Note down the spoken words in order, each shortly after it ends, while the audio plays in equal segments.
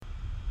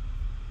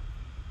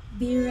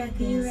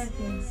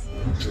B-Records.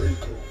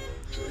 Draco.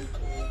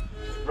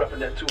 Reppin'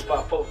 that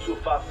 254,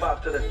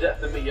 255 to the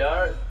death of me, you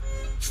heard?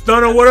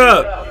 Stunner, what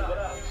up?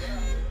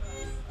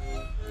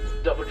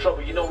 Double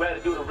trouble, you know we had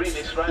to do the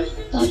remix, right?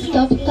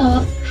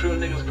 Top. True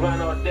niggas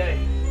grind all day.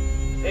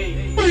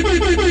 Hey,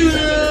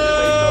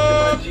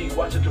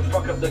 watch it to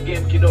fuck up the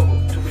game, kiddo.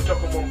 To be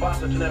talking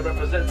Mombasa, to that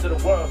represent to the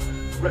world.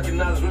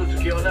 Recognize real to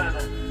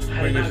Kionana.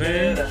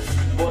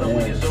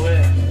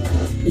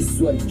 It's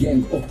Sweat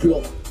Gang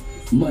o'clock.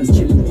 Man's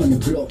chilling on the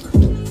block.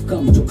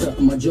 Come to crack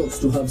my jokes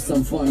to have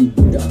some fun.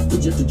 Buddha,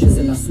 kuja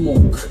tucheze na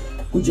smoke.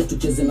 Kuja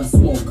tucheze na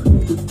smoke.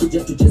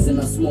 Kuja tucheze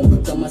na smoke.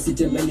 Kama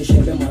sitembeni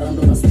shembe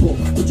marando na smoke.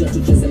 Kuja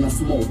tucheze na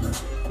smoke.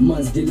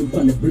 Man's dealing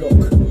on the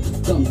block.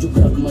 Come to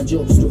crack my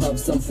jokes to have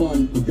some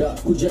fun. Buddha,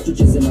 kuja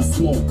tucheze na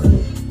smoke.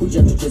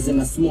 Kuja tucheze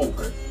na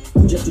smoke.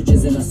 Kuja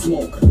tucheze na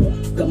smoke.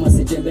 Kama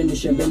sitembeni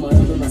shembe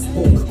marando na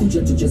smoke.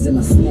 Kuja tucheze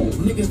na smoke.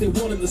 Niggas they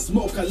wanted the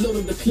smoke, I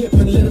loaded the clip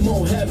and let them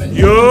all have it.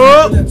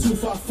 Yo! That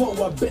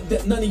 254, I bet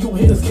that none of you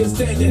haters can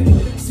stand it.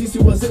 CC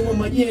was in with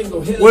my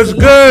yango. What's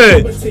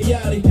good?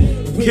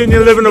 Kenya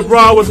living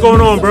abroad, what's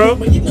going on, bro?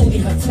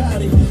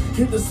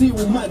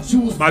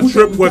 My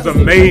trip was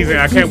amazing.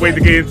 I can't wait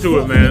to get into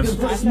it, man.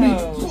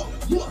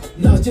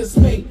 Now just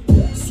me.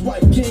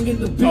 Swipe king in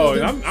the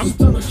building. I'm I'm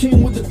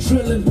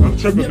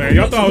tripping, man.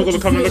 Y'all thought I was gonna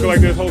come and look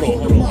like this. Hold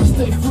on.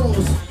 Stay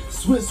froze.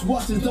 Swiss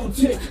watches don't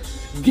tick.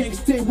 Gang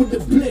stay with the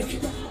blick.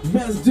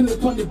 Man's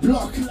dealing on the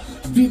block.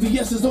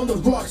 VVS is on the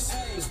rocks.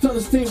 Stunner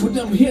stay with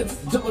them hits.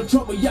 Double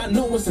trouble, y'all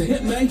know it's a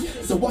hit, man.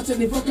 So watch it,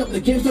 they fuck up the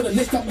game so the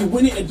next time we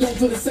win it and don't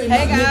feel the same.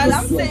 Hey guys,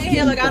 I'm sitting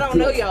here like I don't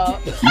know y'all.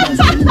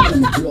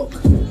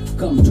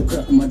 Come to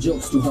crack my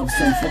jokes to have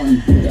some fun.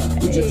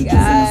 Hey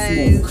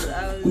guys,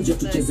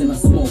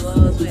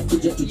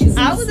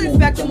 I was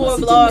expecting more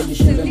vlogs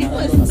too. People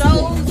are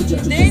so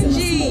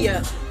stingy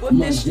with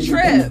this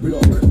trip.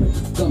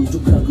 Come to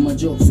crack my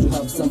jokes to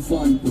have some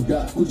fun.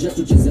 Kuja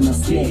tucheze na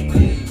smoke.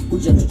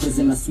 Kuja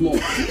tucheze na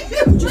smoke.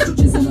 Kuja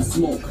tucheze na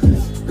smoke.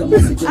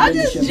 I'm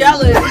just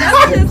jealous.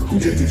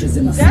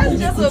 That's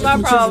just what my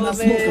problem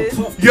is.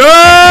 Yo!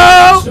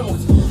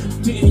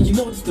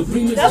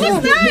 That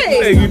was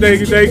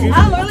nice. Thank you. I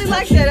really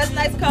like that. That's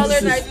nice color,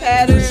 nice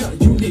pattern.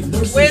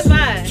 Where's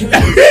mine?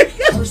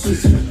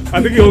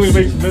 I think he only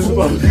makes men's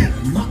clothes. He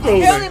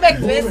only makes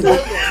men's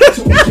clothing.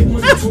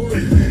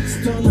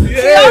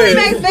 Yeah. He only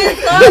makes men's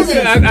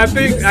clothing. I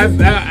think,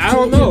 I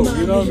don't know.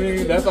 You know what I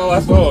mean? That's all I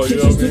saw. You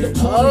know what I mean?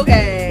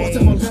 Okay.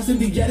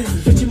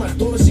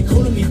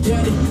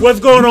 What's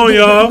going on,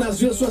 y'all?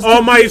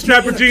 Almighty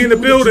Strapper G in the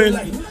building.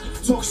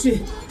 Talk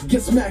shit,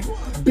 get smacked.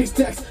 Big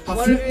stacks. One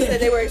of you said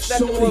they were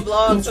expecting more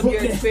vlogs of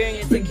your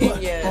experience in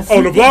Kenya.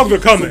 Oh, the vlogs are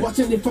coming.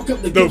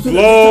 The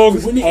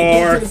vlogs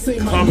are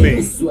coming.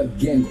 Is it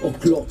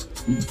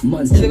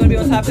gonna be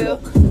on Top Hill?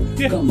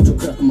 Yeah.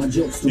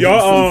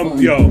 Y'all,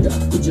 yo,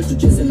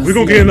 we're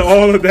gonna get into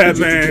all of that,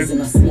 man.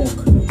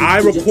 I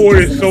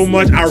recorded so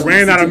much, I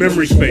ran out of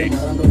memory space.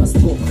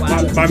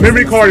 My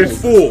memory card is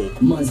full.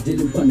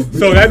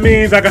 So that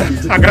means I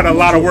got a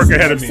lot of work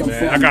ahead of me,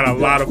 man. I got a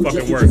lot of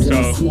fucking work,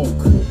 so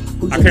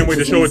I can't wait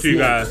to show it to you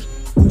guys.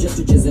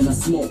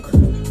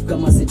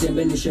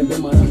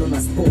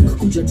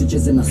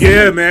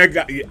 Yeah, man,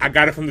 I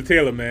got it from the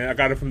tailor, man. I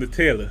got it from the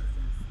tailor.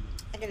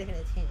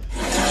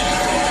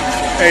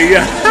 Hey,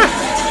 yeah.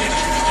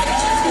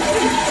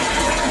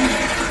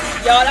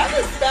 Y'all, that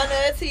was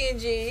Stunner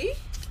TNG.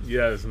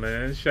 Yes,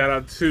 man. Shout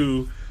out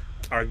to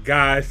our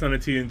guy, Stunner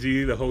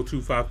TNG. The whole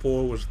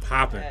 254 was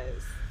popping.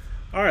 Yes.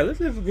 All right, let's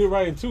just get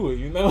right into it,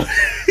 you know?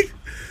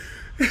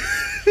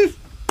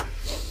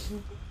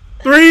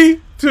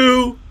 3,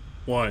 2,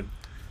 1.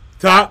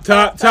 Top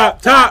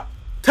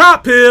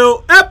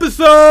Hill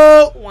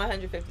episode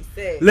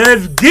 156.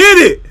 Let's get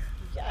it.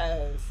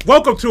 Yes.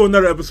 Welcome to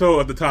another episode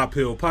of the Top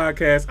Hill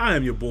Podcast. I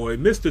am your boy,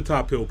 Mr.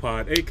 Top Hill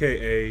Pod,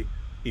 aka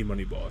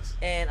E-Money Boss.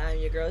 And I'm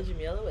your girl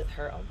Jamila with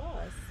her own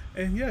boss.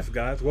 And yes,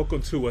 guys,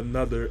 welcome to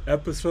another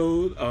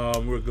episode.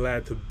 We're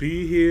glad to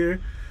be here.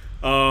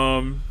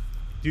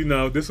 You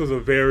know, this was a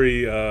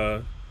very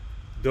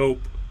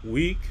dope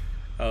week.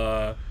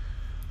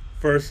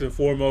 First and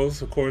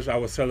foremost, of course, I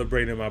was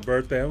celebrating my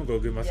birthday. I'm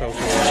going to go get myself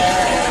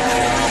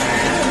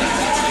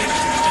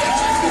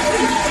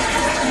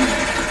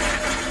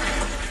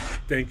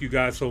Thank you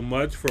guys so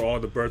much for all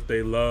the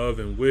birthday love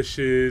and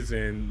wishes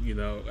and, you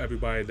know,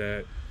 everybody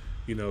that,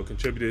 you know,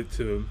 contributed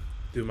to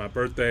my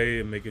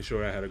birthday and making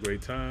sure I had a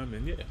great time.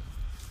 And, yeah,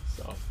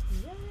 so.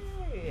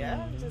 Yay.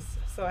 I'm just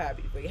so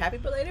happy for you. Happy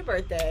belated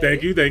birthday.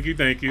 Thank you. I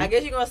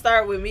guess you're going to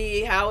start with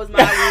me. How was my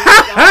week?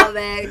 All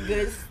that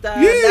good stuff.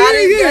 Yeah, Not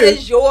as good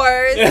as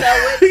yours.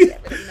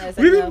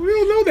 So we don't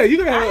know that.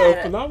 You're going to have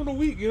a phenomenal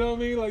week. You know what I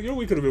mean? Like, your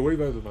week could have been way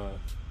better than mine.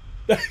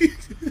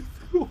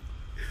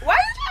 Why are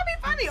you trying to be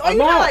funny? Or you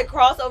trying to like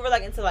cross over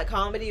like into like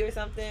comedy or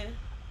something?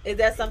 Is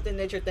that something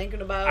that you're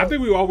thinking about? I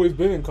think we've always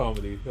been in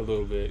comedy a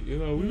little bit. You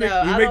know, we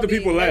I make don't the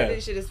people laugh.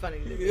 This shit is funny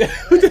to me.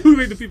 We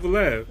make the people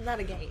laugh. Not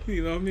a game.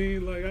 You know what I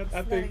mean? Like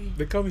I think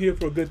they come here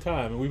for a good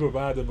time, and we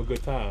provide them a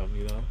good time.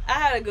 You know. I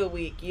had a good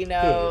week. You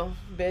know,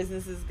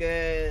 business is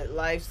good,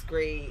 life's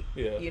great.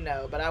 Yeah. You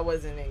know, but I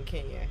wasn't in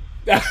Kenya.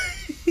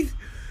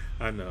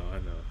 I know,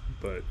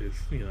 but it's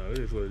it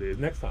is what it is.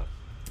 Next time.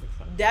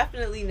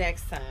 Definitely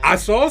next time. I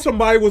saw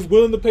somebody was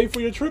willing to pay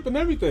for your trip and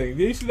everything.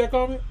 Did you see that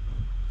comment?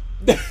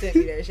 Sent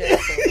me that shit.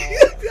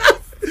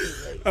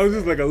 I was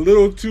just like a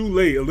little too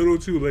late,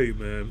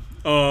 man.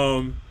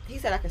 He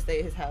said I could stay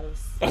at his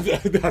house. I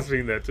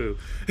seen that too.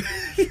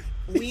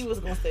 We was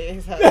gonna stay at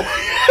his house.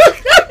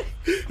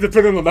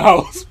 Depending on the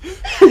house.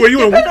 Were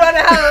you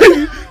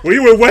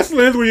in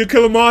Westlands? Were you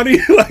Kilimani?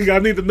 Like I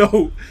need to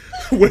know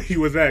where he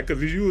was at,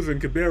 because if you was in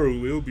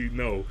Kiberu, it'll be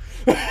no.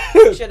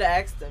 Should have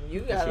asked him.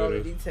 You got all the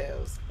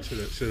details. Should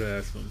have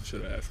asked him.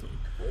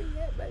 Where you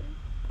at, baby?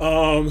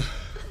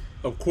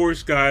 Of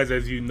course, guys,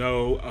 as you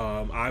know,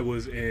 I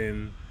was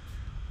in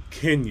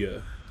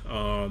Kenya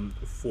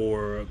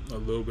for a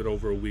little bit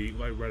over a week,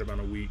 like right about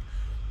a week.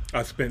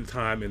 I spent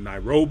time in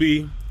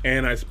Nairobi,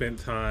 and I spent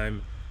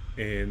time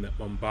in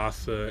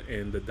Mombasa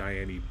and the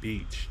Diani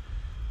Beach.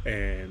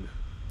 And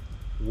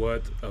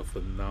what a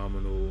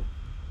phenomenal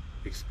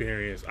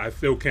experience. I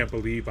still can't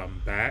believe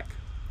I'm back,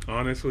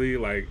 honestly.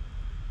 Like,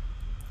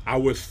 I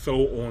was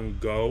so on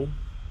go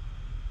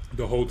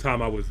the whole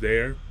time I was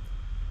there.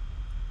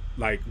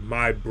 Like,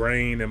 my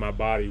brain and my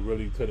body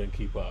really couldn't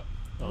keep up,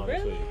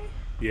 honestly. Really?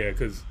 Yeah,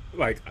 because,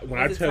 like,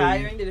 when was I it tell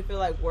tiring? you... Did it feel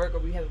like work? Or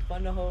were we having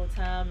fun the whole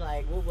time?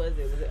 Like, what was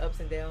it? Was it ups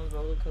and downs,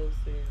 roller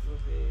coasters?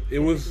 It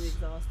was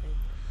exhausting?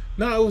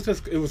 No,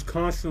 it was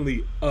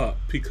constantly up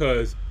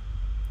because,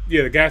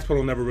 yeah, the gas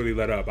pedal never really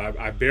let up.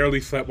 I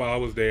barely slept while I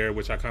was there,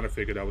 which I kind of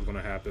figured that was going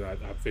to happen. I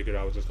figured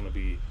I was just going to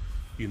be,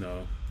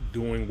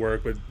 doing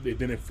work, but it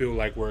didn't feel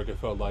like work. It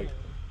felt like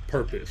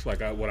purpose,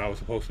 like what I was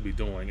supposed to be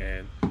doing,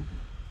 and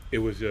it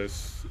was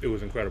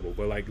incredible.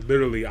 But like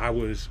literally, I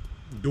was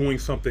doing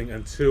something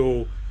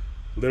until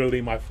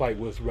literally my flight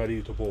was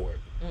ready to board.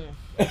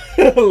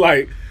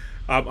 Like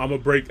I'm gonna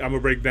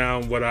break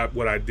down what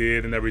I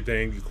did and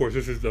everything. Of course,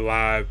 this is the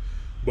live,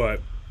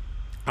 but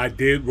I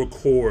did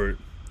record,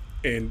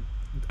 and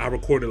I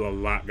recorded a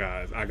lot,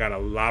 guys. I got a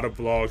lot of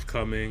vlogs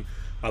coming,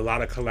 a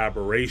lot of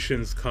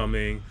collaborations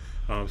coming.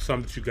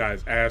 Some that you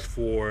guys asked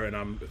for, and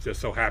I'm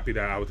just so happy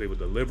that I was able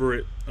to deliver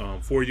it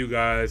for you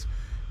guys.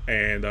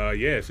 And so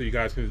you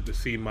guys can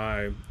see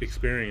my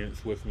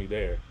experience with me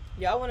there.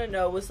 Y'all want to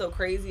know what's so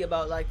crazy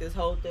about like this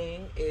whole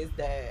thing is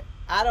that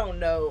I don't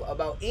know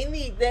about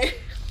anything.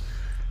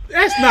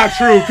 That's not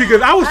true,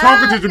 because I was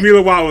talking to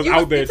Jamila while I was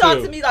out there you too.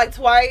 talked to me like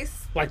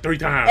twice, like 3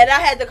 times, and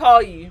I had to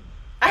call you.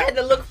 I had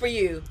to look for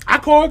you. I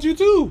called you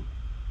too.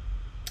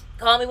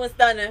 Call me when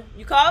Stunner.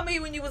 You called me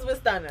when you was with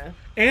Stunner.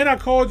 And I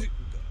called you.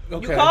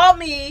 Okay. You called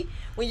me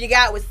when you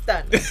got with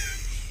Stunner.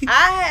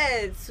 I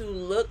had to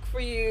look for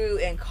you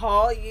and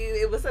call you.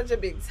 It was such a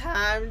big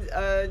time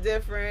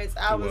difference.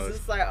 I was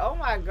just like, oh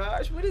my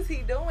gosh, what is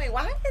he doing?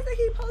 Why isn't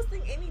he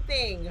posting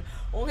anything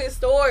on his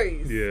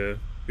stories? Yeah,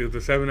 it was a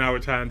 7-hour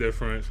time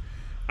difference.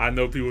 I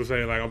know people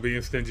saying like I'm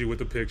being stingy with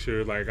the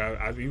picture. Like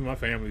I even my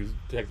family's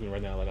texting me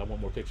right now like I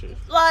want more pictures.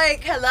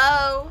 Like,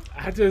 hello.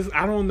 I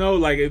don't know.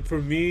 Like for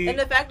me, and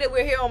the fact that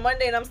we're here on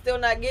Monday and I'm still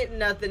not getting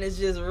nothing is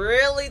just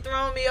really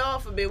throwing me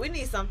off a bit. We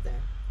need something.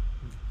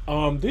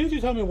 Didn't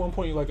you tell me at one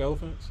point you like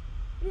elephants?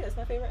 Yeah, it's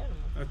my favorite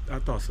animal. I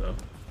thought so.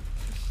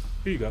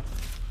 Here you go.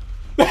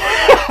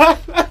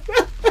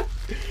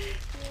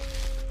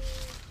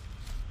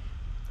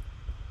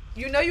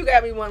 You know you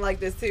got me one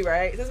like this too,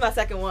 right? This is my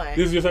second one.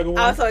 This is your second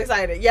one? I'm so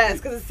excited. Yes,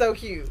 because it's so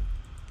cute.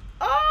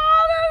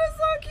 Oh, that is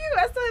so cute.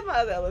 I still have my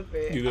other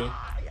elephant. You do?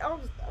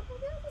 I'm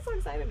so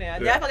excited now.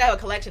 Yeah. I feel like I have a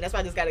collection. That's why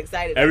I just got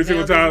excited. Every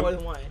single time. More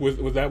than one.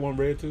 Was that one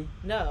red too?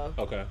 No.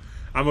 Okay.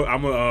 I'm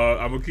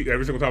gonna keep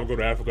every single time I go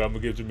to Africa. I'm gonna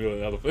give Jamila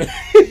an elephant.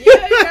 Yeah,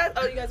 you guys.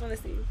 Oh, you guys want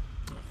to see?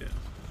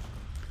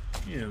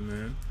 Yeah,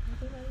 man.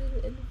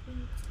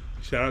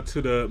 Shout out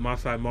to the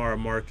Masai Mara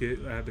market.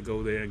 I had to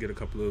go there and get a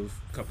couple of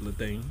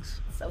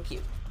things. So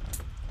cute.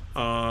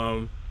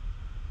 But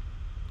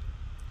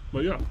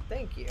yeah.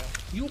 Thank you.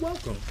 You're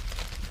welcome.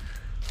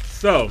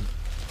 So,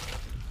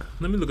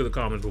 let me look at the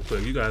comments real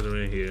quick. You guys are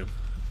in here.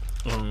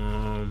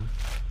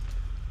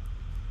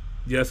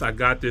 Yes, I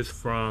got this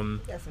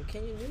from. Got some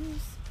Kenya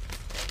news.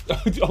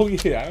 Oh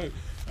yeah,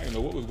 I didn't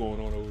know what was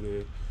going on over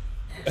there.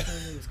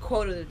 News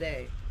quote of the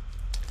day.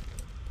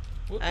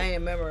 I ain't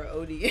remember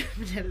ODM.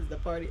 That is the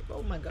party.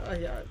 Oh my God,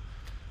 y'all!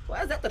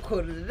 Why is that the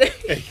quote of the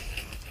day?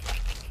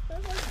 Oh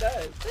my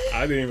God.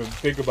 I didn't even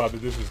think about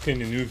that. This is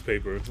Kenyan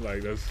newspaper.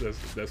 Like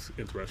that's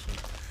interesting.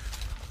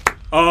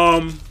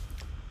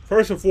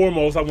 First and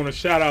foremost, I want to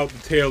shout out to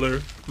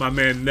Taylor, my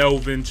man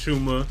Nelvin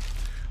Chuma,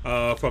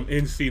 from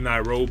NC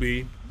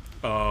Nairobi.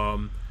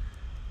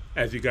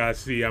 As you guys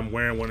see, I'm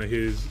wearing one of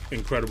his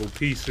incredible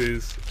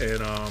pieces,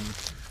 and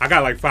I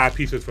got like 5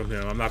 pieces from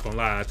him. I'm not gonna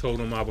lie. I told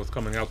him I was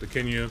coming out to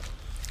Kenya,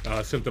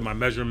 sent him my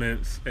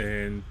measurements,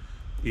 and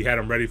He had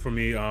them ready for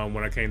me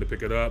when I came to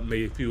pick it up.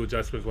 Made a few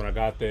adjustments when I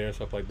got there and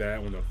stuff like that.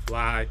 On the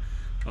fly,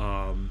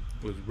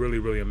 was really,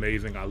 really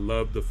amazing. I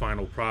loved the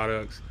final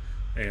products,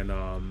 and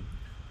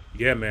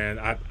yeah, man,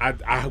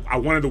 I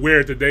wanted to wear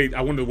it today.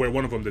 I wanted to wear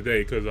one of them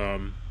today because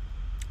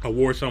I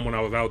wore some when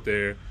I was out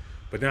there,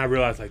 but then I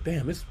realized, like,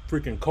 damn, it's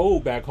freaking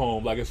cold back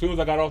home. Like, as soon as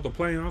I got off the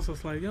plane, I was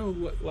just like, yo,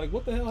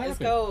 what the hell happened? It's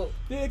cold.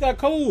 Yeah, it got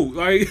cold.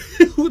 Like,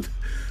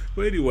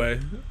 but anyway,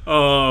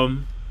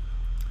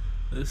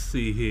 let's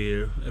see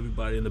here.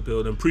 Everybody in the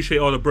building. Appreciate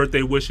all the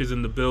birthday wishes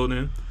in the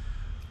building.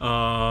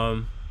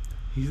 Kenyan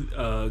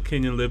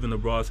living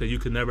abroad said, you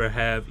could never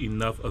have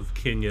enough of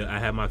Kenya. I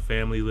have my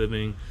family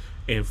living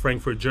in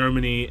Frankfurt,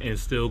 Germany, and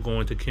still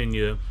going to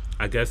Kenya.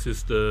 I guess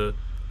it's the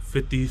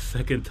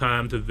 52nd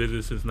time to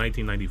visit since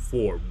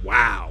 1994.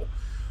 Wow.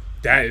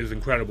 That is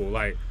incredible.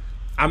 Like,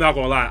 I'm not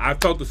going to lie. I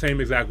felt the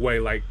same exact way.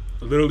 Like,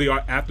 literally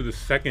after the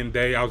second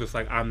day, I was just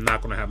like, I'm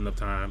not going to have enough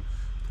time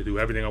to do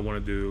everything I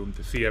want to do,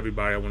 to see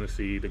everybody I want to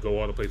see, to go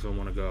all the places I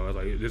want to go. I was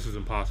like, this is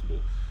impossible.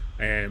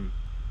 And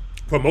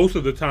for most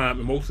of the time,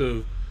 and most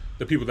of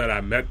the people that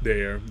I met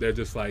there, they're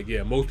just like,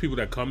 yeah, most people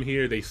that come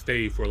here, they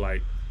stay for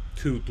like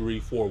 2, 3,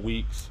 4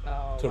 weeks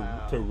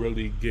to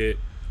really get,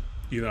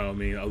 you know what I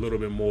mean, a little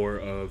bit more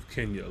of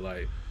Kenya.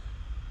 Like,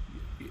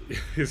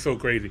 it's so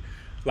crazy.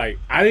 Like,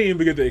 I didn't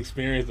even get to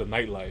experience the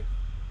nightlife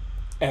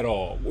at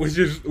all, which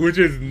is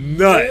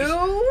nuts.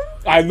 You?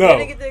 I know.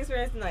 Didn't get to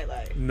experience the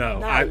nightlife. No,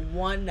 not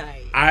one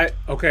night. I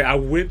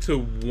went to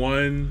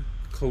one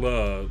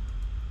club,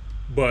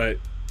 but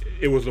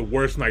it was the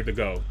worst night to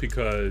go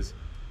because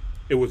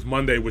it was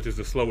Monday, which is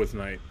the slowest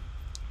night.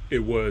 It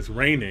was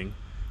raining,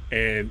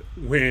 and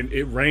when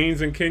it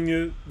rains in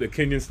Kenya, the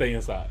Kenyans stay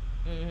inside,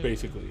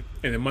 basically.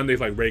 And then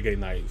Monday's like reggae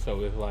night, so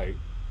it's like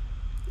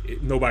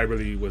nobody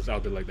really was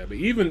out there like that. But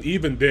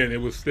even then, it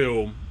was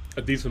still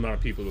a decent amount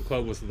of people. The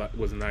club was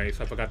nice.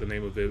 I forgot the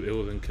name of it. It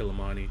was in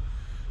Kilimani.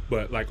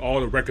 But like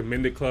all the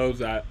recommended clubs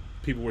that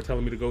people were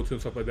telling me to go to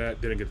and stuff like that,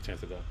 didn't get a chance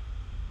to go.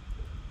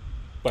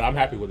 But I'm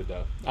happy with it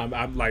though.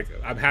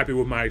 I'm happy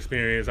with my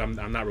experience. I'm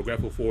not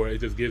regretful for it. It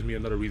just gives me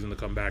another reason to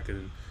come back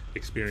and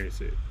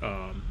experience it.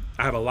 I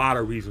have a lot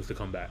of reasons to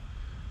come back.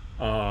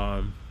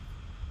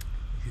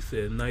 He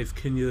said, nice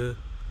Kenya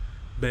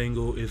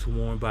bangle is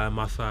worn by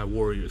Maasai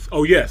warriors.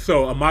 Oh yeah,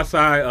 so a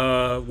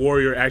Maasai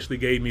warrior actually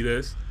gave me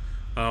this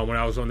when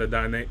I was on the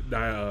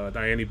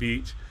Diani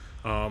Beach.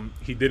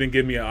 He didn't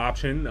give me an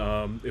option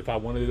if I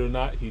wanted it or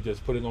not. He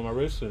just put it on my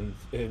wrist, and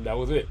that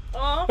was it. So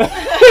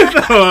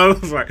I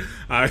was like,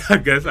 I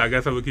guess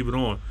I would keep it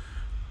on.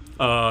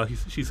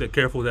 She said,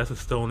 careful, that's a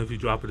stone. If you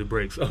drop it, it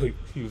breaks. Oh,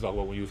 he was talking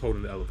about when he was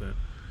holding the elephant.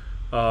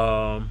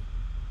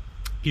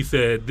 He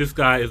said, this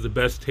guy is the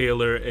best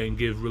tailor and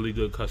gives really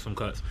good custom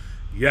cuts.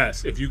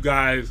 Yes, if you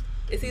guys...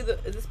 Is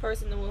this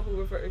person the one who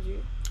referred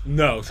you?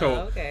 No,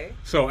 so okay.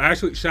 So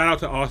actually, shout out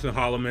to Austin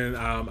Holloman.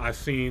 I've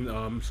seen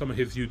some of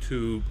his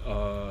YouTube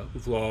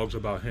vlogs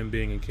about him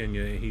being in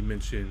Kenya, and he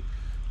mentioned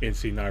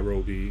NC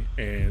Nairobi,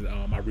 and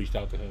I reached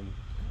out to him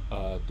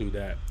through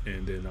that,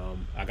 and then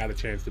I got a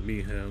chance to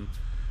meet him.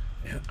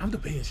 And I'm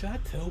debating, should I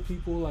tell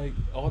people, like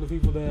all the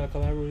people that I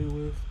collaborated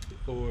with,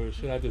 or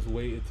should I just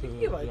wait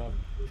until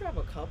drop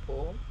a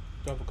couple?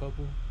 Drop a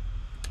couple?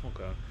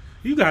 Okay.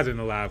 You guys in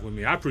the live with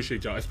me. I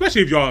appreciate y'all,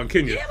 especially if y'all in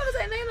Kenya. Yeah, I'm gonna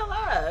say name the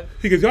live.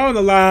 Because y'all in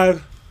the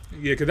live,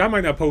 yeah, because I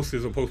might not post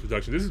this on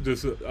post-production. This is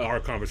just our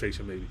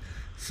conversation, maybe.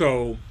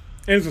 So,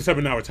 and it's a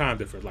 7-hour time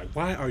difference. Like,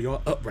 why are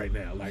y'all up right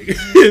now? Like,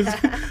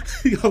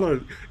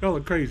 y'all are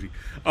crazy.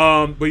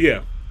 But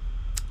yeah.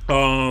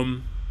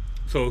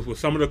 So with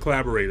some of the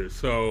collaborators.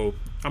 So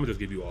I'm gonna just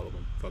give you all of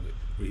them. Fuck it,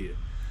 we're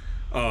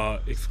here.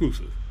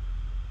 Exclusive.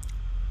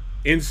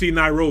 NC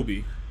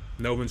Nairobi,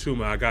 Melvin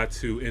Chuma. I got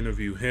to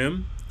interview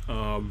him.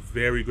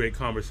 Very great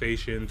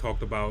conversation.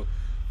 Talked about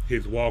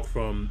his walk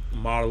from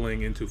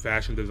modeling into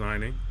fashion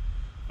designing.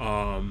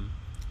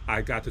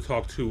 I got to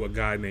talk to a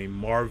guy named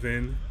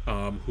Marvin,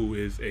 who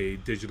is a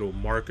digital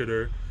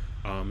marketer.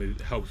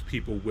 It helps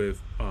people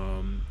with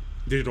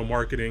digital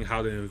marketing,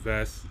 how to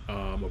invest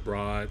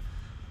abroad.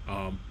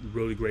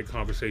 Really great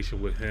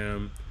conversation with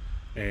him.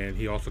 And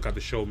he also got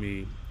to show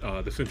me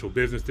the Central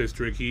Business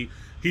District. He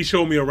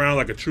showed me around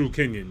like a true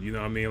Kenyan. You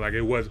know what I mean? Like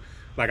it was.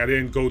 Like I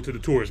didn't go to the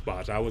tourist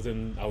spots. I was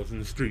in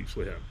the streets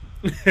with him,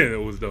 and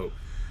it was dope.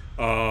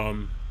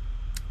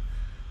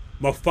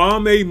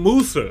 Mafame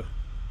Musa,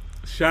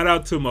 shout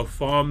out to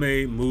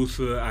Mafame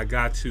Musa. I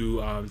got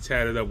to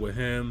chat it up with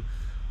him,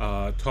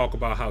 talk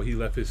about how he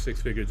left his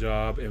 6-figure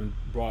job and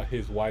brought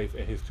his wife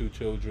and his 2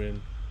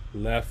 children,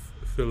 left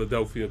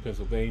Philadelphia,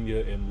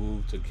 Pennsylvania, and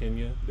moved to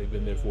Kenya. They've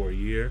been there for a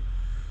year.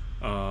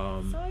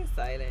 So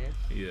exciting.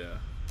 Yeah.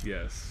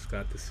 Yes.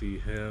 Got to see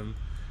him.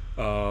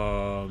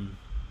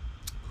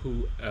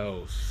 Who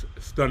else?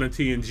 Stunner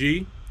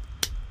TNG,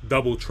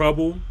 Double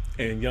Trouble,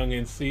 and Young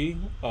NC.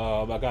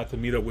 I got to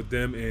meet up with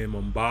them in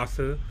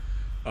Mombasa.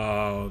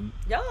 Y'all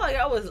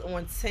was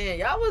on 10.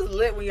 Y'all was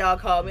lit when y'all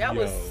called me. I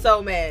was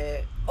so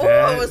mad.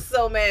 I was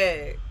so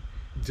mad.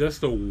 Just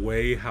the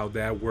way how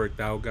that worked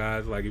out,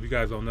 guys. Like, if you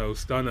guys don't know,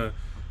 Stunner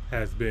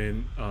has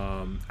been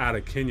out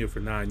of Kenya for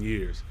 9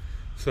 years.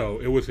 So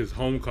it was his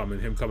homecoming,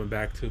 him coming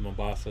back to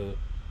Mombasa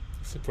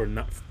for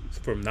 9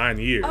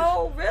 years.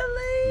 Oh,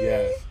 really?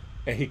 Yes.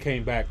 And he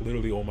came back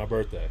literally on my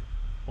birthday,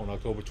 on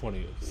October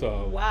 20th.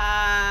 So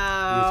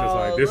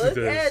wow,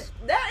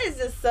 that is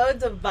just so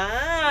divine.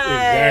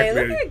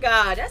 Exactly. Look at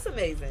God. That's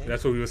amazing.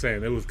 That's what we were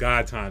saying. It was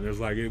God time. It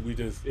was like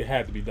it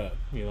had to be done.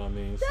 You know what I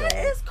mean? That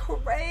is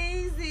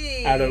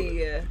crazy.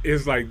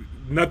 It's like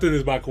nothing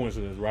is by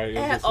coincidence, right?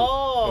 At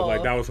all.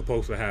 Like that was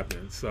supposed to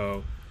happen.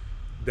 So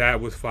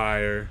that was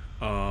fire.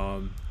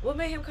 What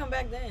made him come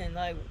back then?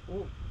 Like,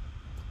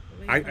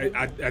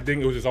 I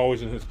think it was just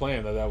always in his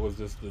plan that was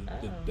just the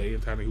day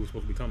and time that he was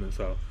supposed to be coming.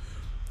 So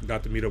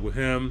got to meet up with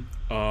him.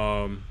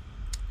 I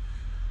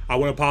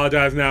want to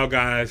apologize now,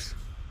 guys.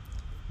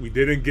 We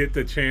didn't get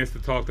the chance to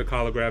talk to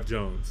Khaligraph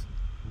Jones,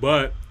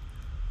 but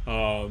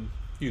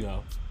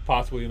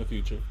possibly in the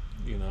future.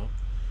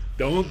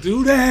 Don't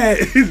do that.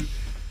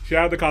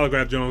 Shout out to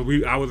Khaligraph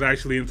Jones. I was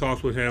actually in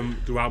talks with him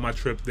throughout my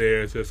trip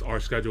there. It's just our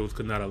schedules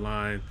could not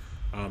align.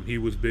 He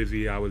was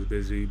busy, I was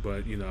busy,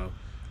 but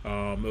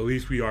at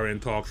least we are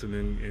in talks and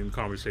in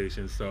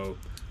conversations. So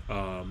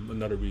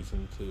another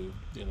reason to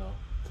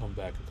come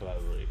back and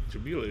collaborate.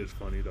 Jamila is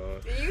funny,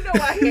 dog. You know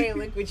why he ain't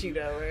link with you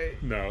though, right?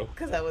 No.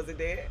 Because I wasn't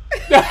there.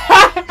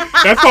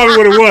 That's probably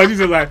what it was. He's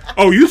just like,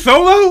 oh, you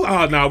solo?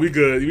 Oh, no, we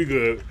good. We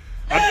good.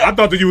 I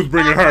thought that you was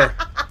bringing her.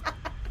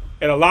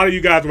 And a lot of you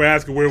guys were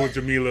asking where was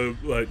Jamila,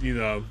 but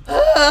I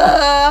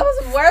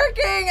was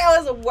working,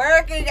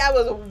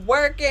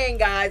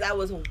 guys. I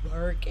was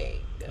working.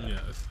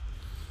 Yes.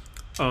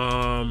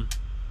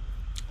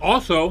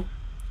 Also,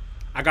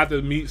 I got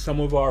to meet some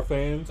of our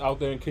fans out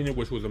there in Kenya,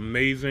 which was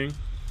amazing.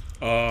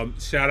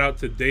 Shout out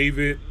to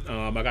David.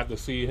 I got to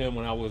see him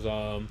when I was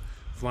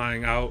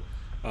flying out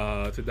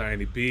to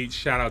Diani Beach.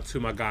 Shout out to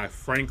my guy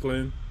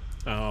Franklin.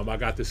 I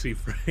got to see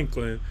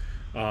Franklin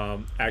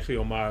actually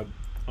on my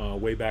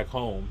way back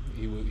home.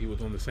 He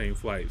was on the same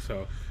flight.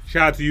 So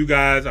shout out to you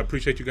guys. I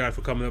appreciate you guys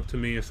for coming up to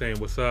me and saying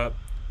what's up.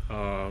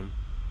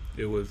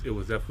 It was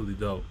definitely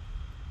dope.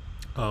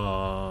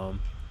 And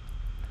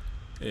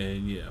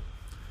yeah.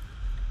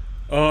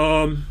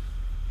 All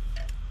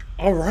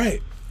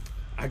right.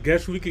 I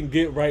guess we can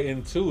get right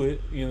into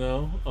it, He's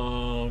looking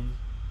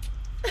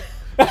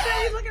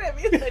at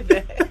me like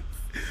that.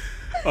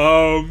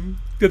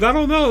 Because I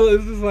don't know.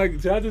 It's just like,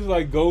 should I just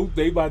like go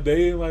day by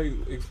day and like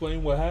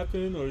explain what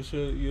happened, or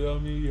should you know what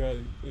I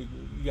mean? You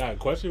got a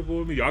question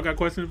for me? Y'all got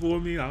questions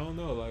for me? I don't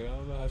know. Like I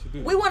don't know how to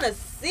do. We want to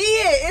see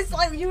it. It's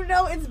like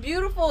it's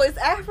beautiful. It's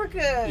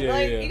Africa.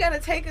 You got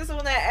to take us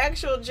on that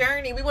actual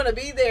journey. We want to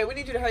be there. We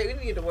need you to hurry. We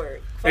need you to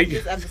work. Fuck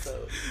this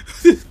episode.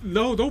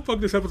 No, don't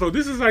fuck this episode.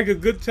 This is like a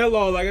good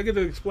tell-all. Like I get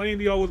to explain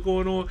to y'all what's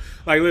going on.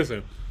 Like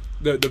listen,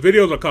 the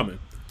videos are coming.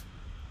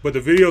 But the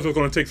videos are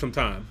going to take some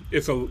time.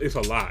 It's a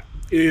lot.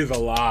 It is a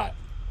lot.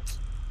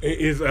 It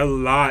is a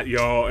lot,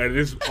 y'all. And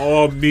it's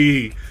all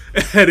me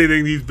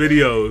editing these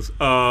videos.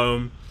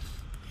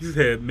 He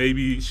said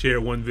maybe share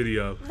one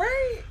video.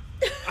 Right.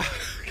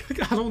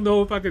 I don't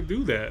know if I could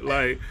do that.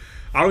 Like,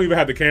 I don't even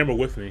have the camera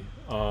with me.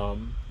 You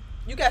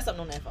got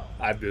something on that phone.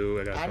 I do.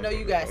 I know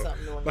you got something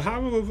on that phone. But how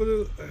am I going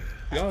to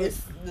y'all?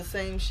 It's the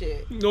same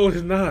shit. No,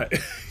 it's not.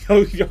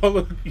 y'all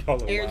are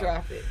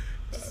airdrop it.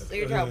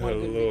 Airdrop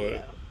one good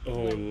video. Oh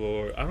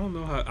Lord, I don't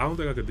know how. I don't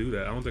think I could do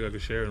that. I don't think I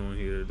could share it on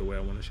here the way I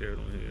want to share it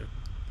on here.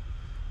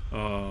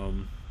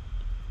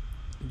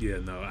 Yeah,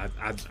 no,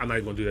 I'm not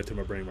even gonna do that to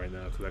my brain right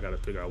now because I got to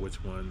figure out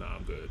which one. No,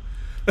 I'm good.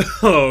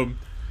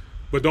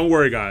 But don't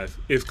worry, guys,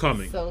 it's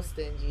coming. So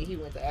stingy. He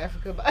went to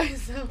Africa by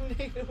himself.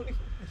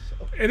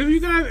 And if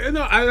you guys,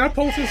 I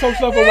posted some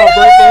stuff on my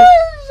birthday.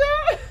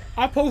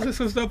 I posted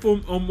some stuff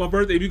on my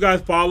birthday. If you guys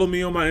follow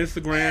me on my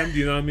Instagram,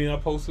 you know what I mean? I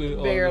posted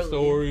the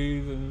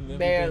stories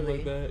and everything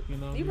like that.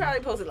 You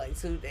probably posted like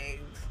 2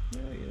 things.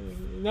 Yeah.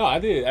 No, I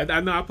did.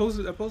 I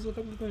posted a couple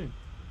of things.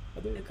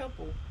 I did. A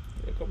couple of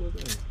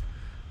things.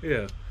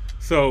 Yeah.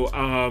 So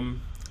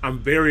I'm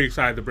very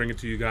excited to bring it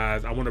to you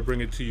guys. I want to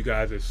bring it to you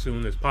guys as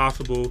soon as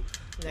possible.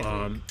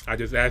 I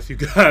just ask you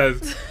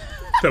guys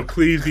to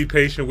please be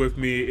patient with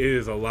me. It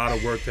is a lot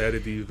of work to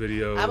edit these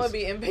videos. I'm gonna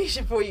be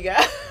impatient for you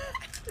guys.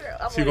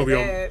 She's gonna be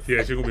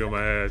on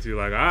my ass. You're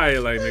like, all right,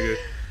 like nigga.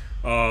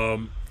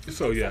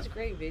 So yeah. Such a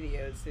great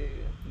video too.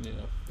 Yeah.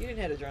 You didn't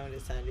have a drone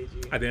this time, did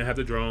you? I didn't have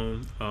the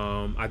drone.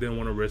 I didn't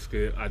want to risk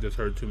it. I just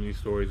heard too many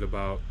stories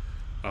about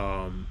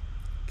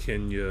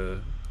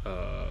Kenya,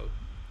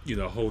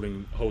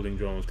 holding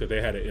drones because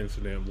they had an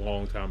incident a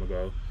long time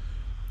ago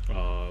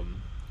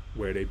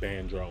where they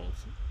banned drones,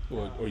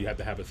 or you have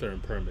to have a certain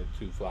permit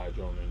to fly a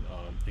drone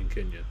in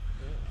Kenya,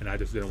 and I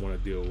just didn't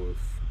want to deal with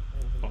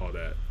all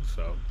that,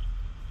 so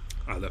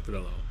I left it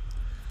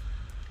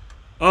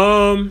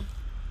alone.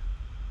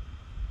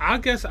 I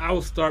guess I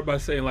will start by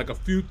saying like a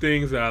few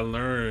things that I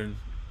learned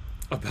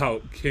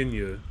about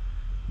Kenya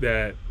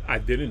that I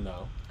didn't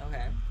know.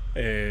 Okay.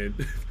 And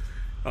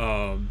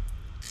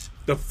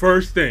the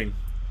first thing,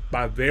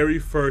 my very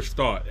first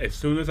thought, as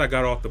soon as I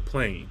got off the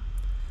plane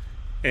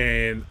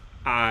and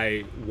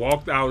I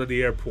walked out of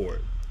the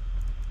airport,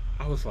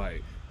 I was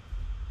like,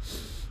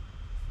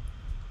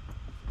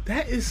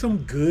 that is some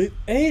good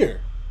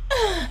air.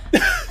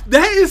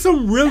 That is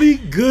some really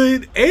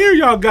good air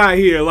y'all got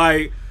here.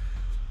 Like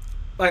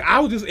I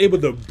was just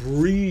able to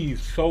breathe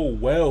so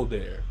well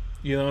there.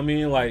 You know what I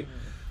mean? Like,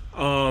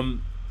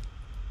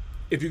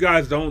 if you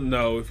guys don't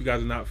know, if you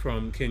guys are not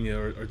from Kenya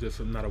or just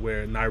not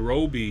aware,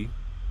 Nairobi,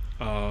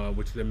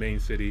 which is the main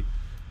city,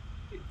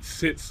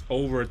 sits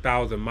over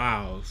 1,000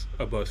 miles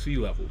above sea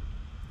level.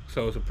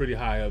 So it's a pretty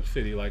high up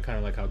city, like kind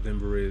of like how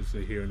Denver is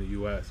here in the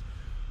U.S.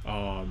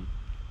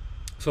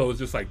 So it's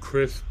just like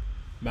crisp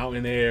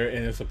mountain air,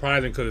 and it's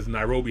surprising because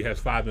Nairobi has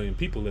 5 million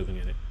people living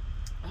in it.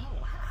 Oh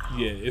wow!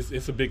 Yeah,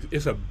 it's a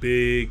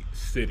big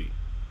city.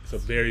 It's a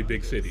very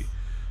big city,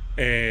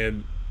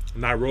 and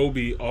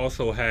Nairobi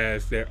also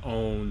has their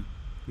own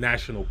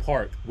national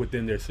park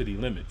within their city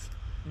limits.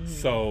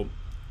 So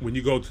when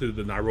you go to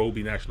the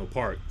Nairobi National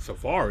Park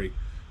safari,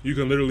 you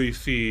can literally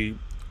see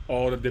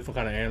all the different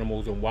kind of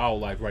animals and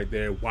wildlife right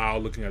there while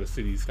looking at a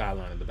city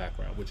skyline in the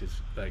background, which is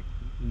like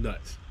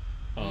nuts.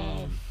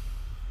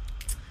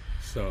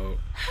 So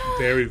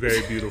very,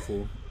 very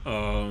beautiful.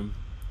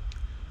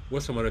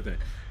 What's some other thing?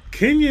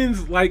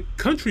 Kenyans like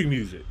country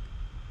music.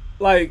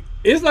 Like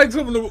it's like it's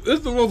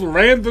the most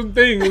random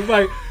thing. It's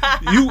like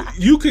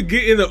you could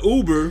get in an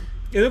Uber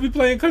and they'll be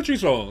playing country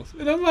songs,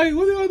 and I'm like,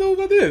 what do I know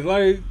about this?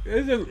 Like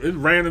it's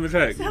random as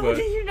heck. So what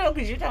do you know?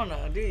 Because you don't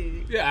know, do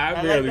you? Yeah,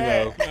 I barely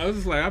know. I was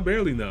just like, I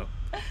barely know.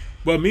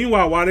 But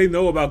meanwhile, while they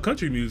know about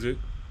country music,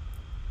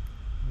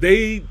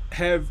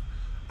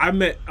 I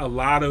met a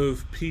lot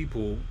of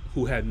people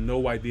who had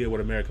no idea what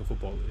American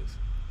football is,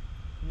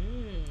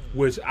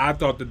 which I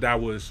thought that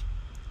was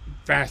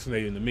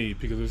fascinating to me,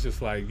 because it's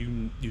just like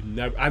you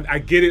never. I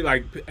get it.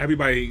 Like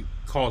everybody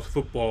calls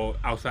football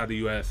outside the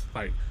U.S.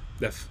 like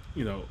that's,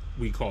 you know,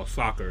 we call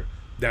soccer.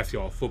 That's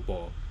y'all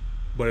football,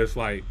 but it's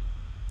like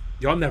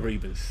y'all never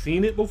even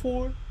seen it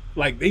before.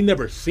 Like they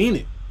never seen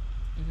it.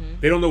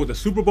 They don't know what the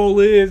Super Bowl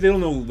is. They don't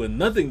know what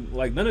none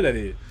of that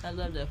is. I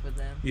love that for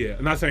them. Yeah,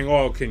 I'm not saying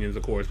all Kenyans,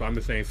 of course, but I'm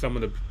just saying some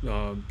of the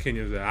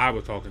Kenyans that I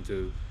was talking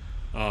to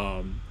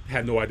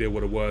had no idea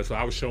what it was. So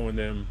I was showing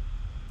them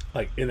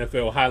like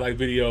NFL highlight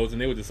videos,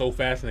 and they were just so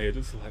fascinated.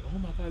 Just like, oh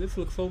my god, this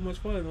looks so much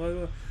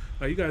fun.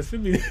 Like you gotta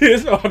send me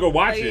this so I can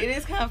watch it. It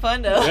is kind of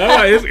fun though.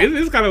 Yeah,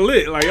 it's kind of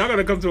lit. Like y'all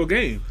gotta come to a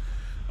game.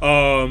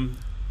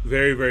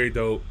 Very, very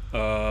dope.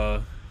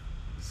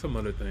 Some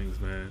other things,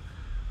 man.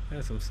 I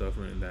had some stuff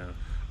written down.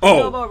 You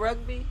know about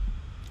rugby?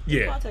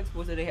 Yeah. What context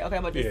sports do they have? Okay,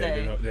 I'm about to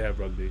say. They have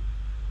rugby.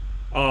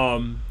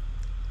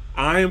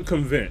 I am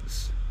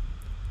convinced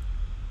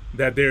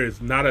that there is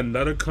not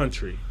another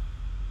country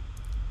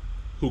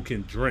who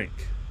can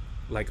drink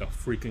like a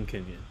freaking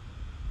Kenyan.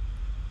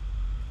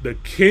 The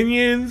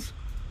Kenyans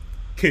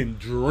can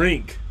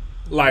drink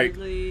like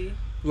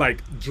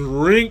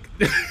drink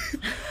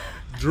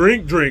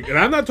drink. And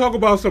I'm not talking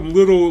about some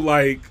little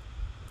like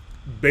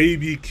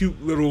baby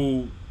cute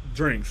little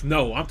drinks.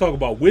 No, I'm talking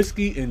about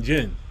whiskey and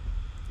gin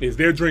is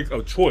their drink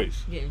of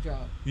choice. Getting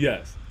drunk.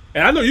 Yes.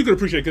 And I know you can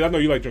appreciate it because I know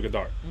you like drinking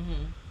dark.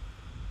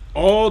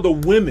 All the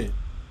women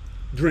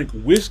drink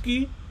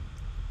whiskey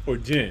or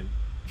gin.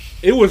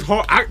 It was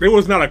hard. There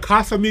was not a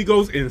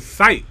Casamigos in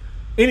sight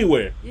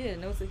anywhere. Yeah,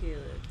 no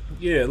tequila.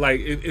 Yeah, like,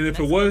 and if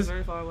it was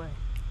very far away.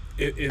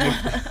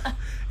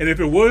 And if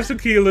it was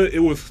tequila, it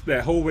was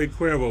that Jose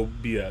Cuervo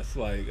BS.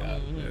 Like,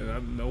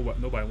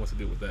 nobody wants to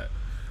deal with that.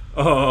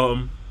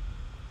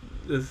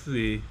 Let's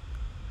see.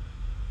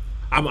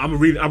 I'm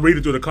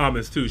reading through the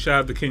comments too. Shout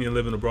out to Kenyan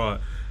living abroad.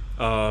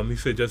 He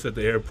said just at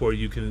the airport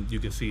you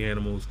can see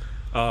animals.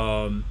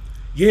 Yeah,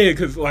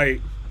 because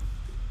like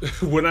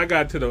when I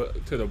got to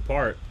the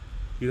park,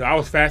 you know, I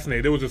was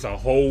fascinated. There was just a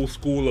whole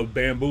school of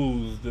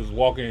bamboos just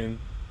walking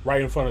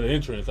right in front of the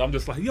entrance. I'm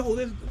just like, yo,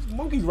 there's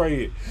monkeys right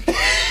here.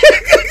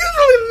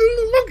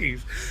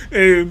 Monkeys.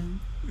 And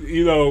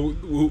you know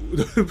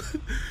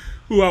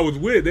who I was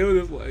with, they were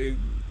just like,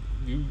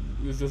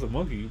 it's just a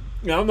monkey.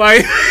 And I'm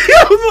like,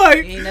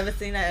 you ain't never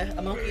seen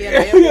a monkey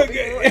at an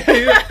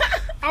airport.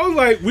 I was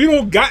like, we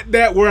don't got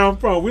that where I'm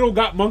from. We don't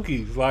got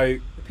monkeys.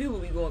 Like, people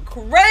be going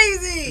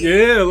crazy.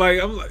 Yeah,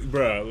 like I'm like,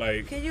 bruh,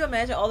 like. Can you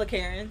imagine all the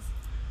Karens?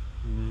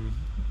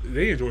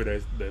 They enjoy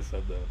that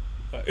stuff though.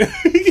 Like,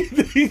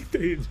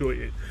 they enjoy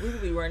it. We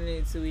would be running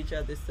into each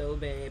other so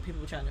bad.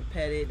 People trying to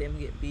pet it, them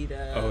get beat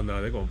up. Oh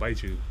no, they're gonna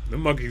bite you.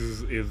 Them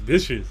monkeys is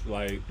vicious.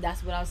 Like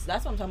that's what I'm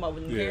talking about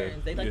with the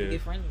Karens. They like to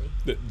get friendly.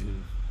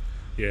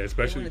 Yeah,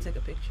 especially. They want to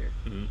take a picture.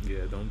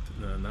 Yeah,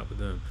 not with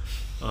them.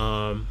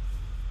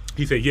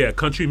 He said, yeah,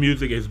 country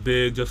music is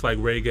big, just like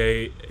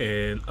reggae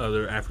and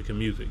other African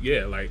music.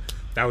 Yeah, like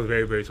that was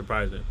very, very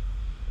surprising.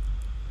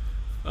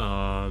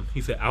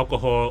 He said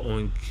alcohol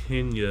on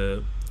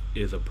Kenya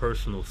is a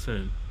personal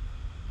sin.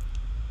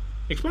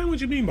 Explain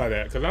what you mean by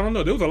that, because I don't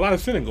know. There was a lot of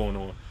sinning going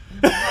on.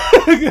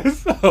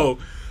 So,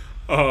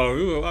 there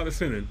was a lot of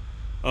sinning.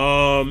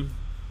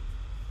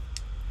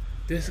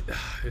 There's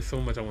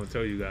so much I want to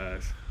tell you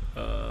guys.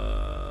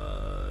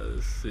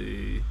 Let's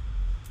see.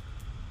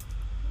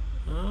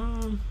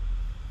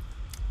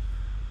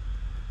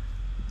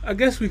 I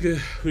guess we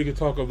could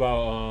talk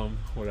about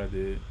what I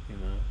did, you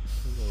know,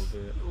 a little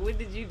bit. What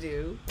did you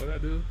do? What I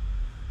do?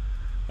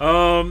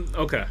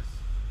 Okay.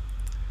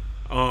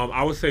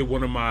 I would say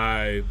one of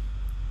my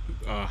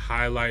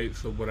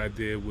highlights of what I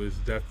did was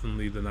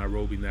definitely the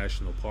Nairobi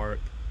National Park.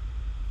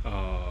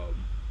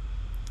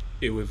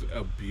 It was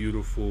a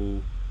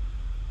beautiful,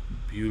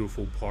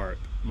 beautiful park.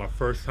 My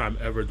first time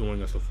ever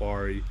doing a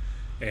safari.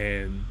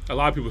 And a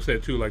lot of people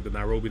said too, like the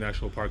Nairobi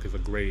National Park is a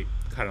great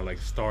kind of like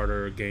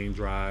starter game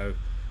drive,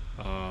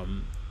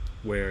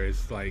 where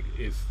it's like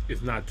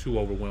it's not too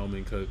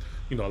overwhelming because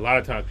you know a lot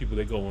of times people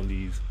they go on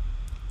these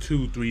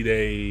 2-3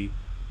 day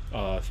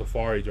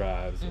safari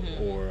drives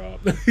or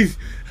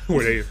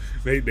where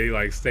they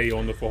like stay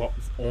on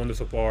the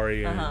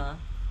safari and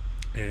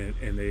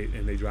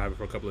they drive it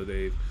for a couple of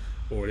days,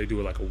 or they do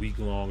it like a week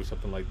long or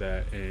something like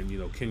that. And you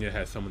know Kenya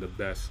has some of the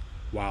best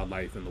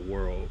wildlife in the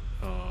world.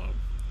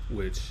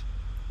 Which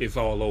is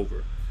all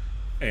over.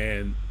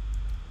 And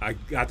I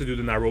got to do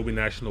the Nairobi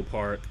National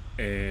Park,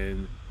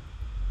 and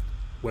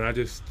when I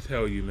just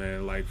tell you,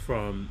 man, like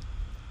from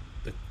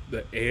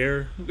the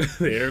air,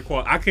 the air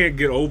quality, I can't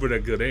get over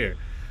that good air.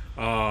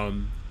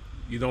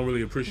 You don't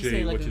really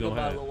appreciate like what you don't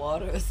have. Bottle of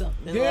water or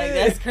something. Yeah. Like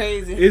that's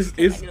crazy. It's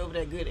get over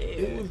that good air.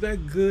 It was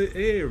that good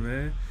air,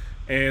 man.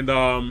 And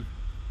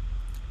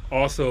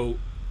also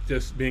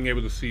just being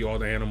able to see all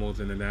the animals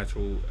in the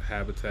natural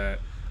habitat.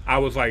 I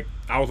was like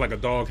a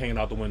dog hanging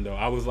out the window.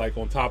 I was like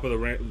on top of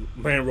the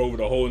Land Rover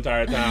the whole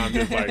entire time,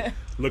 just like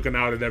looking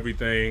out at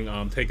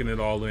everything, taking it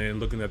all in,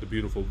 looking at the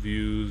beautiful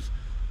views,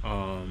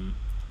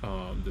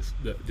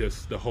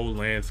 just the whole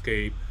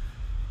landscape.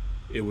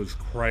 It was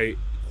quite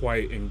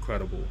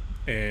incredible,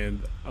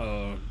 and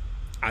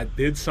I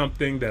did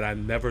something that I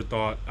never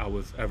thought I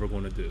was ever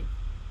going to do.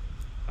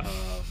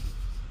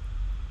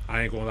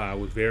 I ain't gonna lie, I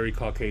was very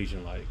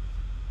Caucasian-like.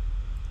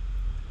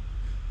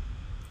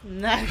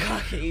 Not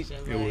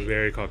Caucasian. It was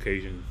very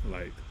Caucasian,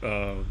 like,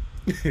 and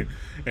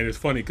it's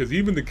funny because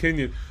even the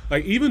Kenyan,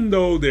 like, even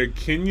though they're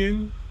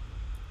Kenyan,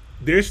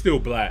 they're still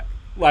black.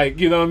 Like,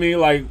 you know what I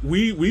mean? Like,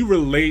 we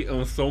relate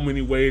on so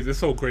many ways. It's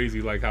so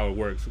crazy, like, how it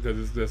works because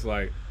it's just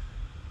like,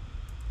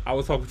 I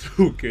was talking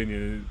to a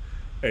Kenyan,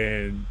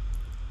 and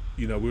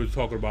you know, we were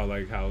talking about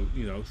like how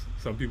you know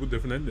some people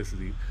different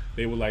ethnicity,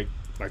 they would like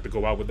to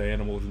go out with the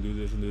animals and do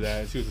this and do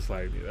that. And she was just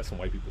like, yeah, that's some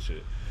white people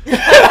shit.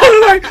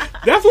 Like,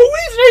 that's what we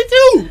say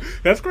too.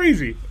 That's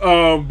crazy.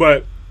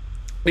 But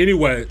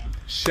anyway,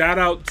 shout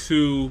out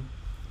to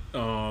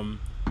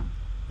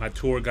my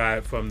tour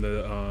guide from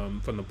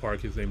the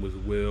park. His name was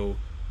Will.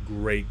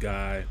 Great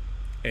guy,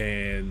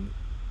 and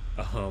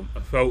I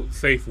felt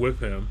safe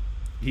with him.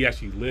 He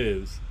actually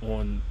lives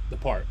on the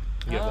park.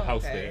 He has a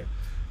house there,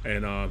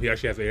 and he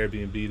actually has an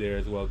Airbnb there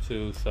as well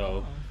too.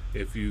 So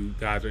if you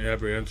guys are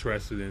ever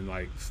interested in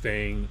like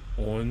staying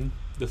on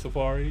the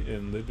safari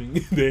and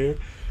living there,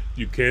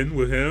 you can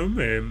with him.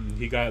 And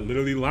he got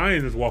literally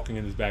lions walking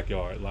in his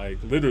backyard, like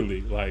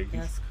literally, like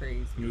that's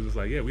crazy. He was just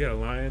like, yeah, we had a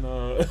lion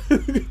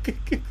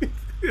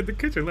in the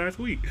kitchen last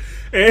week,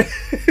 and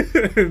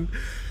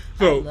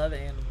so I love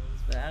animals,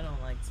 but I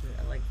don't like to.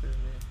 I like them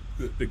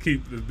to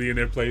keep be in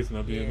their place and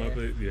not be in my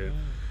place. Yeah.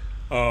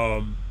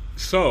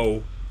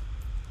 So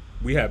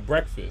we had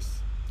breakfast,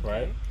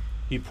 right? Okay.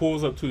 He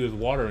pulls up to this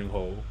watering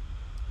hole.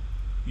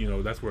 You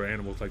know, that's where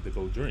animals like to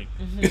go drink.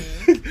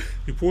 Mm-hmm.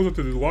 He pulls up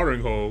to this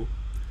watering hole.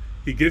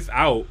 He gets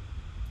out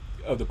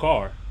of the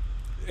car,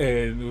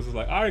 and it was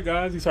like, all right,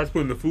 guys. He starts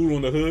putting the food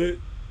on the hood.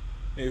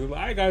 And he was like,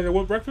 all right, guys, I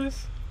want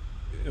breakfast.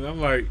 And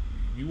I'm like,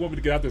 you want me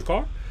to get out this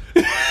car?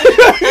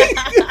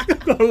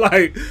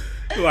 like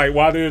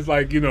while there's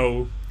like, you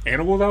know,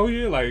 animals out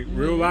here, like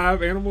real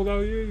live animals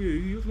out here.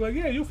 He was like,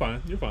 yeah, you're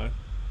fine. Okay.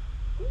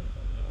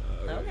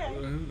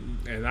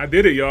 And I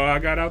did it, y'all. I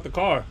got out the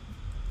car,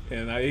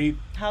 and I ate.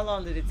 How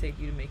long did it take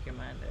you to make your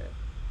mind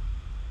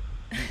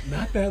up?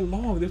 Not that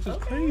long. This is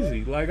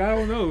crazy. Like, I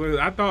don't know.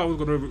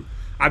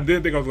 I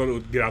didn't think I was gonna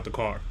get out the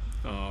car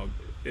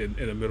in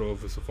the middle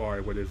of a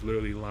safari where there's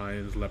literally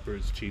lions,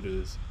 leopards,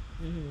 cheetahs,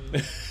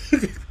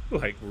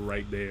 like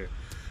right there.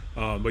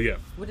 But yeah.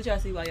 What did y'all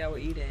see while y'all were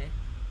eating?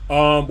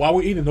 While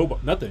we're eating,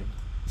 nothing.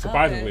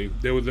 Surprisingly,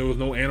 there was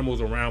no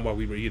animals around while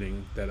we were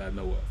eating that I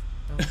know of.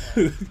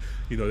 Okay.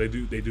 You know, they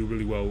do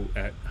really well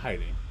at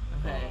hiding.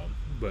 Okay.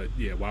 But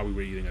yeah, while we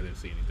were eating, I didn't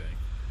see anything.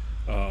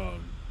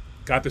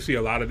 Got to see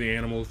a lot of the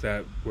animals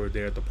that were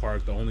there at the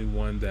park. The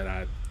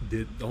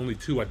only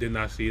two I did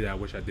not see that I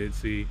wish I did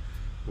see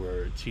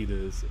were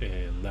cheetahs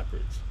and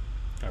leopards.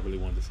 I really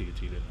wanted to see a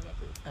cheetah and a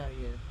leopard. Oh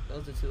yeah,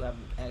 those are two I'm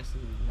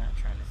actually not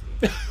trying to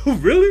see.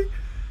 Really?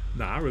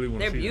 Nah, I really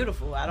want to see They're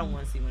beautiful. I don't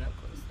want to see one up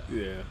close though.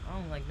 Yeah. I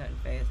don't like nothing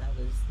fast. I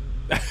just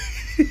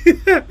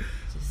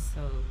just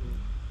so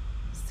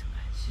it's too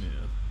much.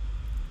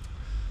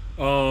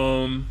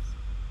 Yeah.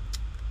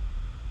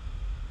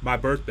 My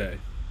birthday,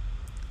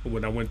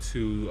 when I went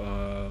to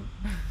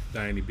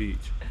Diani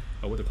Beach,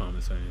 what the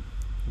comments saying?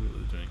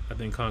 I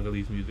think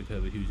Congolese music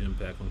has a huge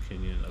impact on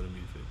Kenya and other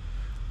music.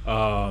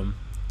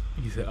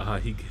 He said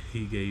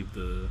he gave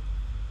the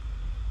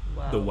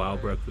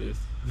wild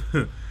breakfast.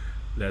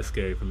 that's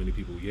scary for many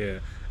people. Yeah,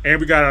 and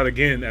we got out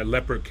again at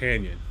Leopard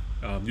Canyon.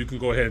 You can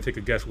go ahead and take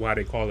a guess why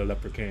they call it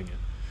Leopard Canyon.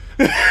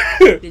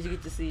 Did you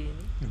get to see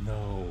any?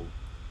 No,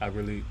 I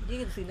really. You didn't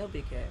get to see no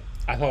big cat.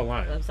 I saw a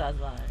lion. Besides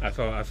lion. I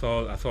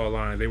saw a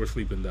lion. They were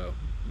sleeping though.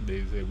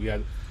 They said we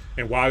had,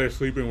 and while they're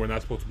sleeping, we're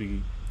not supposed to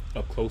be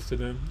up close to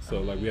them.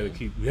 So like we had to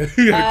keep.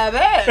 I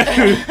bet.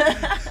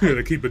 We had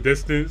to keep a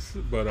distance.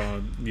 But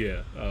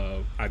yeah,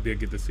 I did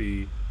get to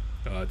see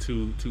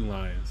two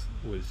lions,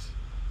 which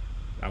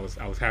I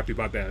was happy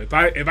about that. If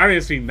I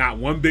didn't see not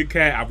one big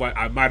cat,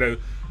 I might have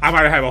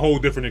had a whole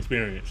different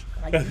experience.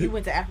 Like you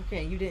went to Africa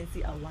and you didn't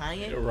see a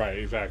lion. Right,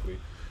 exactly.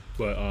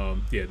 But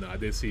yeah, no, I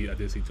did see 2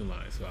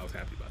 lions, so I was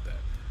happy about that.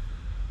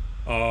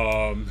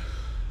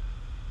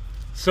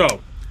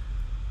 So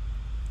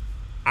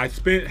I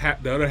spent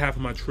the other half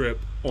of my trip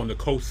on the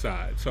coast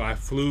side. So I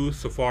flew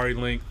Safari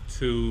Link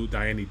to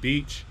Diani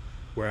Beach,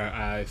 where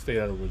I stayed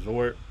at a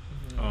resort.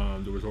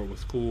 The resort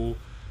was cool.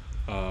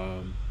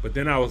 But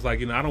then I was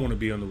like, I don't want to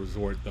be on the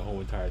resort the whole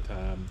entire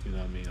time. You know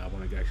what I mean? I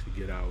want to actually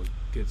get out,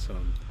 get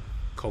some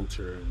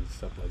culture and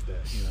stuff like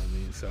that. You know what I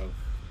mean? So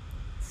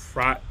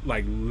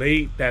like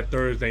late that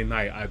Thursday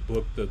night, I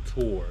booked the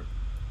tour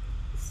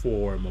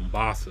for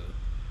Mombasa.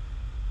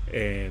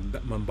 And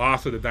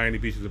Mombasa to Diani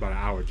Beach is about an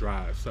hour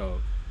drive.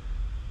 So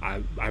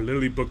I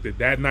literally booked it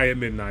that night at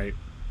midnight.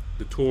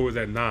 The tour was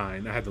at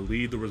 9. I had to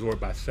leave the resort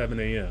by 7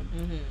 a.m.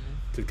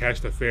 To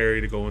catch the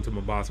ferry to go into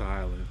Mombasa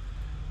Island.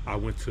 I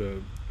went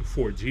to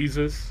Fort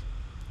Jesus,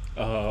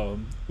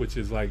 which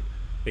is like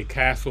a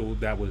castle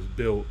that was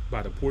built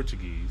by the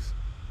Portuguese,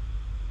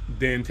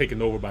 then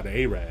taken over by the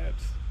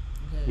Arabs,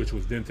 which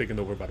was then taken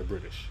over by the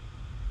British.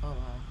 Oh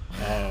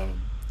wow.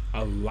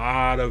 A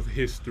lot of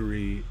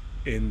history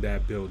in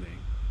that building.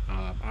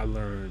 I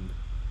learned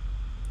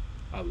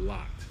a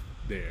lot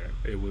there.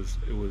 It was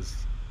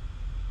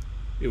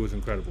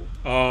incredible.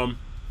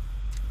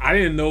 I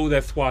didn't know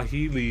that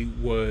Swahili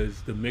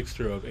was the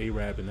mixture of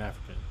Arab and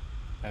African.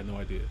 I had no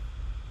idea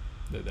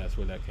that's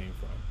where that came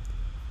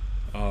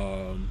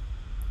from.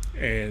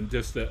 And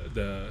just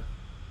the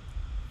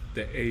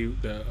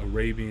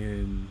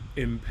Arabian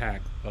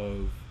impact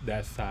of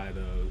that side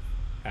of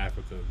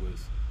Africa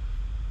was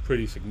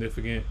pretty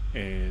significant,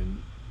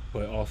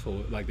 but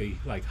also like they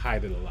like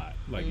hide it a lot.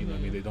 Like you know what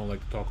I mean, they don't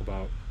like to talk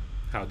about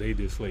how they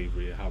did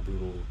slavery and how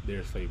brutal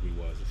their slavery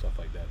was and stuff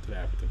like that to the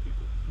African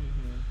people.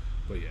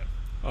 But yeah,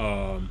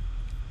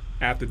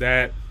 after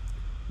that,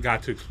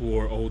 got to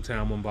explore Old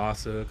Town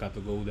Mombasa. Got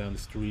to go down the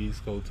streets,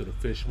 go to the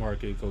fish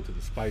market, go to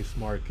the spice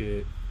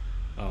market.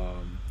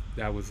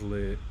 That was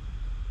lit.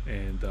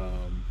 And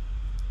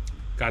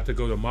got to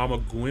go to Mama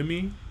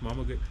Gwemi.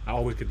 I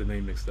always get the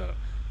name mixed up.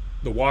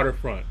 The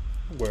waterfront,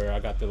 where I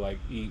got to like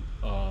eat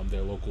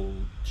their local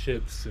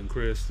chips and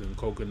crisps and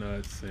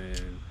coconuts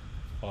and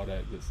all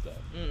that good stuff.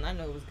 I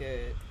know it was good.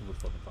 It was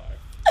fucking fire.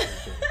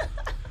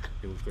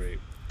 It was great.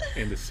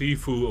 And the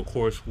seafood, of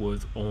course,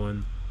 was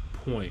on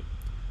point.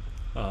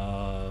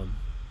 Let's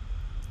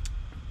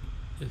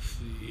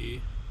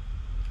see.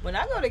 When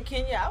I go to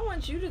Kenya, I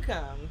want you to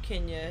come.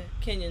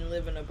 Kenyan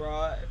living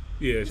abroad.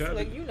 Yeah, it's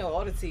like you know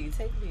all the tea.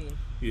 Take me.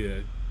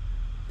 Yeah,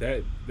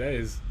 that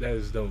is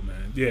dope,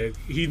 man. Yeah,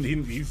 he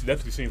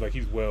definitely seems like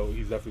he's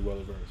definitely well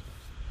versed.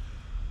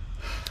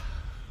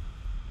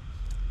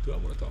 Do I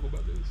want to talk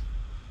about this?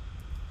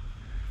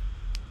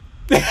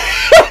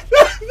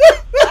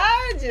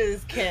 I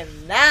just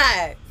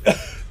cannot.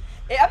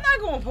 I'm not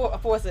going to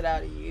force it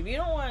out of you. If you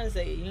don't want to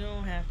say it, you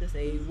don't have to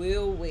say it.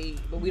 We'll wait,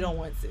 but we don't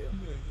want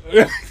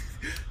to.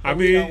 I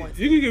mean,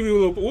 you can give me a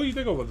little. What do you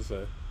think I'm about to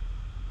say?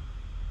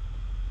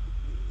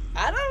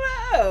 I don't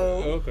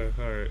know. Okay,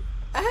 all right.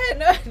 I had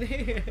no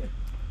idea.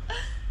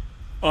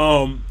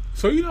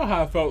 So you know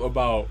how I felt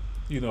about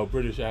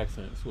British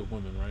accents with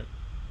women, right?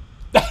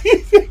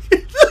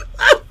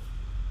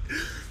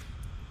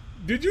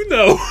 Did you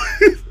know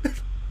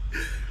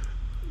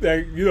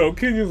that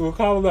Kenyans were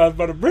colonized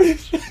by the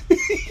British?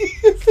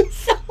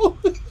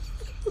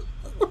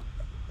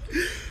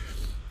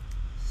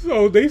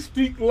 So they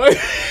speak like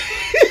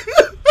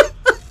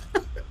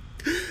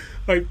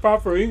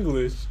proper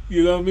English,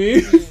 you know what I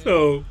mean?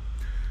 So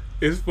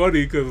it's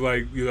funny because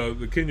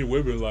the Kenyan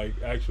women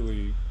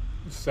actually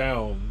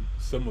sound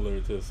similar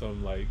to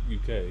some UK.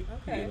 Okay.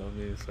 You know what I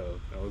mean? So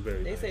that was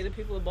very. They nice. say the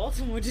people of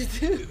Baltimore just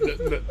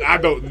do. I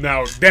don't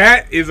know.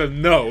 That is a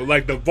no.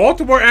 Like the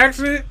Baltimore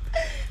accent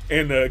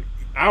and I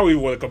don't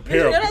even want to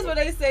compare. That's where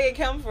they say it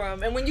come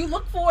from, and when you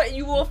look for it,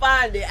 you will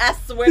find it. I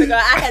swear to God,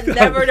 I had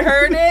never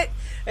heard it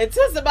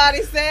until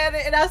somebody said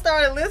it, and I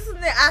started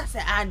listening. I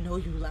said, "I know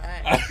you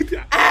lying.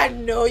 I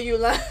know you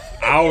lying."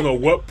 I don't know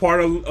what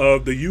part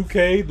of the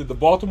UK that the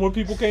Baltimore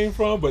people came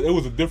from, but it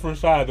was a different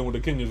side than where the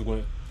Kenyans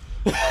went.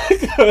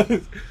 Because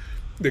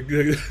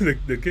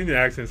the Kenyan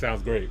accent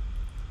sounds great.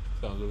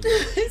 Sounds really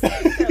good. It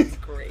sounds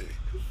great.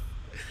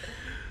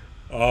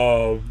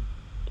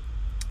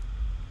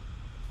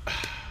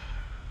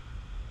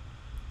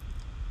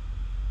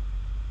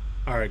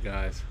 All right,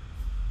 guys.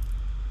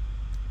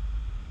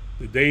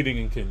 The dating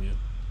in Kenya.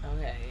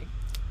 Okay.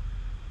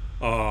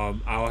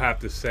 I'll have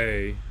to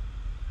say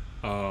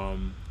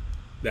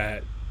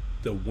that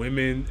the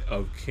women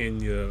of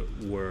Kenya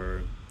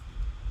were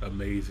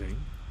amazing.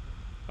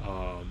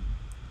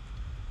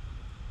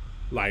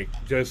 Like,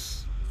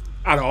 just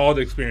out of all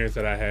the experience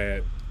that I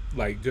had,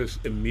 like,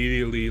 just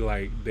immediately,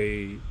 like,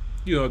 they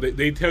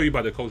tell you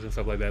about the culture and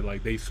stuff like that.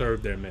 Like, they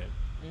serve their men.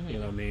 You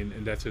know what I mean?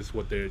 And that's just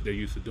what they're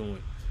used to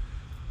doing.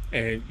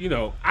 And,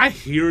 I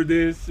hear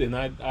this, and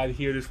I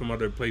hear this from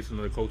other places and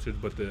other cultures,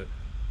 but the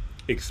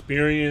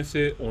experience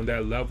it on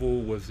that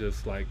level was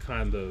just, like,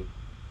 kind of,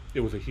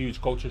 it was a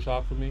huge culture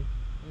shock for me.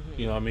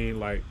 You know what I mean?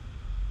 Like,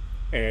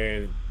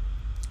 and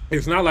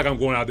it's not like I'm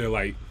going out there,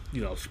 like,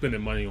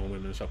 spending money on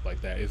women and stuff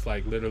like that. It's,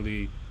 like,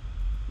 literally,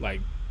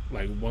 like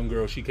one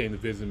girl, she came to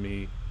visit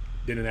me,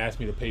 didn't ask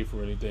me to pay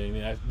for anything.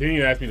 Didn't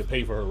even ask me to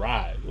pay for her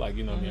ride. Like,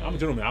 what I mean? I'm a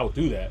gentleman. I would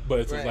do that. But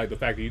it's just like the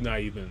fact that you're not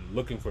even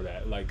looking for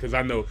that. Like, because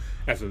I know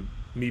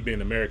me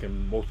being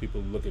American, most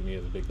people look at me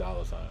as a big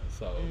dollar sign.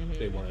 So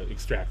they want to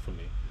extract from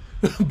me.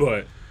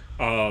 But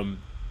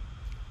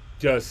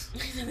just...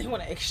 They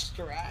want to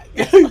extract.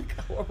 That's like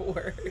a horrible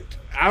word.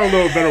 I don't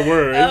know a better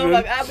word.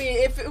 I mean,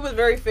 it was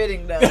very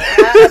fitting, though.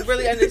 I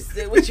really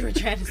understood what you were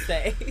trying to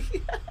say.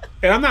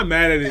 And I'm not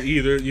mad at it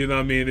either, you know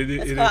what I mean?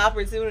 It's called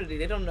opportunity.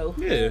 They don't know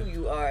who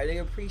you are. They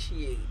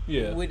appreciate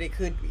what it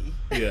could be.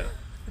 Yeah.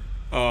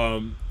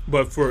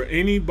 But for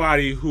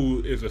anybody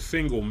who is a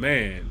single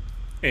man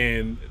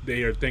and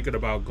they are thinking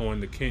about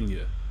going to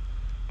Kenya,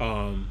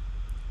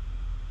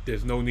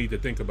 there's no need to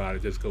think about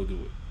it. Just go do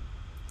it.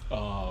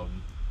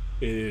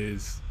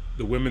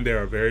 The women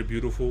there are very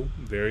beautiful,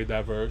 very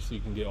diverse.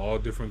 You can get all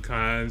different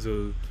kinds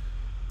of,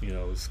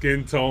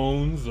 skin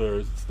tones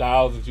or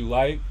styles that you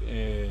like,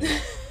 and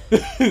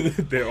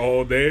they're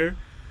all there.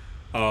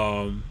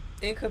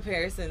 In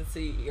comparison to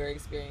your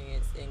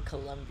experience in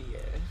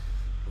Colombia,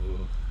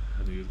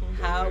 I knew you was gonna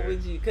go how there.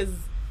 would you? Because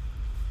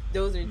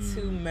those are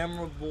two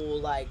memorable,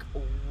 like,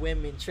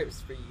 women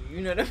trips for you.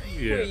 You know what I mean?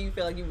 Yeah. Where you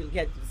feel like you really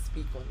had to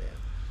speak on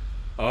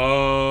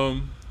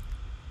them.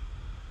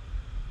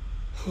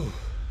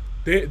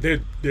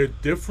 They're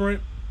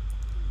different.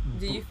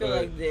 Do you feel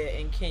like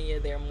in Kenya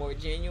they're more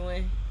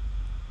genuine?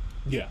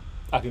 Yeah,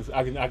 I can say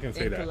in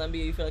that.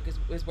 Colombia, you feel like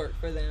it's worked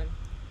for them?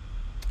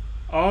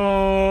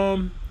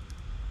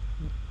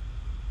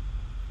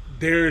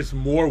 There's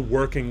more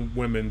working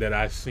women that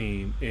I've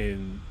seen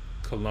in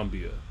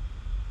Colombia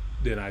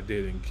than I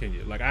did in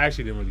Kenya. Like, I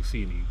actually didn't really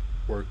see any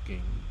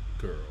working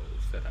girls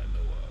that I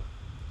know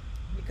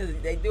of. Because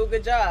they do a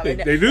good job. They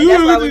do. And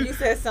that's why when you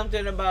said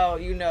something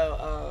about,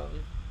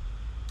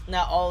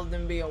 not all of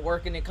them being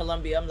working in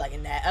Colombia, I'm like,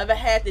 in that other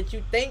hat that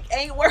you think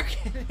ain't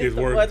working is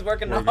the ones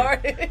working the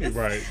hardest.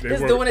 Right.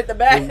 Just doing it the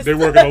best. They're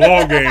working a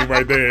long game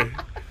right there.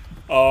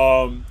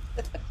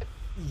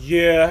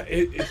 Yeah,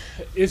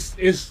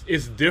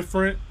 it's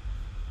different,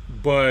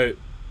 but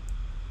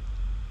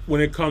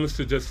when it comes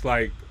to just,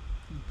 like,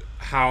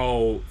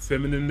 how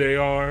feminine they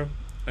are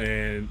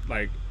and,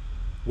 like,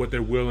 what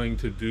they're willing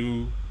to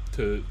do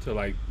to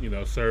like,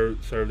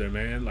 serve their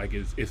man, like,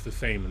 it's the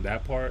same in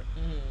that part.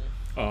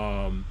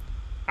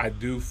 I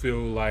do feel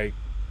like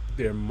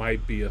there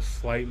might be a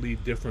slightly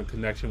different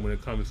connection when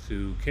it comes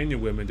to Kenyan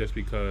women, just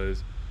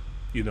because,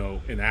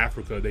 in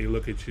Africa they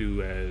look at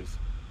you as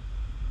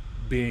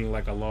being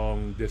like a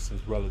long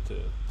distance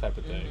relative type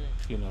of thing.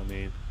 You know what I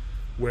mean?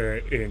 Where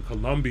in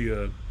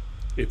Colombia,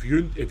 if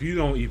you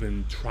don't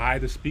even try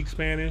to speak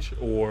Spanish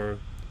or,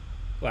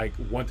 like,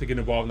 want to get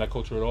involved in that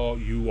culture at all,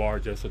 you are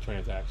just a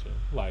transaction.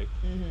 Like,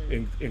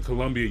 in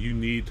Colombia, you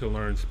need to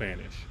learn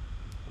Spanish,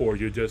 or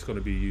you're just going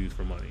to be used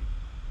for money.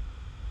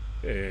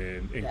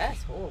 And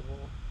that's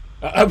horrible.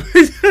 I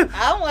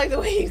don't like the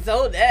way you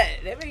told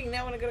that. That means you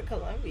not want to go to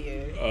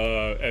Colombia.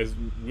 As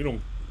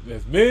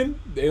men,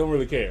 they don't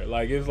really care.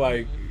 Like, it's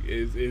like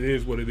it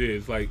is what it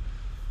is. Like,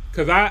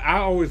 because I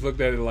always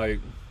looked at it like,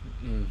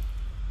 I don't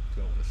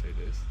want to say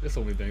this. There's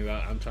so many things.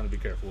 I'm trying to be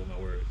careful with my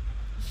words.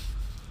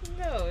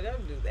 No,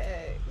 don't do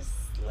that. Just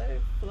let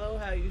it flow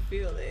how you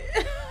feel it.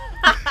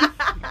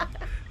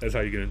 That's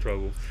how you get in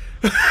trouble.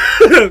 Who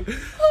will get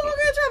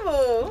in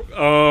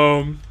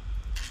trouble?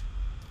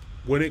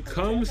 When it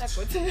comes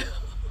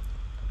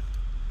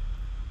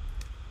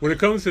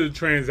to the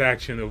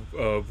transaction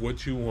of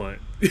what you want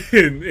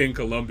in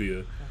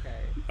Colombia,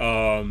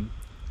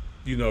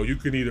 you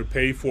can either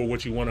pay for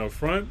what you want up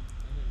front,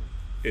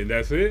 and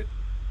that's it,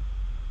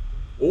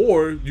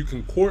 or you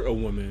can court a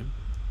woman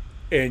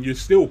and you're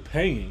still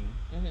paying,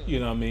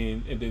 you know what I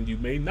mean, and then you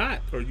may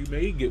not, or you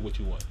may get what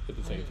you want at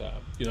the same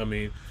time, you know what I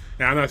mean.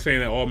 Now, I'm not saying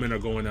that all men are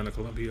going down to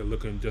Colombia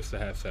looking just to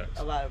have sex.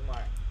 A lot of them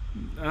are.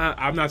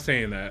 I'm not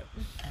saying that,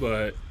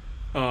 but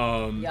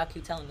y'all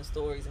keep telling the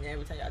stories, and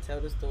every time y'all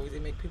tell the stories,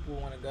 it make people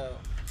want to go.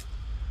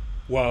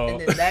 Well, and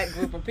then that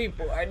group of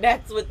people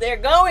that's what they're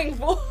going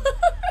for.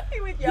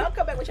 Y'all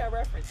come back with y'all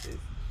references.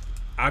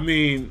 I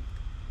mean,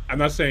 I'm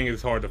not saying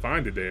it's hard to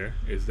find it there.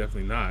 It's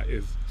definitely not.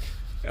 It's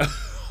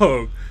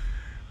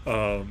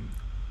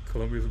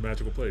Colombia's a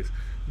magical place,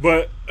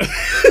 but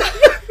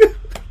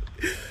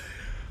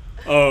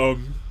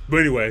but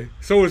anyway,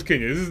 so is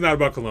Kenya. This is not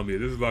about Colombia.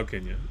 This is about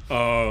Kenya.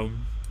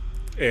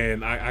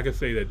 And I could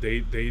say that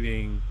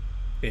dating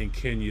in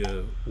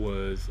Kenya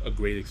was a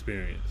great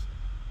experience,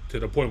 to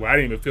the point where I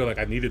didn't even feel like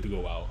I needed to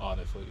go out,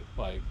 honestly.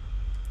 Like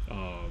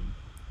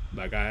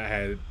I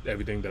had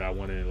everything that I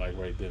wanted, like,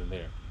 right then and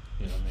there.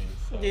 You know what I mean?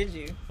 So, did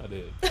you? I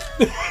did.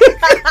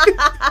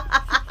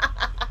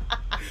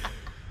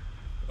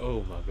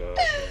 Oh my God,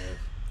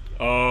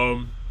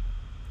 man.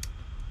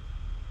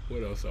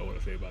 What else I want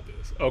to say about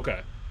this?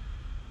 Okay.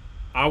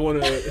 I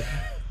want to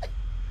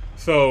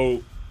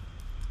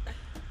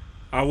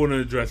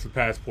address the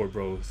Passport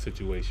Bros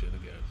situation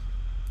again.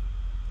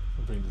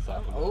 Bring this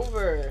up. I'm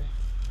over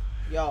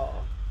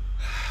y'all.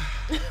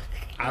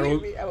 I'm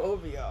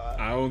over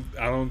y'all.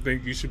 I don't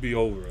think you should be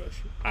over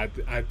us.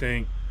 I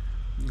think,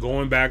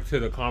 going back to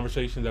the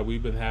conversation that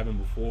we've been having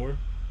before,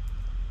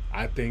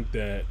 I think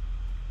that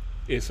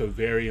it's a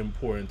very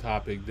important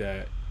topic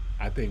that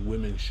I think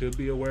women should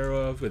be aware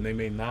of, and they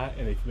may not,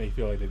 and they may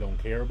feel like they don't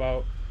care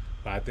about,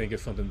 but I think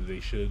it's something that they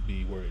should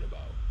be worried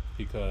about,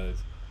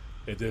 because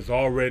if there's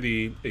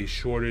already a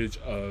shortage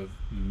of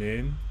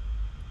men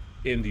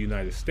in the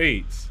United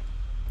States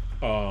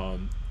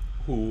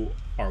who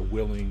are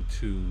willing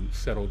to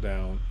settle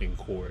down in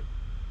court,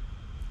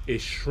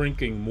 it's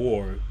shrinking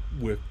more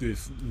with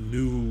this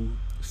new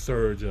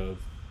surge of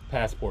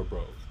Passport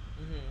Bros.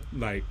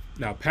 Mm-hmm. Like,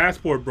 now,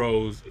 Passport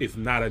Bros is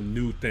not a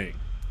new thing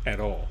at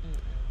all. Mm-hmm.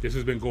 This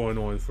has been going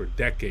on for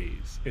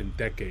decades and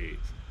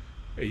decades.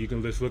 And you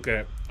can just look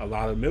at a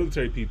lot of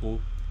military people.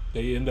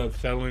 They end up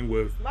settling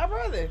with my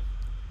brother.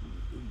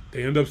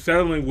 They end up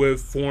settling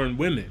with foreign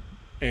women,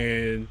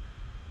 and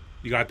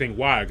you gotta think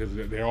why, because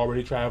they're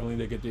already traveling.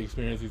 They get to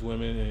experience these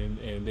women,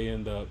 and they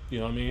end up, you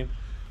know what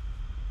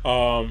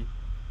I mean.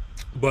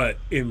 But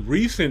in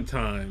recent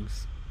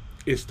times,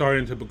 it's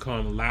starting to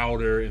become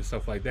louder and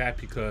stuff like that,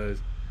 because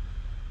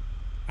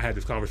I had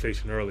this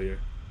conversation earlier.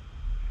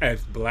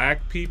 As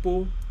black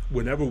people,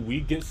 whenever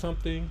we get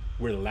something,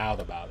 we're loud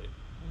about it.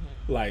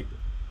 Mm-hmm. Like,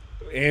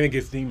 and it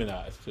gets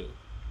demonized too.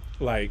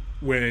 Like,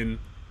 when,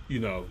 you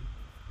know,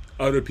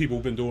 other people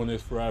have been doing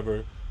this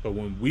forever, but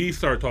when we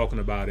start talking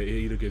about it, it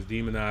either gets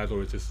demonized or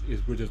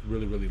we're just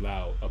really, really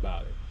loud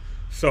about it.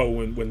 So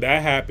when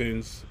that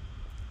happens,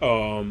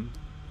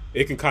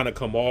 it can kind of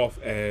come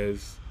off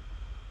as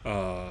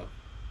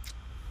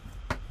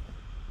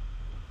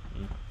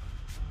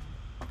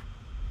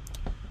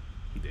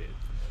he did.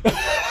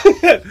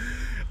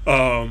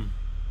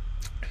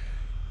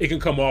 It can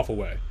come off a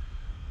way.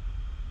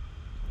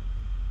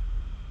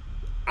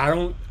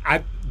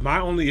 My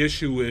only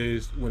issue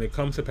is, when it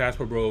comes to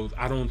Passport Bros,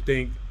 I don't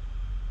think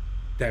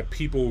that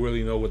people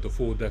really know what the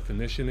full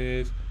definition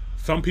is.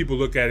 Some people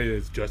look at it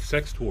as just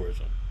sex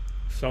tourism.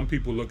 Some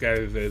people look at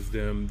it as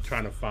them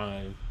trying to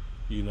find,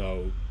 you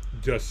know,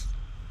 just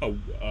a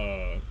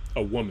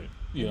woman,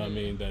 you know what I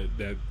mean,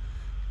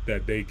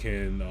 that they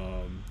can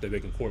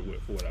court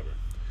with or whatever.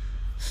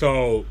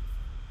 So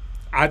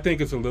I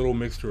think it's a little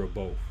mixture of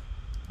both.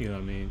 You know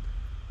what I mean?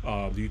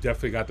 You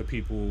definitely got the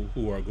people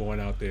who are going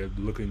out there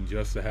looking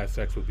just to have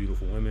sex with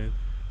beautiful women,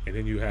 and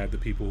then you have the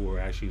people who are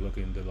actually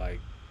looking to, like,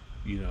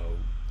 you know,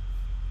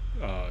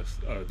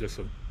 just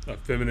a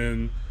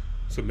feminine,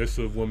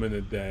 submissive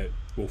woman that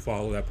will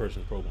follow that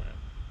person's program.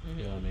 Mm-hmm.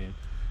 You know what I mean?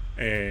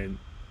 And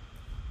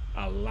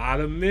a lot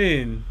of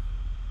men,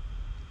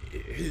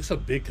 it's a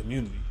big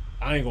community.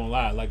 I ain't gonna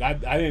lie. Like, I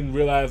didn't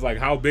realize, like,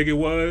 how big it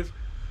was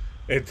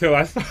until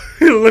I started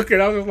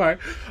looking. I was just like,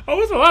 oh,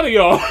 it's a lot of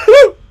y'all.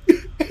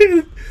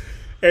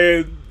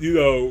 And, you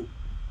know,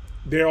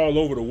 they're all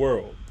over the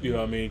world. You know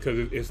what I mean?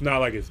 Because it's not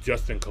like it's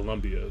just in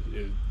Colombia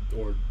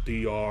or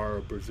DR or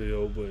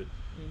Brazil, but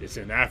it's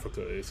in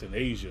Africa, it's in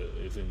Asia,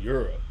 it's in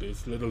Europe.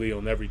 It's literally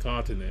on every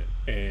continent.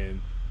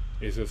 And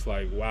it's just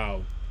like,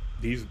 wow,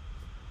 these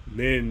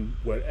men,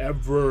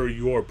 whatever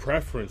your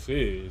preference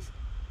is,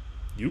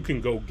 you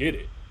can go get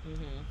it.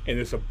 Mm-hmm. And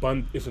it's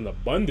an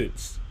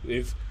abundance.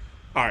 It's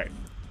all right.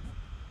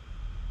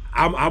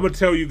 I'm gonna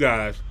tell you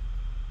guys,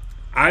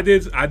 I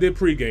did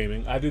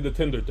pre-gaming. I did the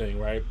Tinder thing,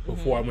 right,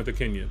 before I went to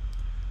Kenya.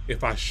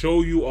 If I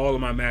show you all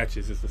of my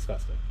matches, it's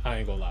disgusting. I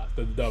ain't gonna lie.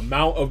 The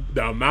amount of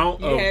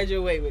you had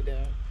your way with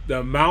that. The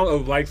amount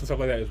of likes and stuff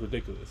like that is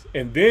ridiculous.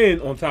 And then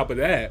on top of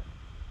that,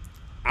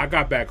 I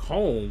got back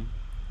home.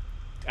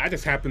 I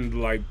just happened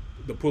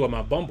to pull up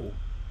my Bumble.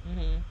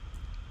 Mm-hmm.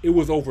 It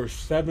was over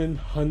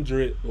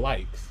 700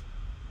 likes,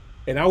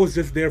 and I was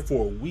just there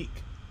for a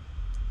week.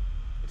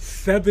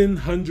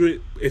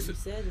 700. You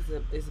said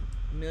it's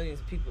millions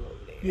of people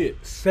over there. Yeah,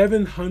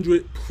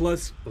 700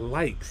 plus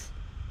likes.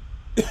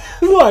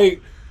 Like,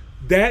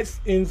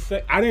 that's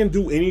insane. I didn't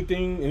do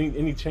anything,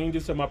 any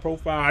changes to my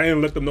profile. I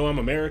didn't let them know I'm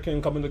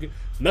American, coming to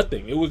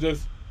nothing. It was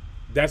just,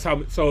 that's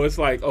how. So it's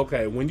like,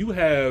 okay, when you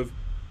have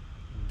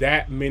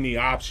that many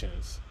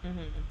options,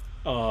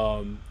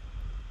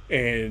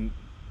 and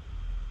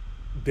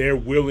they're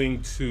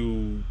willing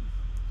to,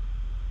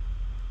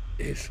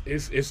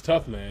 it's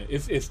tough, man.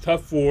 It's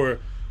tough for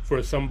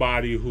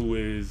somebody who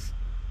is,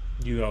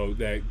 you know,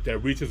 that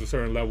reaches a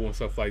certain level and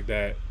stuff like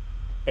that,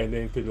 and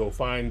then could go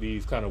find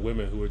these kind of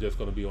women who are just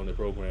going to be on the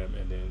program,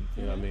 and then,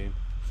 you know what I mean?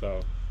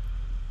 So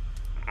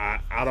I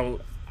don't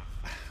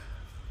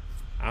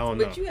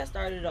know. But you had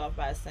started off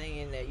by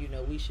saying that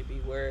we should be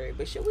worried.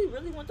 But should we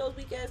really want those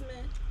weak ass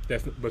men?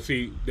 But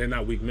see, they're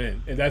not weak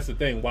men, and that's the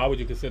thing. Why would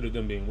you consider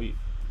them being weak?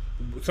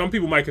 Some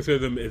people might consider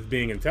them as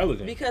being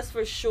intelligent. Because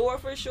for sure,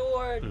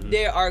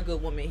 there are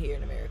good women here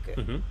in America.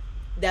 Mm-hmm.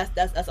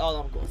 That's all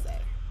I'm gonna say.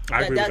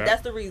 I agree with that.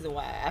 That's the reason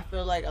why. I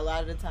feel like a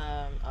lot of the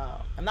time,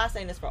 I'm not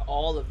saying this for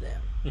all of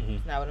them. Mm-hmm.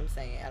 That's not what I'm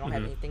saying. I don't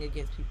have anything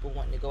against people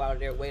wanting to go out of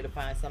their way to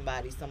find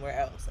somebody somewhere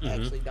else. I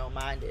actually don't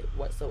mind it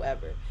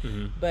whatsoever.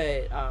 Mm-hmm.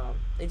 But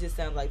it just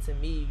sounds like to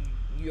me,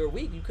 you're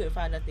weak. You couldn't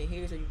find nothing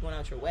here, so you're going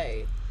out your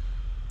way.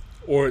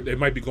 Or they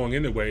might be going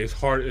in their way. It's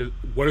hard.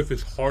 What if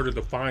it's harder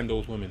to find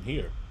those women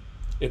here?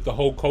 If the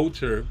whole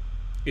culture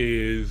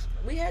is...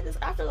 We had this...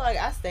 I feel like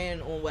I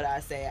stand on what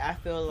I say. I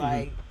feel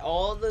like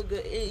all the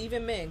good...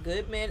 Even men,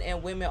 good men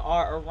and women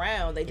are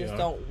around. They just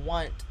don't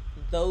want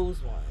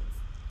those ones.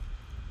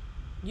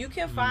 You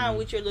can find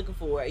what you're looking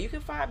for. You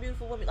can find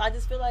beautiful women. I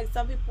just feel like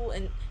some people...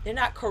 And they're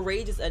not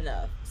courageous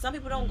enough. Some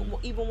people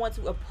don't even want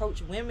to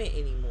approach women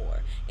anymore.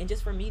 And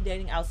just for me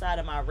dating outside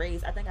of my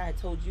race, I think I had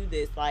told you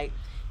this, like,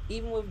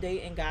 even with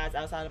dating guys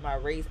outside of my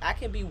race, I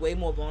can be way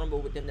more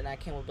vulnerable with them than I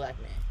can with black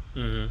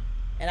men. Mm-hmm.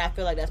 And I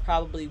feel like that's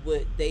probably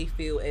what they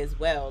feel as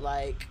well.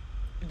 Like,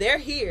 they're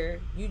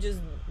here. You just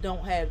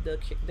don't have the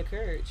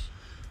courage.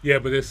 Yeah,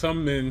 but there's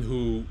some men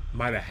who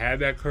might have had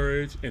that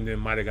courage and then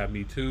might have got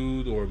Me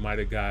Too'd or might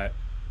have got,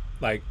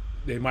 like,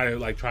 they might have,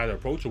 like, tried to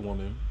approach a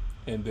woman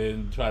and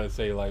then try to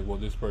say, like, well,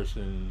 this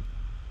person,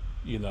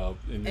 and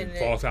then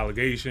false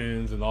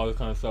allegations and all this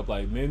kind of stuff.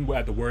 Like, men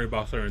have to worry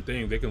about certain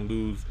things. They can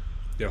lose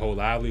their whole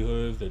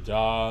livelihoods, their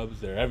jobs,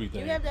 their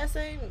everything. You have that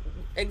same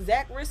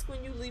exact risk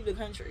when you leave the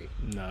country.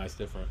 Nah, it's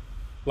different.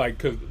 Like,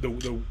 because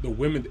the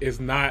women is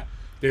not,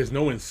 there's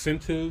no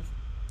incentive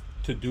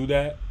to do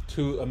that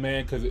to a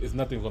man because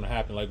nothing's going to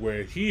happen. Like,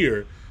 where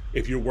here,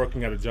 if you're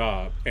working at a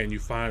job and you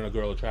find a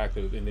girl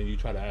attractive and then you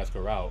try to ask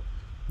her out,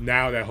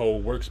 now that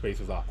whole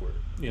workspace is awkward.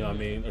 You know what I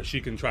mean? Or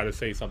she can try to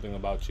say something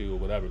about you or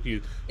whatever.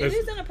 It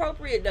is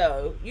inappropriate,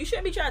 though. You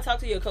shouldn't be trying to talk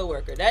to your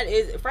coworker. That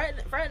is,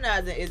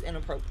 fraternizing is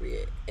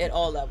inappropriate at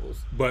all levels.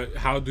 But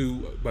how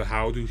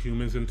do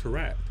humans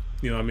interact?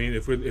 You know what I mean?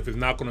 If it's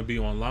not going to be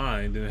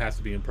online, then it has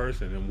to be in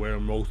person. And where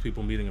most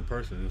people meeting in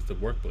person is the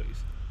workplace.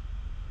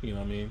 You know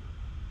what I mean?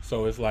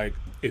 So it's like,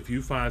 if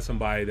you find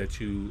somebody that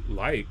you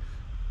like,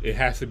 it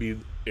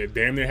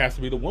damn near has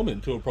to be the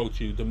woman to approach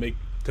you to make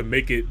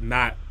it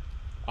not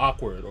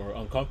awkward or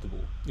uncomfortable.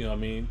 You know what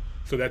I mean?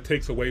 So that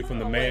takes away from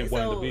the man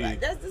wanting to be.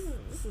 This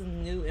is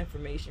new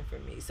information for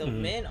me. So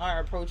men are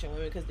approaching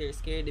women because they're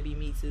scared to be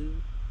Me Too.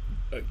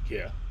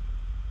 Yeah,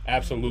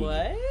 absolutely.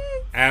 What?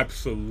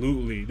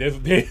 Absolutely.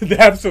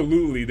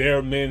 Absolutely. There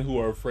are men who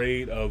are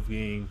afraid of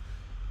being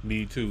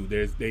Me Too.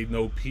 There's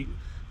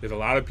a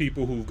lot of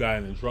people who've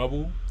gotten in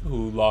trouble,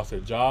 who lost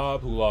their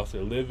job, who lost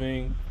their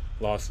living,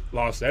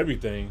 lost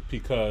everything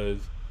because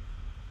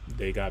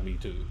they got Me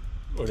Too.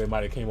 Or they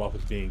might have came off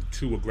as being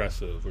too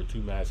aggressive or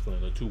too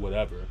masculine or too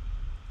whatever.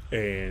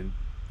 And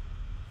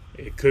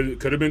it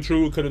could have been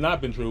true, it could have not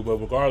been true, but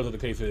regardless of the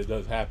case, it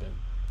does happen.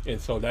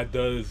 And so that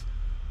does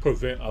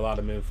prevent a lot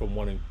of men from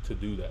wanting to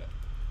do that.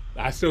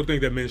 I still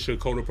think that men should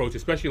code approach,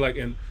 especially like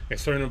in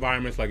certain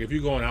environments. Like if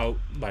you're going out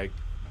like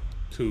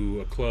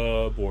to a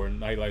club or a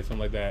nightlife, something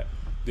like that,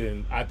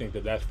 then I think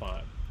that that's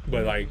fine.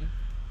 But like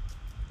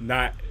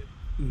not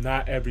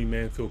every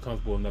man feel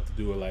comfortable enough to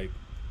do it.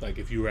 Like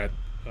if you were at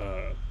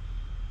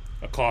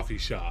a coffee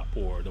shop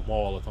or the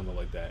mall or something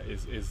like that.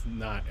 It's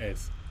not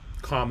as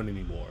common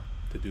anymore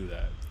to do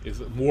that. It's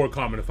more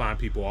common to find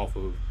people off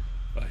of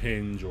a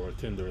Hinge or a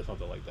Tinder or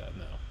something like that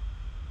now.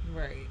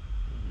 Right.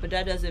 Mm-hmm. But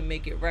that doesn't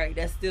make it right.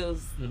 That still...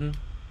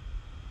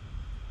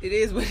 It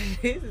is what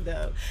it is,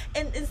 though.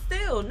 And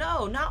still,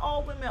 no, not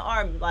all women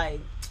are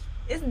like...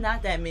 It's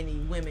not that many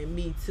women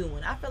Me Too,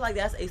 and I feel like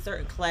that's a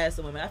certain class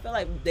of women. I feel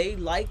like they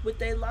like what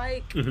they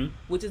like,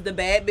 which is the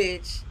bad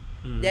bitch.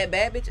 That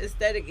bad bitch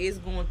aesthetic is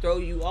going to throw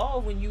you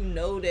off when you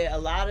know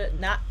that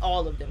not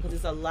all of them, because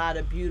it's a lot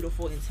of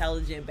beautiful,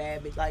 intelligent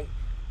bad bitch, like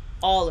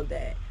all of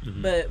that.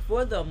 But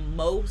for the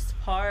most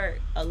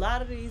part, a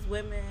lot of these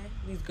women,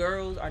 these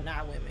girls are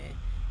not women,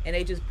 and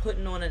they just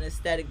putting on an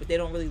aesthetic, but they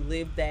don't really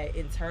live that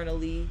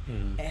internally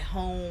at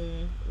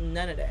home.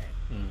 None of that.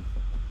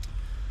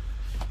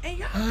 And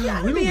y'all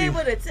gotta be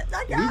able to,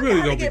 y'all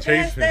really gotta get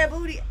past that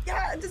booty.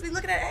 Y'all just be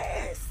looking at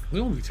ass. We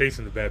don't be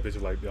chasing the bad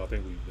bitches like y'all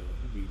think we do.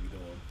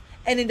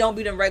 And then don't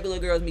be them regular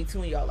girls Me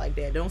Tooing y'all like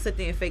that. Don't sit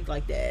there and fake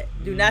like that.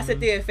 Do not sit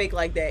there and fake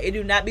like that. It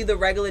do not be the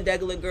regular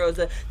girls.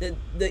 The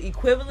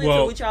equivalent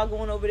to what y'all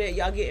going over there.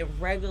 Y'all getting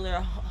regular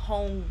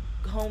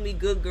homey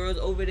good girls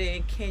over there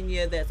in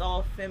Kenya that's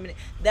all feminine.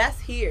 That's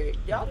here.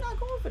 Y'all not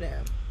going for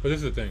them. But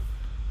this is the thing.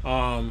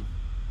 I'm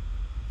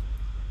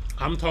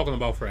talking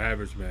about for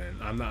average man.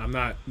 I'm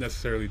not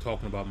necessarily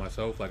talking about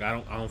myself. Like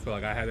I don't feel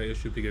like I had an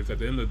issue because at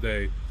the end of the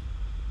day,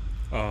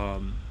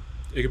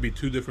 it could be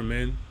two different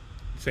men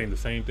saying the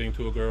same thing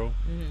to a girl,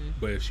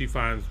 but if she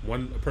finds a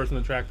person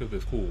attractive,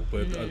 it's cool.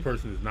 But if the other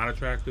person is not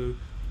attractive,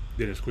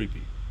 then it's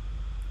creepy.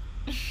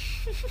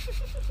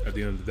 At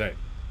the end of the day,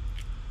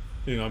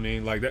 you know what I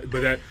mean? Like that,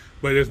 but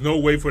there's no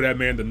way for that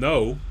man to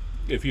know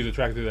if he's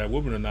attracted to that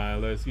woman or not,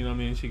 unless, you know what I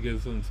mean, she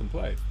gives him some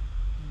play.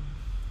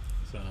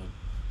 So,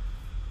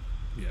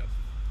 yeah.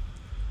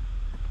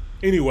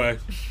 Anyway,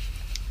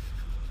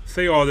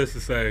 say all this to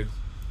say,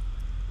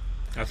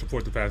 I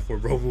support the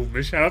Passport Bro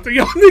movement. Shout out to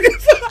y'all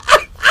niggas.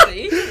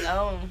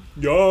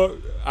 Y'all,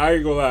 I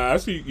ain't gonna lie. I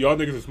see y'all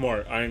niggas are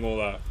smart. I ain't gonna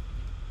lie.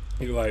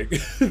 You like,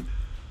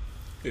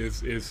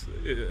 if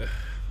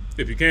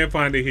you can't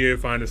find it here,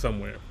 find it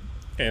somewhere.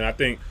 And I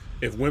think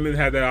if women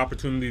had that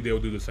opportunity, they'll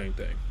do the same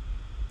thing.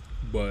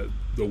 But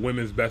the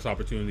women's best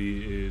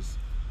opportunity is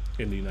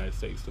in the United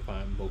States to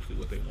find mostly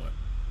what they want.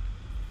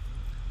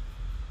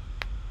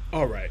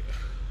 All right.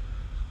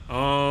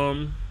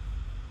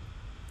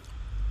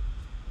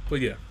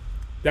 But yeah,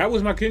 that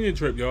was my Kenya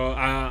trip, y'all.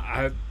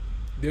 I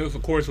there was,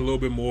 of course, a little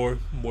bit more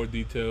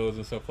details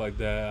and stuff like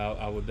that.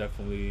 I would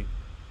definitely,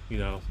 you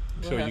know,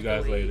 show you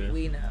guys later.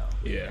 We know.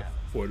 Yeah,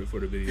 for the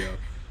video.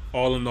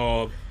 All in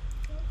all,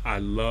 I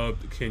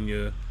loved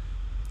Kenya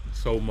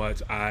so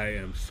much. I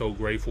am so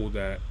grateful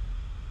that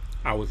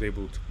I was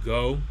able to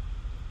go.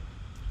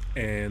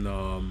 And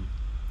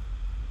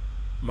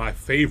my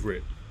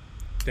favorite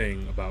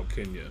thing about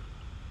Kenya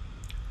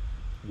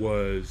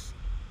was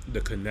the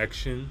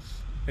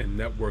connections and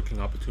networking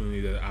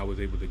opportunity that I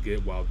was able to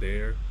get while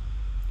there.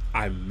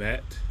 I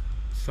met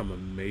some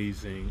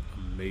amazing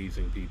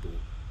people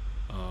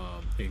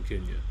in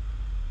Kenya,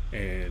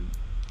 and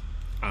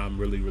I'm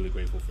really, really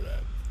grateful for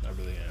that. I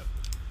really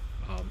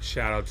am.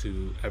 Shout out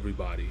to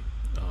everybody.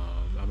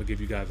 I'm gonna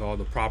give you guys all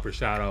the proper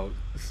shout out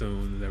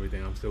soon and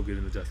everything. I'm still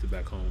getting adjusted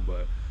back home,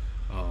 but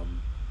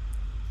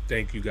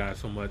thank you guys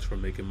so much for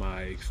making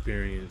my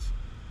experience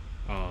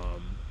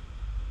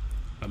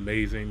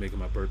amazing, making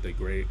my birthday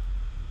great.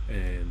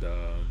 And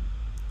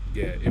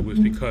yeah, it was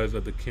because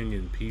of the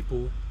Kenyan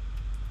people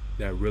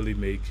that really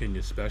made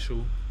Kenya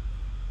special,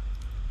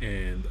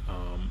 and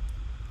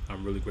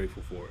I'm really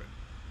grateful for it.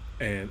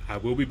 And I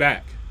will be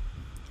back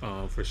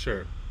for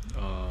sure.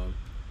 I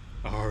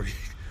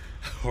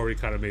already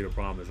kind of made a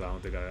promise. I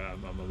don't think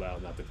I'm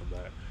allowed not to come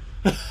back.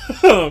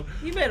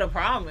 You made a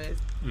promise.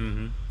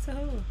 Mm-hmm. To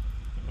who?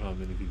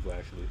 Many people,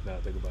 actually, now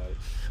I think about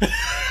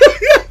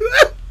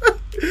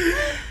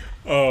it.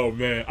 Oh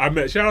man,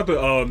 shout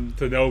out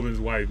to Nelvin's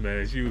wife,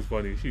 man. She was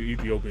funny. She was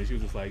Ethiopian. She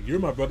was just like, "You're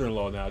my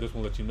brother-in-law now. I just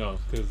want to let you know,"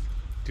 because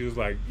she was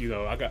like, you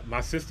know, I got my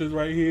sisters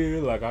right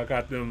here. Like, I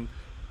got them.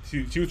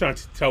 She was trying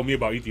to tell me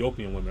about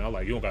Ethiopian women. I'm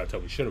like, you don't gotta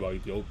tell me shit about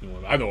Ethiopian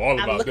women. I know all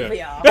about them. I'm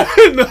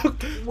looking for y'all.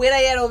 Where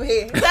they at over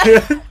here?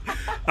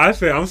 I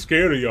said, I'm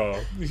scared of y'all.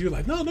 And she was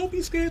like, no, don't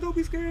be scared. Don't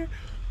be scared.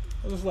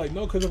 I was like,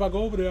 no, because if I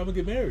go over there, I'm gonna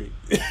get married.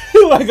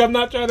 Like, I'm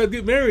not trying to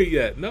get married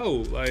yet. No,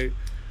 like,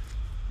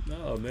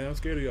 no, man, I'm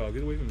scared of y'all.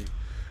 Get away from me.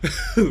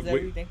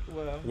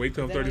 Wait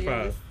till I'm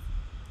 35.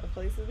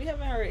 Places we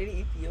haven't heard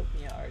any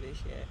Ethiopian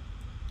artists yet.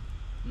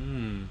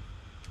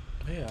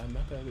 Yeah,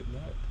 not that I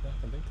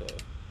can think of.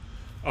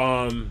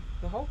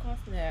 The whole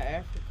continent of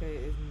Africa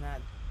is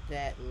not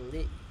that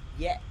lit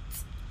yet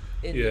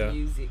in the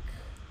music.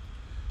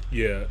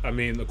 Yeah, I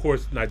mean, of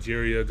course,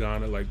 Nigeria,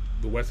 Ghana, like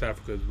the West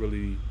Africa is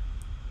really,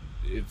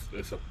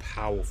 it's a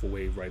powerful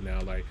wave right now.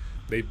 Like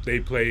they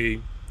play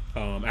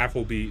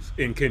Afro beats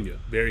in Kenya,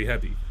 very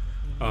heavy,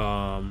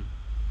 and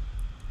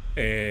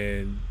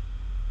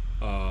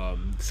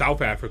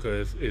South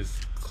Africa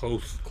is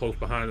close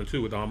behind them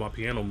too with the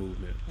Amapiano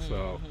movement.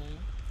 So.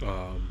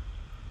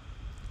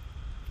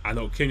 I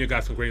know Kenya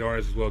got some great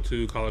artists as well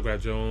too.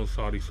 Khaligraph Jones,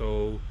 Saudi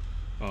Soul.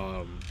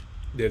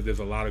 There's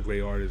a lot of great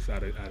artists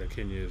out of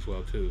Kenya as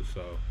well too.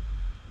 So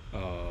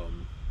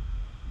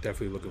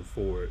definitely looking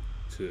forward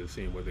to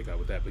seeing what they got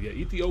with that. But yeah,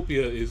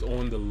 Ethiopia is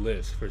on the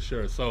list for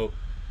sure. So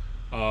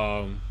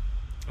I'm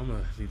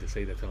gonna need to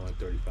say that till I'm like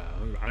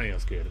 35. I am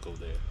scared to go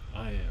there.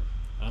 I am.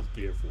 I'm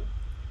fearful.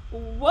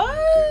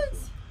 What?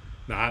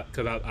 Nah,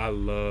 because I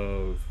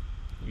love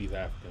East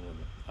African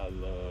women. I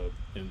love,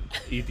 and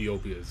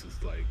Ethiopia is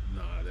just like,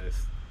 nah,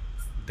 that's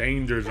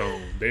danger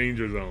zone.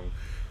 Danger zone.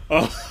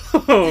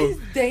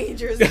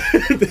 Danger zone.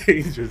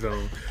 Danger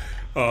zone.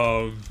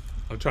 I'm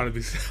trying to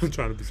be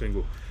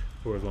single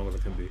for as long as I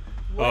can be.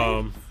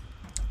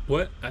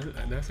 What?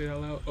 Did I say that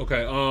out loud?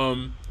 Okay.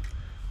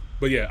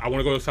 But yeah, I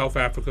want to go to South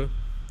Africa.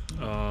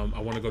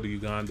 I want to go to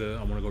Uganda.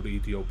 I want to go to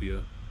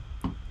Ethiopia.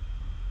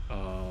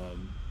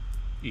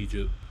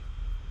 Egypt.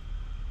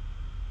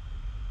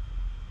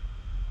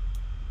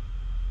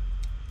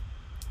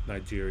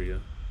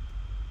 Nigeria.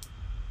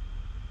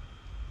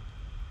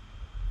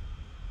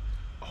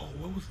 Oh,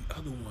 what was the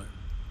other one?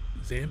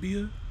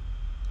 Zambia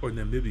or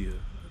Namibia?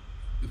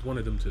 It's one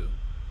of them two.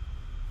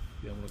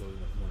 Yeah, I want to go to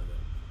one of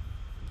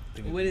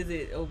them. What is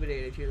it over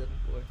there that you're looking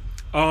for?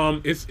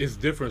 It's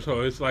different.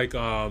 So it's like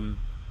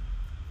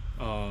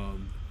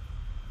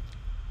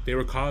they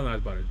were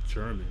colonized by the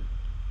German,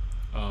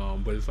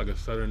 but it's like a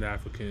Southern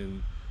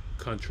African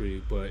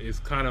country. But it's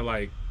kind of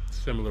like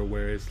similar,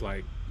 where it's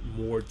like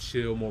more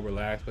chill, more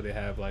relaxed, but they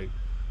have like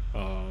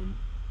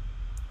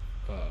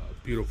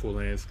beautiful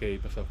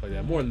landscape and stuff like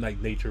that. More like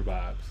nature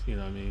vibes, you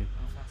know what I mean?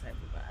 Oh, my type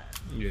of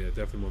vibe. Yeah,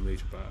 definitely more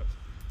nature vibes.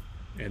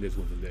 And there's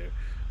women there.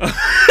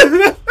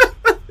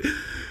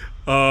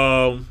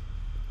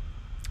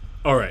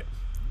 All right.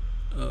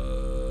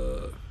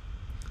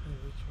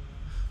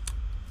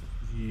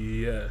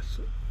 Yes.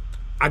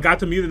 I got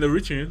to meet an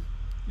Eritrean.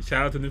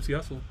 Shout out to Nipsey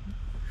Hussle.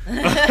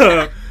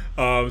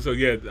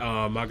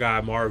 My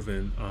guy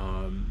Marvin,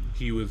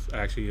 he was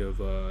actually of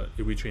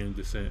Eritrean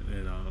descent,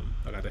 and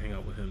I got to hang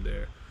out with him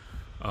there.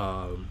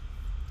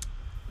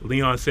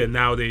 Leon said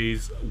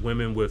nowadays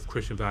women with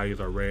Christian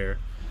values are rare.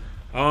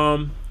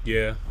 I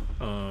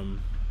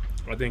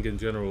think in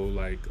general,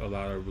 like a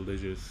lot of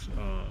religious,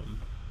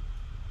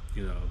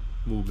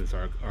 movements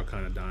are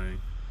kind of dying.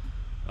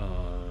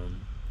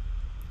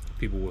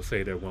 People will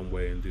say they're one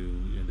way and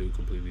do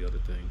completely other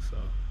things. So,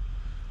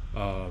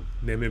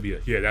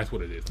 Namibia, yeah, that's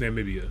what it is.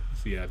 Namibia,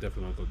 so yeah, I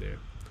definitely want to go there.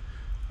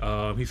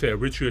 He said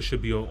Eritrea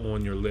should be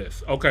on your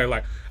list. Okay,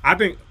 like I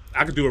think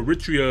I could do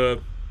Eritrea.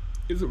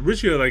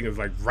 Eritrea is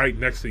like right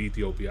next to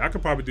Ethiopia. I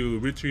could probably do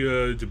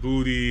Eritrea,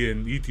 Djibouti,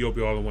 and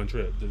Ethiopia all in one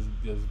trip. Just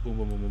boom,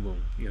 boom, boom, boom,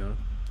 boom. You know.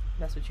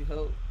 That's what you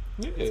hope.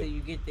 Yeah. Until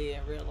you get there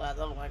and realize,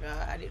 oh my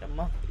God, I need a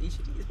month for each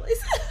of these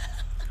places.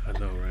 I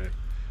know, right?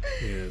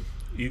 Yeah.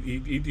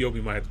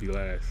 Ethiopia might have to be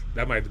last.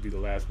 That might have to be the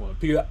last one.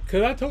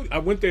 Because I told you, I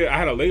went there, I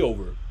had a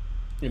layover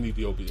in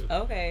Ethiopia.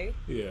 Okay.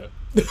 Yeah.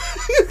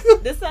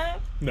 This time?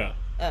 No.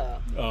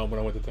 Oh. When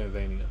I went to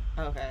Tanzania.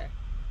 Okay.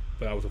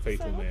 But I was a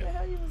faithful man. What the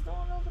hell you was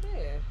doing over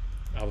there?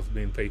 I was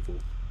being faithful.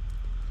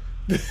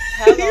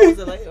 How long was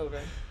the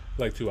layover?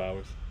 Like 2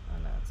 hours. Oh,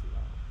 not too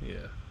long.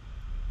 Yeah.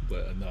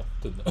 But enough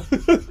to know.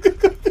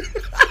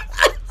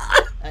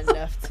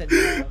 Enough to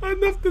know.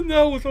 Enough to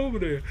know what's over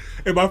there.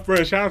 And my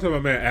friend, shout out to my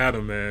man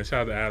Adam, man.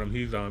 Shout out to Adam.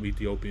 He's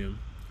Ethiopian.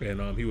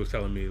 And he was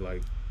telling me,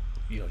 like,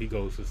 he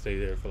goes to stay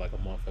there for like a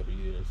month every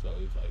year. So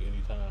he's like,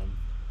 anytime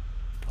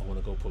I want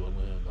to go pull up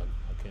with him, like,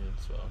 I can.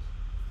 So.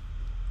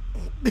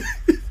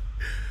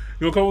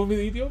 You want to come with me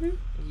to Ethiopia?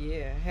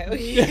 Yeah, hell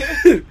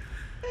yeah.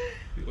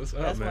 What's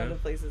up, That's man? one of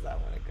the places I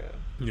want to go.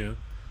 Yeah.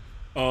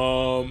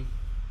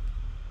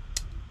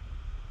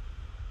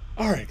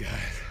 All right,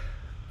 guys.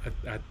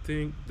 I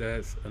think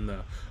that's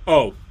enough.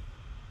 Oh,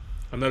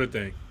 another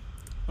thing.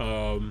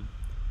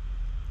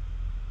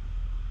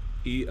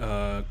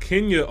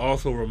 Kenya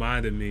also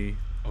reminded me.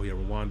 Oh yeah,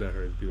 Rwanda, I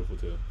heard, is beautiful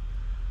too.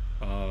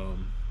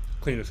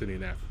 Cleanest city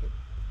in Africa.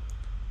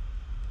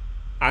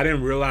 I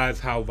didn't realize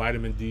how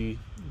vitamin D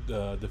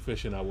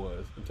deficient I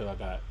was until I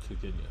got to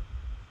Kenya.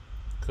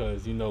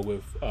 Because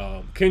with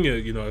Kenya,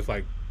 it's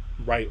like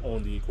right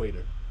on the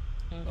equator.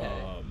 Okay.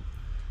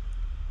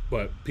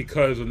 But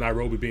because of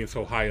Nairobi being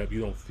so high up, you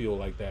don't feel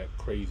like that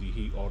crazy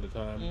heat all the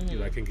time.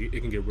 Mm-hmm.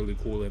 It can get really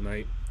cool at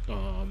night,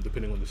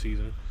 depending on the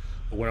season.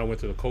 But when I went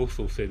to the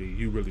coastal city,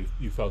 you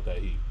felt that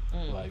heat.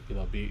 Like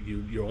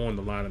you're on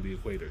the line of the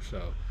equator.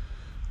 So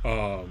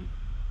I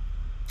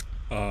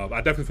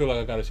definitely feel like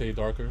I got a shade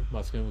darker.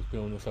 My skin was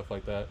peeling and stuff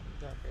like that.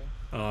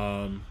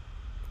 Darker.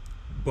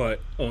 But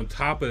on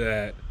top of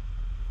that,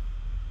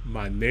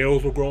 my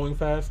nails were growing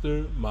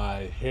faster.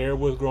 My hair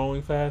was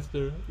growing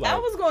faster. I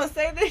was going to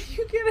say that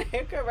you get a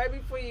haircut right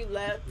before you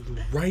left.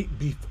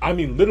 I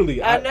mean,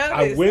 literally. I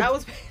noticed. I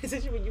was paying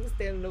attention when you were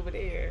standing over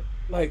there.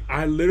 Like,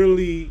 I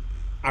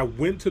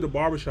went to the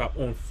barbershop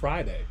on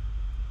Friday,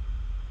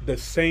 the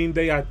same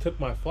day I took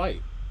my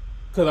flight,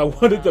 because I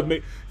wanted to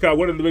make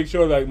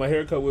sure like my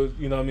haircut was,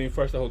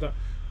 fresh the whole time.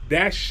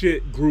 That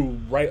shit grew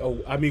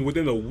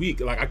within a week.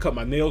 Like, I cut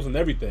my nails and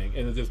everything,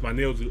 and it's just my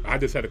nails. I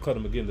just had to cut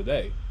them again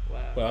today. Wow.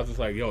 But I was just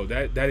like, yo,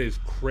 that is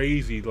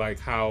crazy. Like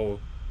how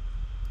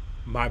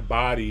my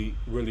body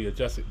really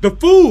adjusted. The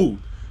food.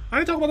 I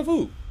didn't talk about the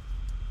food.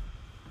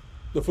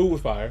 The food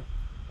was fire.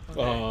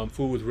 Okay.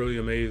 Food was really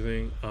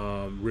amazing.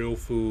 Real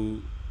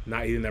food.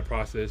 Not eating that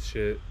processed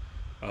shit.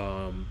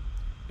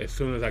 As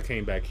soon as I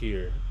came back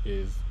here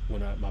is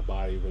when my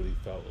body really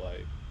felt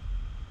like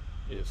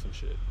it was some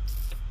shit.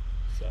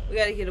 So we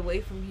got to get away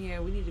from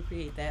here. We need to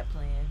create that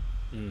plan.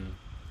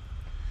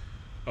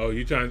 Oh,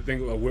 you trying to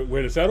think about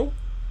where to settle?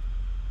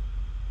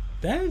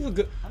 That is a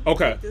good. I'm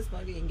okay. Take this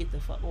money and get the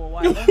fuck. Well,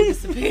 why don't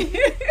disappear?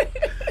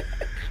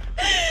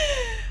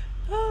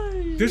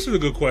 This is a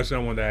good question I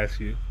wanted to ask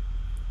you.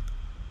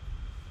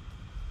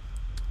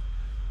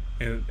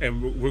 And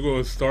we're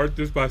going to start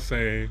this by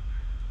saying,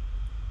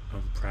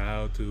 I'm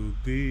proud to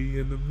be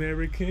an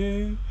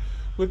American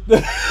with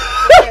the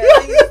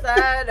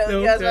side of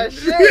your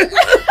shit.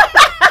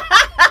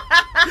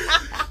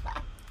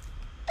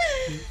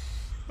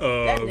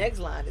 That next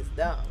line is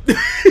dumb.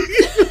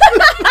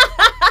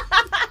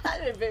 I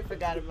didn't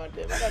forgot about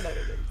them. I don't know what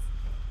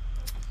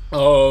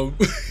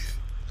it is.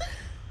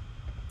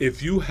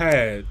 If you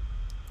had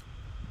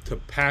to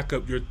pack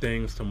up your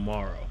things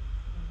tomorrow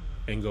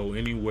and go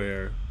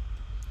anywhere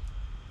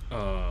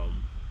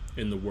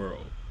in the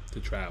world to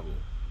travel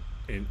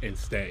and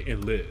stay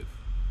and live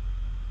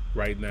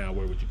right now,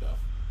 where would you go?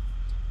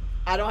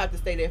 I don't have to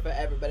stay there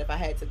forever, but if I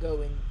had to go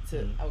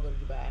I would go to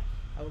Dubai.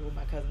 I would go where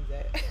my cousins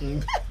at.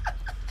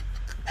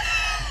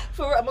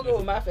 For real, I'm gonna go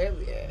with my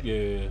family.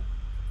 Yeah,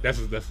 that's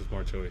a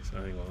smart choice.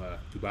 I ain't gonna lie.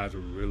 Dubai's a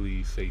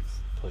really safe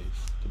place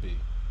to be.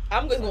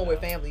 I'm just going where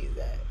family is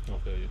at.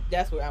 Okay.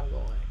 That's where I'm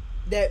going.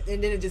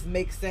 And then it just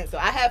makes sense. So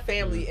I have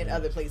family in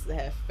other places. I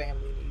have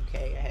family in the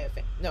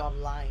UK. No,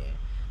 I'm lying.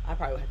 I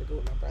probably would have to go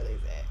where my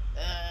brother's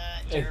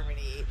at.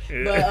 Germany.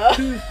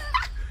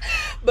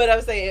 But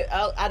I'm saying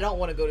I don't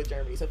want to go to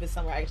Germany. So if it's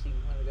somewhere I actually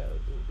want to go, it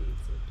would be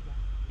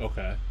to Dubai.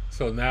 Okay.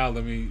 So now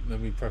let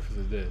me preface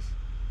this.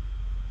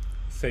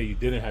 Say you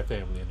didn't have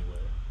family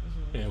anywhere,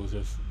 and it was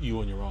just you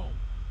on your own.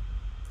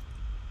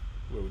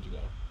 Where would you go?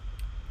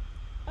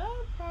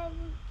 I probably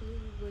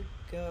would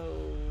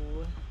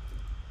go.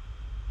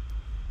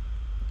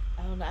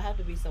 I don't know. I have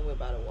to be somewhere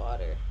by the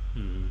water.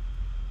 Mm-hmm.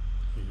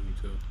 Yeah, me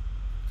too.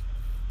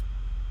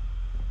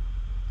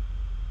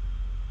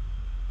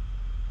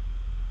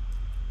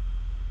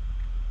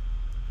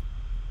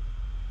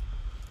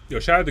 Yo,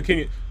 shout out to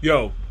Kenya.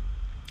 Yo,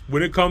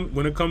 when it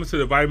comes to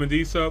the vitamin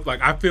D stuff,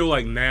 like I feel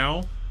like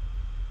now,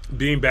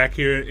 being back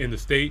here in the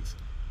States,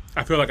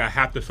 I feel like I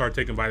have to start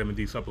taking vitamin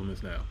D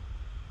supplements now,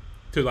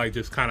 to like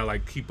just kind of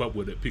like keep up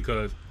with it,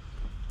 because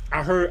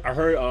I heard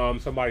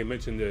somebody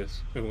mention this,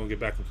 and we're gonna get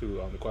back into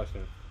the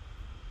question.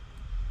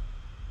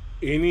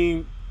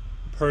 Any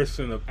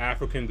person of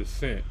African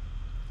descent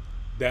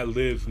that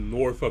lives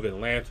north of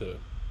Atlanta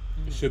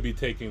should be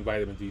taking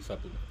vitamin D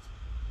supplements,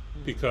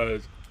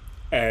 because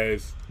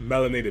as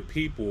melanated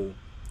people,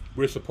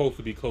 we're supposed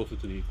to be closer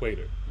to the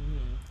equator,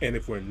 and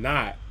if we're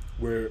not,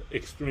 we're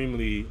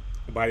extremely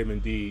vitamin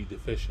D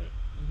deficient.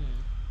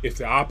 It's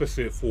the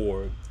opposite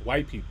for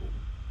white people.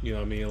 You know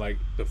what I mean? Like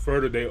the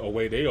further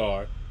away they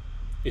are,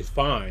 it's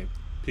fine,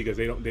 because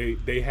they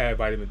have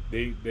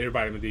their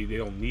vitamin D, they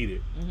don't need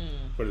it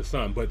for the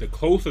sun. But the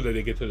closer that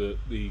they get to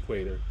the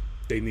equator,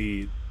 they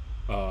need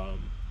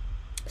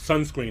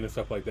sunscreen and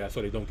stuff like that,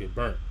 so they don't get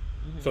burnt.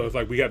 So it's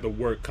like we have to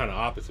work kind of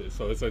opposite.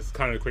 So it's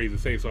kind of crazy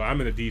to say. So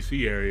I'm in the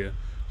DC area,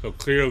 so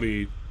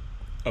clearly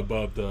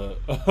above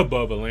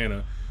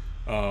Atlanta.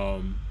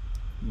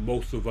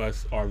 Most of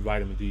us are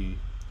vitamin D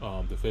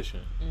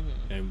deficient,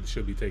 and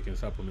should be taking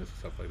supplements and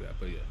stuff like that.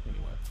 But yeah,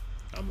 anyway,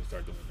 I'm gonna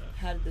start doing that.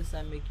 How did the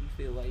sun make you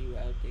feel while you were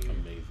out there?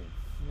 Amazing.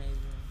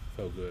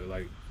 Felt good.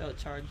 Like felt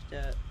charged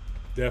up.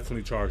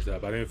 Definitely charged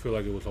up. I didn't feel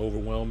like it was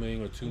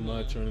overwhelming or too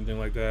much or anything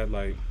like that.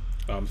 Like,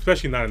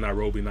 especially not in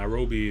Nairobi.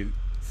 Nairobi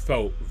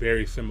felt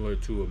very similar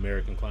to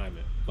American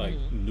climate, like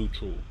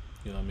neutral.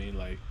 You know what I mean?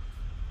 Like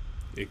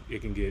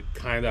it can get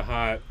kind of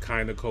hot,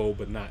 kind of cold,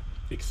 but not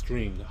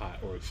extreme hot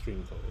or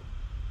extreme cold.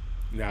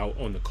 Now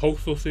on the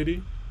coastal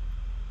city,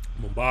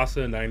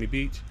 Mombasa, Naini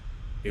Beach,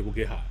 it will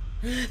get hot.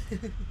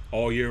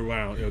 All year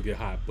round it'll get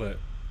hot, but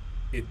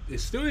it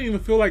still didn't even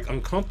feel like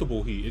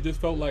uncomfortable heat. It just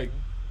felt like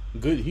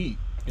good heat.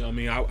 You know what I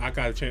mean? I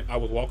got a chance. I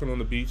was walking on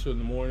the beach in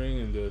the morning,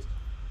 and just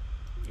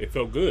it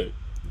felt good.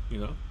 You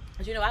know?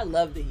 But you know, I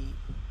love the heat.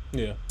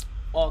 Yeah.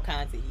 All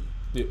kinds of heat.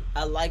 Yeah.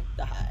 I like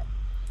the hot.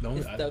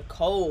 The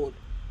cold.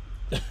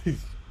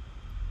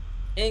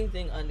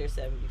 Anything under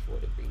 74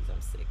 degrees,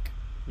 I'm sick.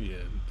 Yeah.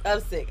 I'm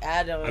sick.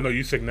 I know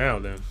you sick now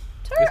then.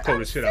 It's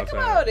cold as shit outside.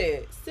 About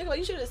it. Sick about it.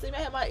 You should have seen me.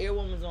 I had my ear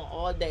warmers on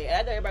all day. And I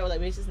thought everybody was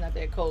like, bitch, it's not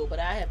that cold. But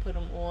I had put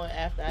them on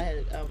after I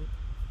had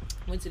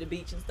went to the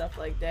beach and stuff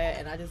like that.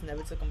 And I just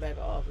never took them back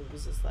off. It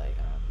was just like,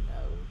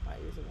 no, my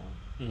ears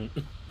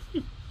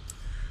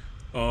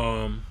are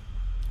warm.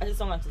 I just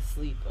don't like to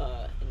sleep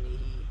in the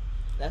heat.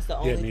 That's the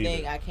only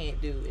thing I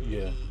can't do in the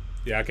heat.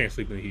 Yeah, I can't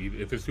sleep in the heat.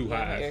 If it's too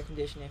hot. I'm an air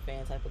conditioning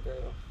fan type of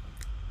girl.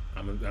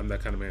 I'm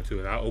that kind of man too,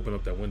 and I'll open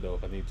up that window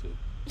if I need to.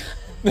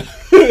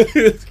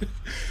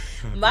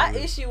 My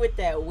issue with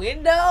that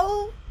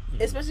window,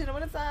 especially in the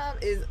wintertime,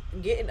 is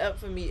getting up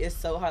for me is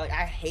so hard. Like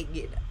I hate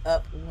getting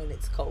up when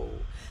it's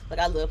cold. Like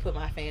I love putting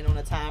my fan on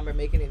a timer,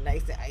 making it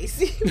nice and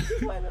icy.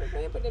 I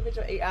put that bitch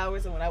on 8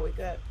 hours, and when I wake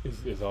up,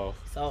 it's off.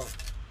 It's off.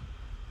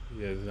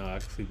 Yeah, no, I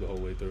can sleep the whole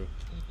way through.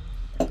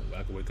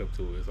 I can wake up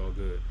to it. It's all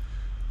good.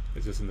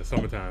 It's just in the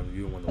summertime,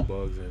 you don't want no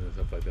bugs in and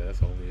stuff like that. That's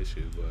the only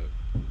issue. But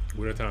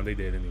wintertime, they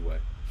dead anyway.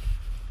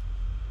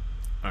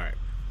 All right.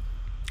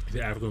 He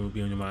said Africa would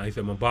be on your mind. He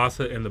said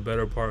Mombasa and the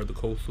better part of the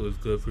coastal is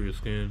good for your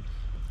skin.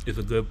 It's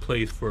a good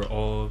place for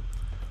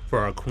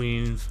our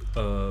queens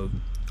to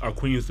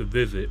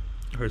visit.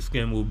 Her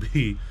skin will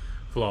be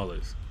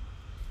flawless.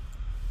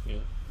 Yeah.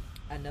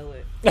 I know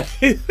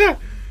it.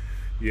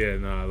 Yeah,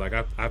 nah, like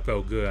I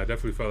felt good. I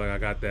definitely felt like I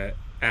got that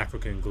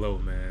African glow,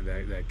 man.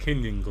 That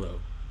Kenyan glow,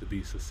 to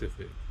be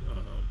specific,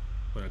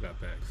 when I got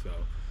back. So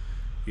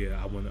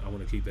yeah, I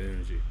wanna keep that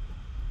energy.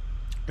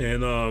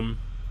 And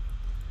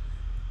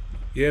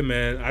yeah,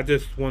 man, I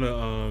just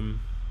wanna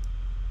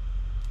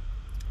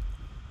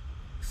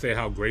say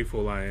how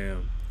grateful I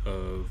am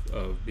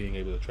of being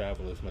able to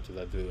travel as much as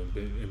I do,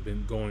 and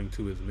been going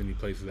to as many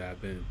places that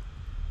I've been.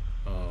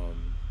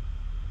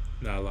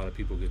 Not a lot of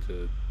people get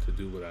to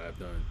do what I've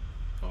done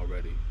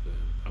already, and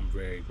I'm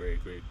very, very,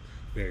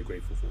 very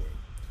grateful for it.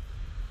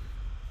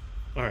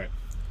 All right,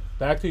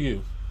 back to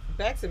you.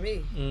 Back to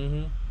me.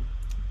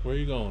 Where are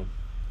you going?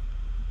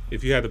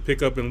 If you had to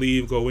pick up and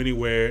leave, go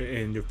anywhere,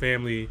 and your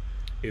family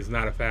is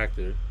not a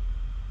factor,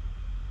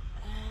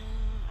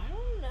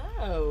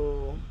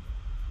 know.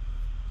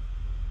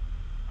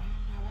 I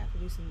have to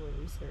do some more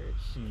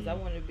research because I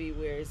want to be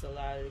where it's a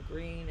lot of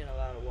green and a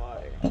lot of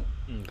water.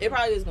 It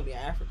probably is gonna be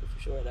Africa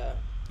for sure, though.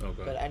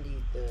 Okay. But I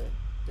need the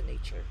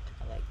nature.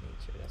 I like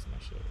nature. That's my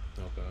shit.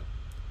 Okay.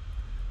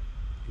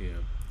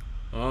 Yeah.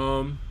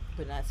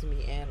 But not too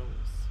many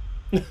animals.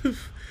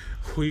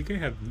 Well, you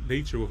can't have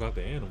nature without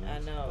the animals. I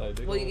know.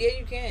 Like, Well, yeah,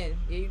 you can.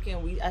 Yeah, you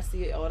can. I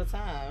see it all the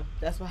time.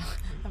 That's why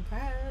I'm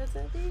proud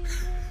to be.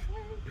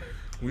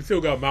 We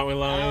still got mountain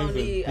lions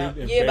and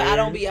but I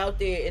don't be out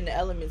there in the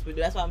elements. But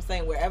that's why I'm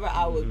saying wherever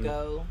I would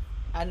go,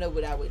 I know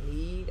what I would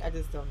need. I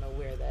just don't know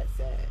where that's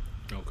at.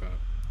 Okay.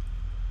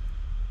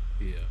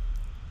 Yeah.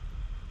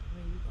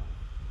 Where you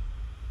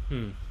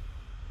going?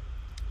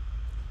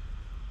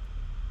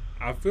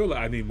 I feel like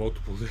I need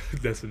multiple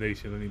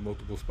destinations. I need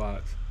multiple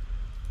spots.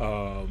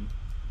 One.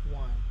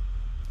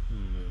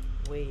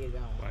 Where you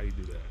going? Why you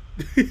do that?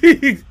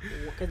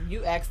 Because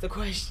you asked the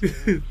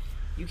question.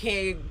 You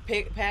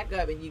can't pack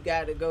up and you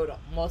got to go to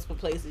multiple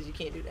places. You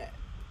can't do that.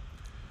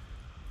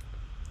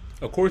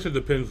 Of course, it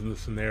depends on the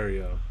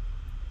scenario.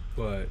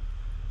 But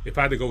if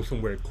I had to go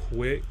somewhere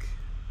quick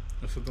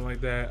or something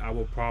like that, I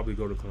will probably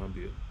go to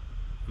Colombia.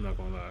 I'm not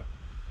gonna lie,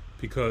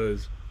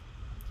 because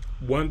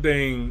one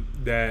thing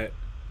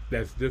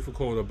that's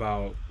difficult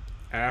about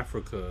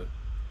Africa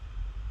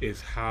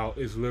is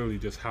literally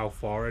just how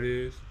far it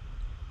is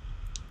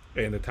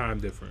and the time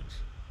difference.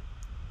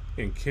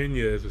 In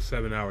Kenya, it's a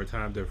 7-hour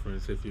time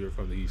difference if you're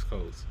from the East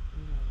Coast.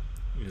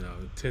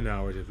 10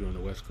 hours if you're on the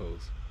West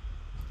Coast.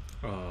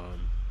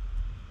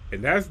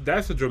 And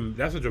that's a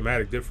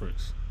dramatic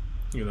difference,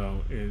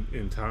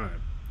 in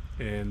time.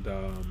 And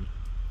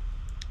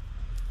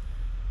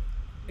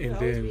You'll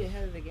always be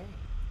ahead of the game.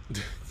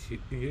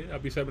 Yeah, I'll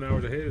be 7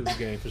 hours ahead of the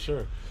game for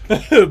sure.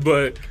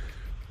 But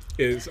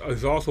it's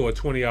also a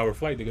 20-hour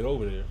flight to get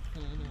over there.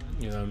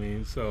 You know what I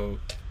mean? So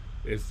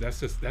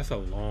that's a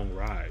long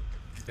ride.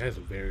 That's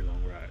a very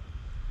long ride.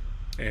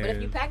 And but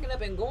if you're packing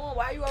up and going,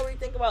 why are you already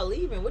thinking about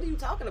leaving? What are you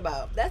talking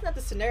about? That's not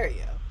the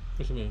scenario.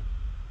 What you mean?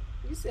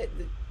 You said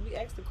we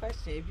asked the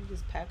question. If you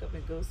just pack up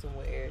and go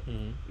somewhere,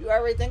 you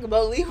already think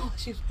about leaving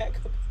once you pack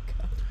up and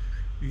go.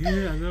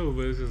 Yeah, I know,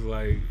 but it's just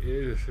like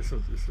and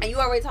you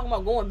already talking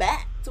about going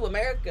back to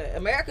America.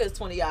 America is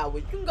 20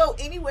 hours. You can go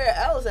anywhere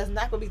else that's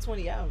not gonna be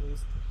 20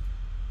 hours.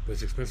 But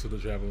it's expensive to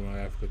travel around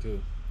Africa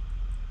too.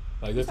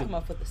 Like this. Talking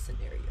about for the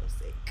scenario's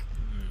sake.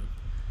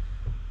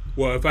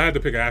 Well, if I had to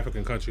pick an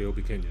African country, it would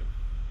be Kenya.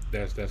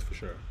 That's for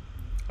sure.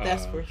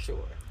 That's for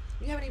sure.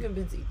 You haven't even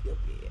been to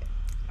Ethiopia yet.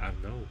 I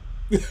know.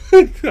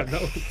 I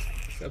know.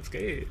 I'm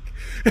scared.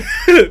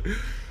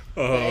 But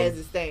as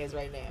it stands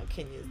right now,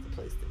 Kenya is the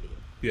place to be.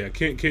 Yeah,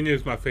 Kenya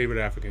is my favorite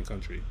African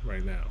country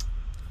right now.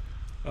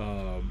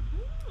 To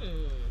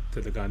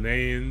the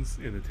Ghanaians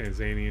and the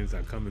Tanzanians,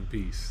 I come in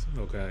peace.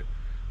 Okay,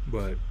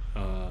 but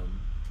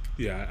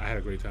yeah, I had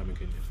a great time in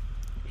Kenya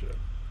for sure.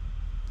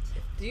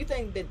 Do you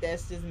think that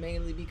that's just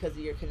mainly because of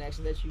your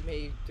connection that you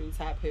made through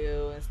Top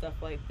Hill and stuff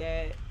like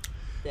that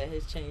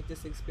has changed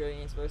this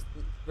experience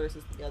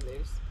versus the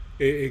others?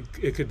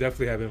 It could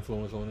definitely have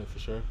influence on it for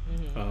sure.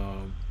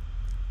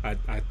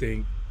 I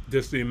think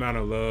just the amount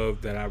of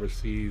love that I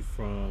received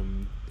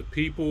from the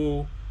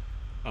people,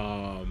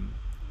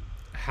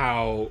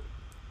 how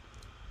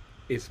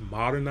it's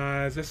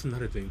modernized. That's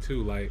another thing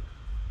too. Like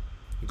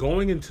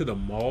going into the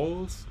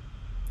malls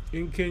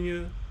in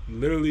Kenya,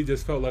 literally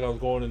just felt like I was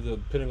going into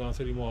Pentagon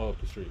City Mall up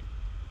the street.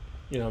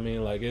 You know what I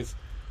mean? Like it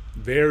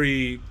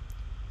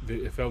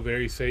felt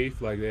very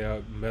safe. Like they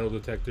have metal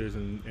detectors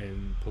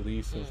and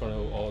police in front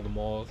of all the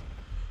malls.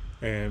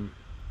 And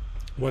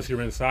once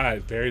you're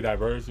inside, very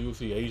diverse. You'll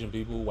see Asian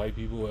people, white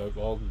people,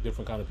 all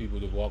different kind of people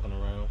just walking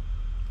around.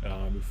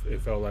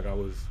 It felt like I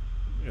was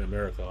in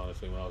America,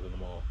 honestly, when I was in the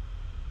mall.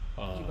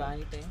 Did you buy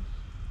anything?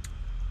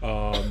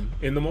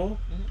 In the mall?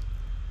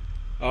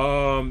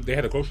 They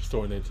had a grocery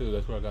store in there too.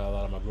 That's where I got a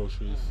lot of my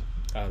groceries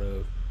out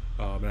of.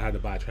 And I had to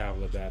buy a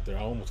travel adapter.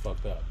 I almost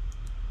fucked up.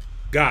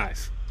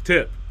 Guys,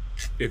 tip.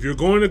 If you're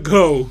going to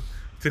go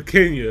to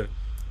Kenya,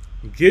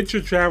 get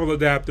your travel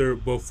adapter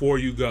before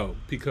you go,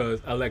 because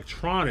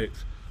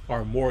electronics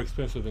are more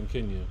expensive in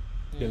Kenya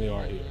than they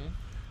are here.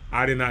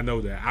 I did not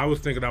know that. I was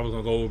thinking I was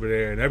going to go over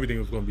there and everything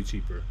was going to be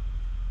cheaper.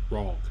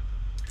 Wrong.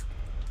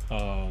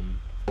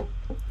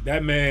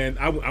 That man,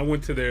 I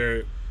went to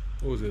their,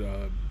 what was it,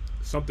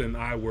 something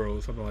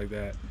iWorld, something like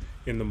that,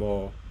 in the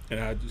mall, and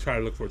I tried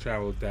to look for a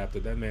travel adapter.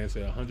 That man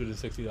said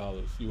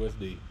 $160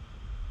 USD.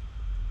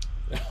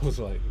 I was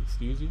like,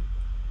 excuse you?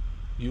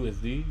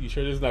 USD? You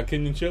sure this is not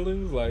Kenyan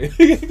shillings? Like, what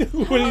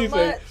do you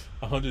say?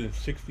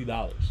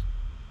 $160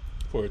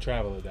 for a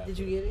travel adapter. Did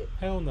you get it?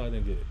 Hell no, I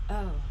didn't get it.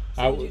 Oh,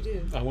 so what did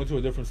you do? I went to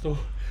a different store.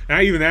 And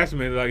I even asked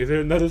him, like, is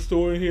there another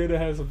store in here that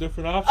has some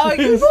different options? Oh,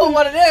 you pulled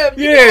one of them.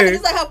 Yeah.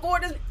 It's like how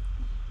foreigners.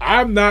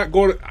 I'm not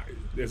going to.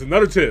 There's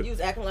another tip. You was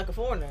acting like a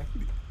foreigner.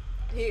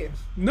 Here.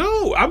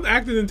 No, I'm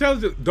acting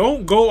intelligent.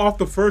 Don't go off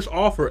the first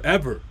offer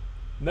ever.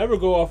 Never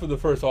go off of the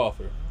first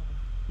offer.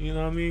 You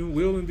know what I mean?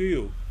 Wheel and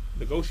deal.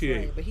 Negotiate.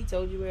 Right, but he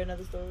told you where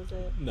another store was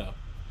at? No.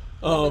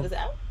 But it's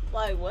out?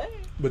 Like, what?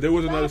 But there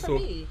was another store.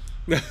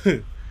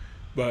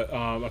 But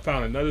I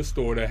found another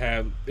store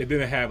that it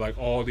didn't have like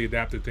all the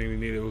adaptive thing we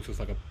needed. It was just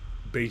like a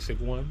basic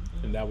one,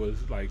 and that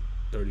was like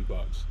 $30.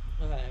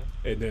 Okay.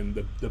 And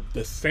then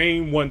the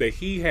same one that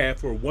he had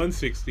for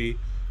 $160,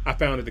 I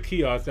found at the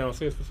kiosk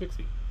downstairs for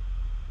 $60.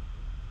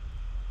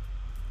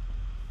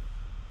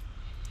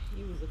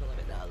 You was looking like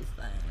a dollar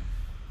sign.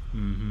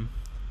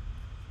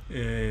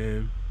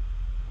 And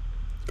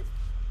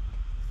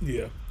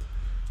yeah.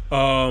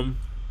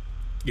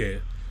 Yeah.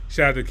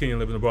 Shout out to Kenyan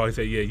living abroad. He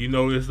said, yeah, you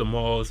notice the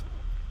malls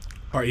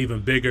are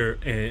even bigger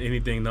and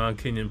anything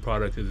non-Kenyan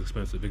product is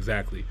expensive.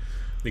 Exactly.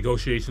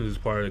 Negotiations is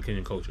part of the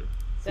Kenyan culture.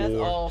 That's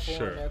all for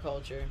their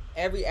culture.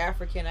 Every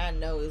African I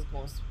know is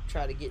going to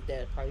try to get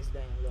that price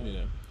down low.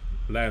 Yeah.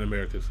 Latin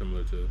America is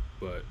similar too,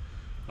 but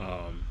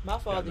my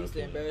father used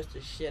to embarrass the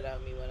shit out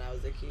of me when I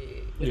was a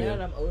kid. But now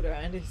that I'm older,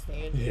 I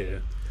understand. Yeah.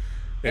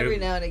 Every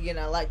now and again,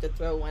 I like to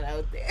throw one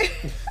out there.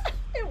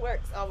 It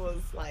works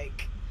almost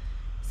like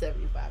 75%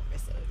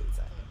 of the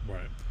time.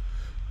 Right.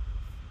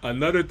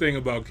 Another thing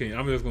about Kenya,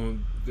 I'm just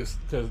going to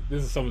because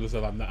this is some of the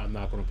stuff I'm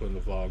not going to put in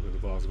the vlog because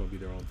the vlogs are going to be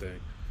their own thing.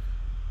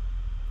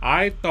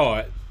 I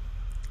thought,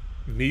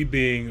 me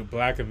being a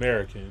Black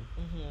American,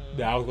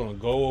 that I was going to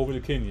go over to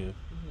Kenya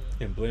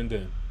and blend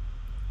in.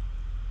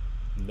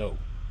 No.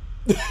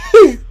 You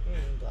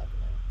ain't black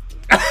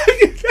enough.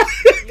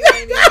 You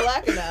ain't even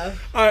black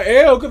enough. I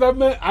am,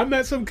 because I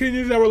met some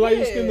Kenyans that were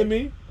lighter skinned than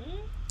me,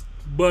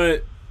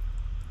 but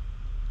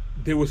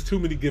there was too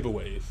many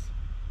giveaways.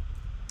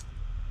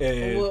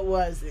 And what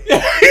was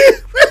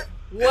it?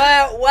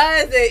 What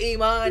was it,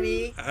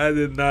 Imani? I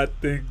did not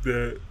think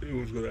that it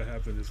was going to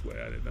happen this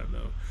way. I did not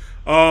know.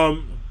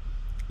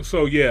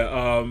 So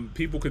yeah,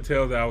 people could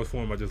tell that I was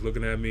foreign by just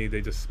looking at me.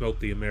 They just smelt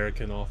the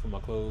American off of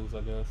my clothes,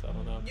 I guess. I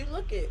don't know. You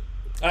look it.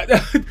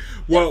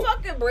 Well, the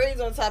fucking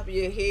braids on top of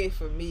your head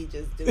for me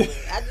just do it.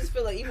 I just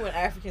feel like even when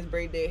Africans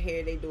braid their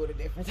hair, they do it a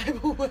different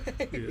type of way.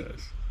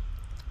 Yes.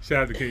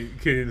 Shout out to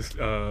Kenyans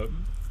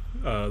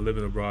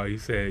living abroad. He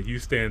said, "You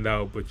stand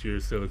out, but you're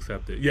still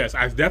accepted." Yes,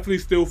 I definitely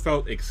still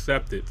felt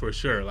accepted for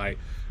sure. Like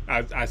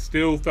I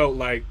still felt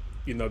like,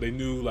 you know, they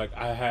knew like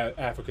I had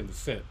African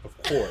descent,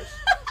 of course.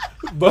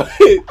 But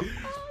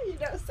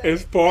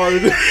as far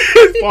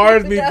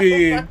as me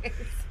being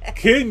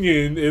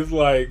Kenyan is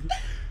like,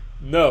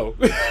 no.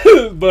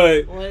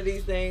 But one of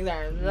these things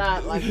are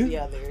not like the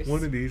others.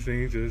 One of these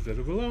things just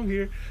doesn't belong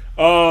here.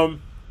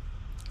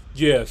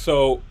 Yeah.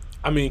 So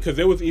I mean, because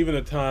there was even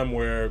a time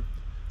where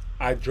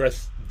I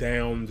dressed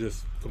down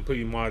just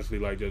completely modestly,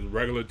 like just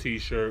regular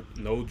t-shirt,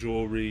 no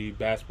jewelry,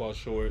 basketball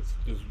shorts,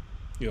 just,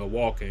 you know,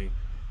 walking,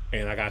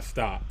 and I got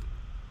stopped,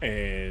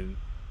 and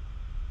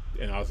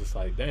I was just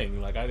like,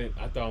 dang, like I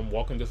thought I'm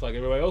walking just like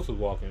everybody else was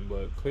walking,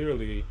 but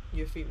clearly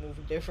your feet move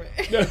different.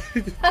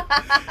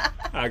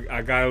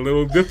 I got a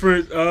little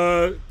different,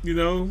 you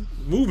know,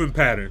 moving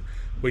pattern.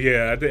 But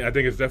yeah, I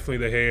think it's definitely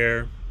the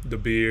hair, the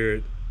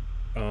beard,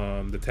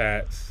 the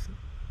tats,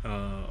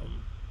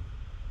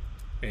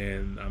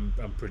 and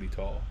I'm pretty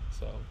tall,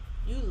 so.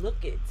 You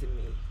look it to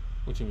me.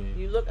 What you mean?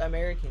 You look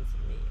American to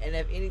me, and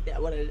if anything, I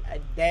want a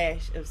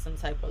dash of some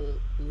type of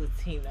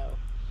Latino.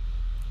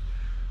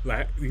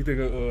 Like you think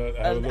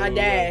a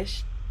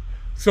dash.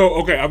 So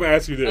okay, I'm gonna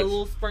ask you this. A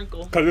little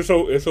sprinkle. Because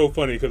it's so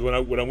funny. Because when I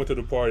went to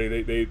the party,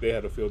 they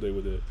had a field day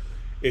with it.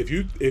 If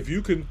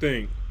you can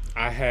think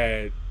I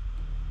had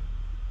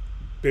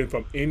been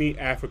from any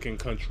African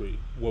country,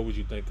 what would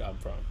you think I'm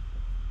from?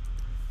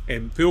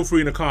 And feel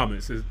free in the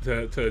comments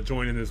to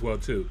join in as well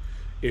too.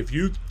 If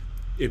you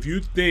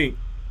think,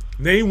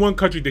 name one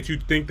country that you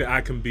think that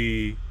I can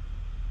be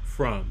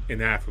from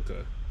in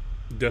Africa,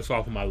 just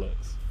off of my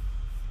looks.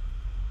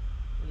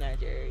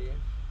 Nigeria.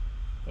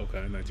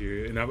 Okay,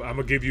 Nigeria. And I'm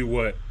gonna give you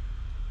what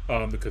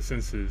the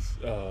consensus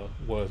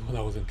was when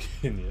I was in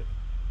Kenya.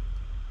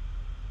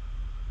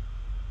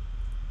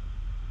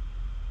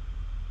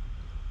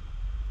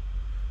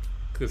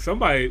 Because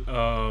somebody,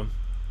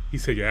 he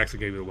said your accent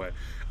gave it away.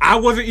 I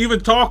wasn't even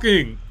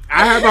talking.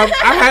 I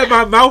had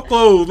my mouth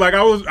closed. Like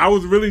I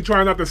was really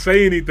trying not to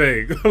say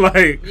anything.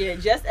 Like, yeah,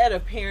 just at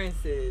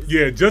appearances.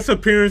 Yeah, just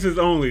appearances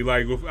only.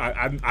 Like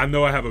I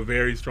know I have a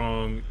very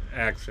strong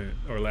accent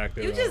or lack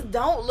thereof. You just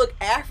don't look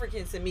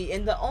African to me,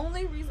 and the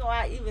only reason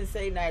why I even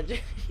say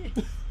Nigerian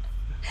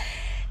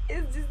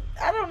is just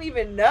I don't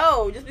even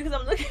know. Just because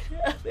I'm looking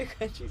at other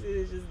countries,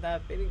 it's just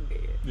not fitting there.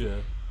 Yeah.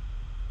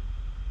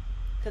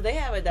 Because they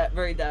have a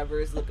very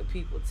diverse look of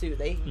people too.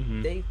 They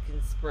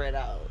can spread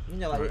out. You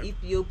know, like right.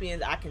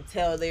 Ethiopians, I can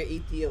tell they're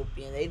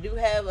Ethiopian. They do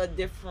have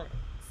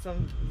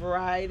some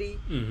variety,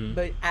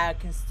 but I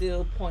can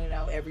still point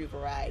out every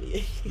variety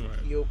of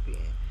Ethiopian.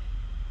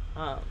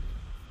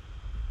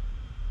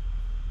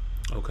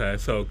 Okay,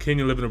 so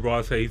Kenya living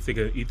abroad say he's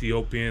thinking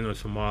Ethiopian or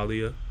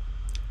Somalia.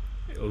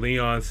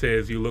 Leon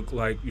says you look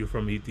like you're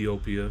from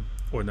Ethiopia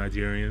or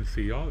Nigerian.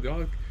 See, y'all,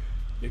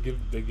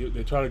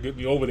 they try to get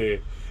me over there.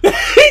 He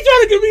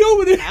trying to get me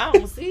over there. I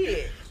don't see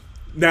it.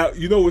 Now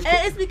you know what's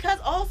and it's because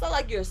also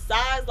like your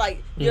size,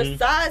 like your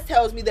size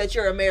tells me that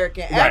you're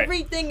American. Right.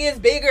 Everything is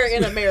bigger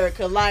in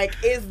America. Like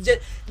it's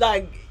just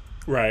like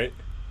right.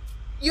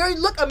 You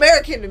look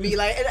American to me,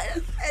 like,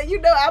 and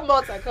you know I'm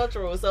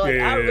multicultural, so like,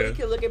 I really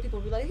can look at people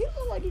and be like, he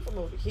look like he from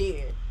over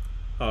here.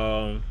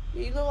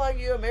 You look like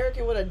you're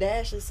American with a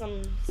dash of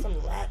some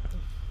Latin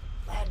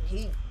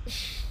heat.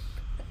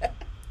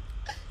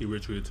 You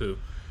rich with it too.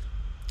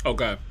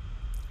 Okay,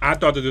 I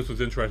thought that this was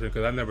interesting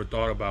because I never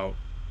thought about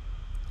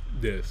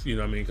this. You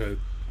know what I mean? Because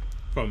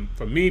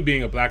from me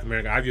being a Black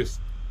American, I just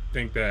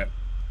think that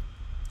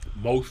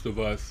most of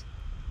us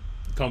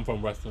come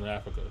from Western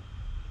Africa,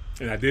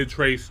 and I did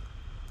trace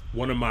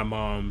one of my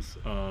mom's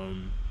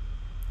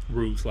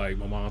roots, like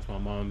my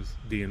mom's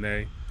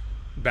DNA,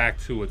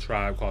 back to a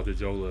tribe called the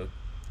Jola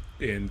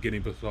in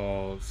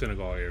Guinea-Bissau,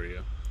 Senegal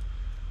area.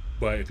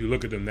 But if you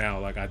look at them now,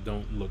 like I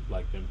don't look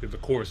like them because,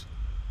 of course,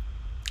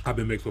 I've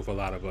been mixed with a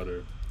lot of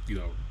other, you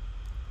know,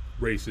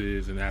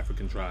 races and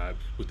African tribes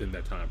within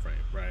that time frame,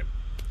 right?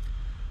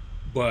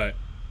 But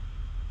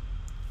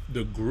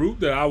the group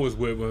that I was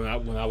with when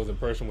I was in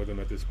person with them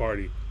at this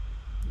party,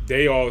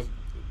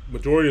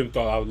 majority of them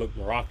thought I would look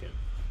Moroccan.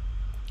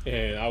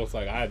 And I was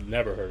like, I had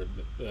never heard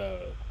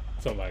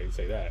somebody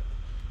say that.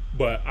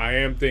 But I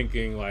am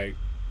thinking, like,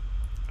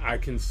 I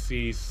can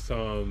see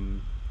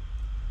some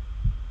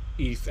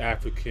East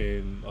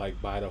African,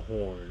 like, by the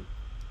horn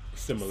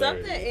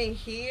similarity. Something in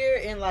here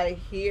and, like,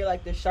 here,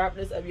 like, the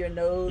sharpness of your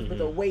nose, but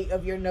the weight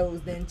of your nose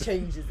then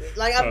changes it.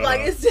 Like, I'm like,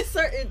 it's just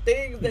certain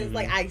things that's,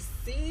 like, I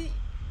see.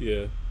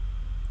 Yeah.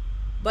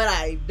 But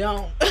I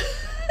don't.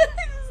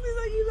 It's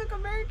like, you look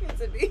American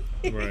to me.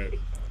 Right.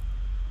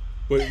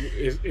 But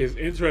it's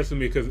interesting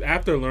to me because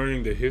after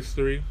learning the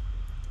history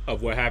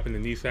of what happened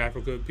in East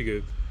Africa,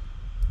 because,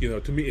 you know,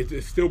 to me,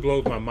 it still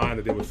blows my mind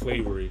that there was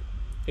slavery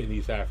in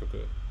East Africa,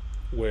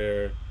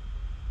 where,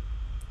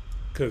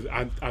 because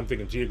I'm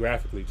thinking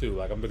geographically too,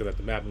 like I'm looking at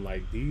the map and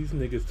like, these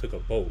niggas took a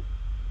boat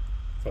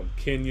from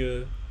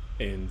Kenya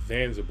and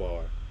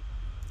Zanzibar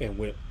and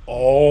went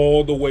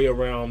all the way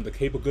around the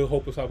Cape of Good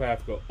Hope of South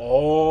Africa,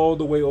 all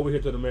the way over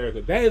here to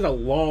America. That is a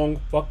long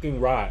fucking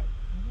ride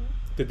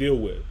to deal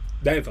with.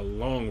 That is a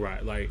long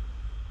ride. Like,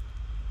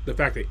 the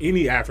fact that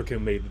any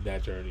African made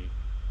that journey.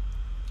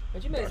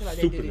 But you made it sound like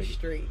they did it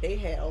straight. They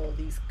had all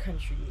these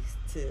countries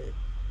to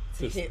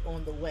hit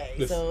on the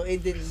way. So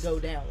it didn't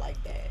go down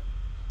like that.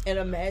 And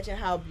imagine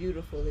how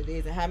beautiful it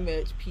is and how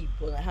much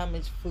people and how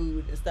much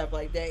food and stuff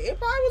like that. It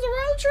probably was a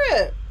road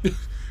trip.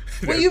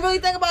 When you really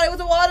think about it, it was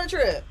a water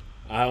trip.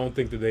 I don't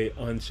think that they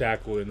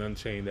unshackled and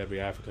unchained every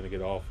African to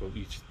get off of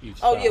each Oh,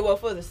 stop. yeah, well,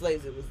 for the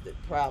slaves, it was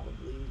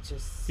probably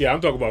just... Yeah, I'm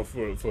talking about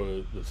for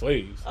the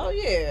slaves. Oh,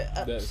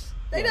 yeah. That's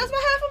what half of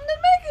them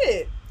didn't make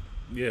it.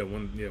 Yeah,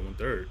 one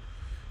third.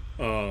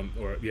 One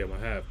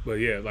half. But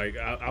yeah, like,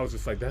 I was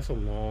just like, that's a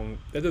long...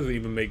 That doesn't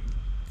even make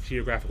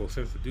geographical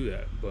sense to do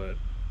that. But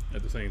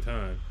at the same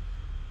time,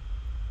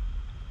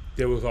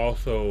 there was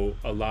also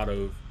a lot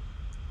of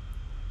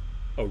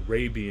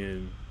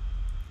Arabian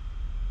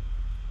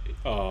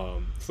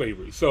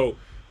slavery. So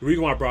the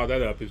reason why I brought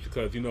that up is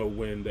because, you know,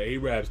 when the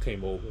Arabs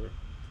came over,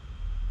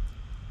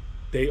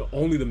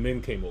 only the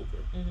men came over.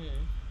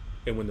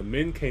 And when the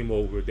men came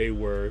over, they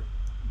were,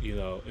 you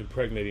know,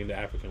 impregnating the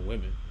African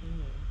women.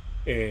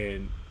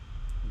 And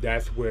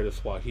that's where the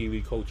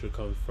Swahili culture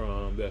comes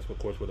from. That's, of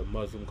course, where the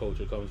Muslim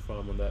culture comes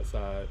from on that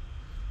side.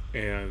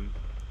 And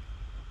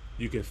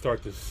you can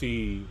start to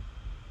see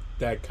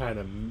that kind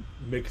of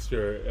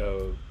mixture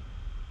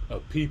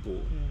of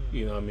people.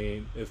 You know what I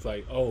mean? It's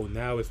like, oh,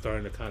 now it's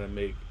starting to kind of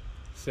make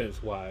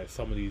sense why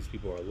some of these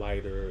people are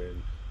lighter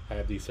and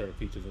have these certain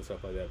features and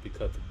stuff like that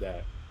because of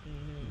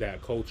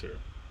that culture.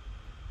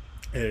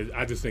 And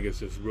I just think it's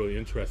just really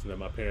interesting that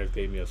my parents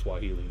gave me a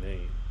Swahili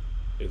name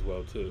as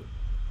well too.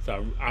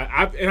 So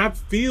I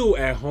feel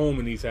at home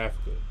in East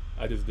Africa.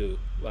 I just do.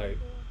 Like,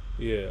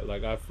 yeah,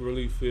 like I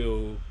really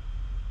feel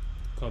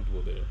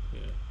comfortable there.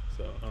 Yeah.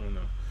 So I don't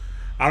know.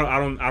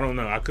 I don't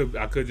know. I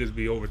could just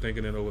be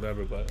overthinking it or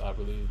whatever, but I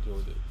really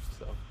enjoyed it.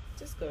 So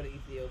just go to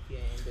Ethiopia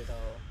and end it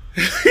all.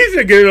 He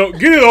said, "Get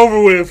it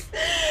over with.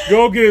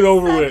 Go get it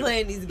over with." Stop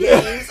playing these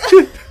games.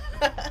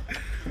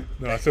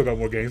 No, I still got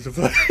more games to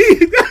play.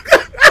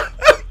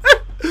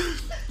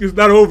 It's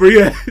not over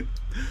yet.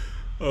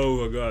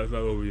 Oh my God, it's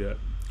not over yet.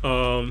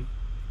 But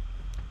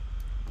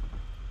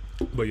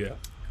yeah.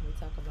 Can we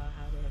talk about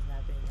how there has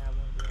not been that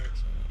one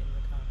reaction in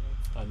the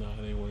comments? I know, I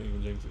didn't want to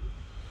even jinx it.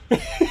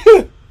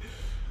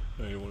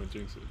 I didn't want to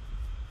jinx it.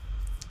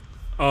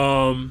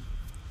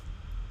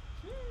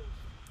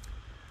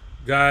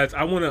 Guys,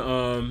 I want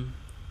to,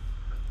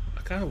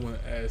 I kind of want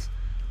to ask,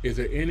 is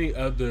there any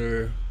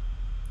other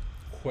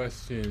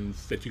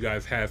questions that you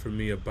guys have for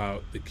me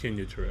about the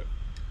Kenya trip?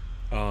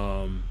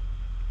 I'll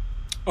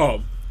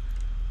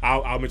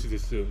mention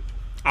this too.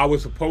 I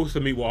was supposed to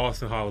meet with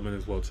Austin Holloman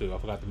as well too. I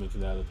forgot to mention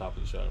that at the top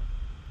of the show.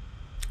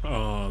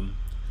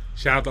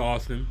 Shout out to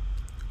Austin.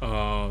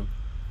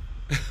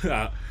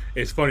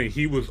 It's funny,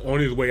 he was on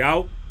his way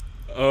out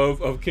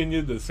of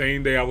Kenya the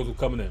same day I was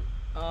coming in.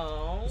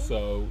 Oh.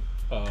 So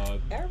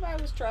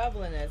Everybody was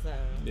traveling that time.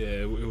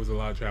 Yeah, it was a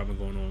lot of traveling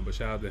going on. But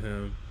shout out to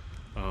him.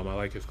 I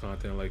like his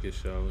content. I like his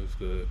show. It's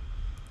good.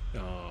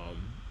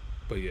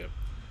 But yeah.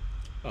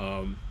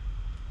 I'm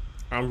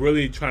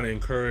really trying to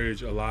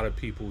encourage a lot of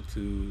people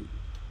to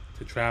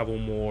travel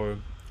more.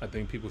 I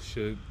think people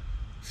should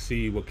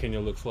see what Kenya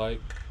looks like.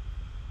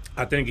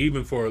 I think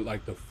even for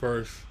like the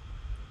first,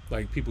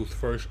 like people's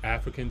first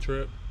African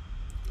trip,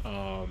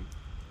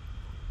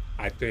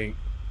 I think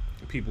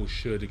people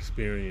should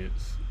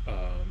experience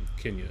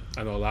Kenya.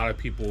 I know a lot of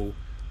people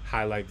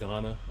highlight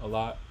Ghana a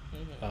lot,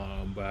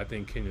 but I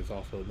think Kenya is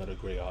also another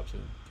great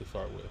option to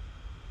start with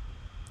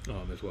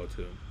as well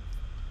too.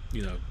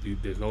 You know,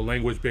 there's no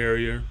language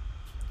barrier.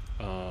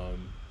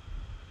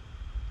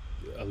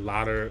 A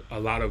lot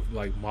of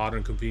like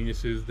modern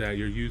conveniences that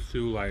you're used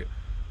to. Like,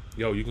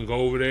 yo, you can go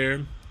over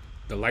there.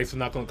 The lights are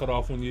not gonna cut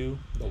off on you.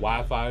 The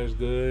Wi-Fi is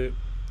good.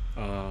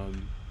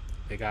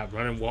 They got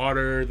running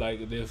water.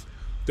 Like, there's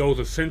those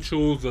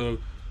essentials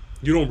of.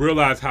 You don't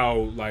realize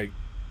how like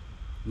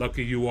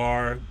lucky you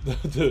are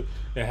to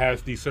it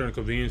has these certain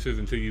conveniences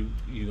until you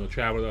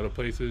travel to other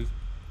places.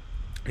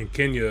 And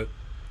Kenya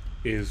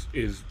is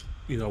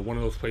one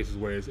of those places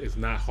where it's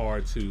not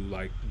hard to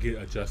like get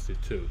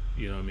adjusted to.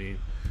 You know what I mean?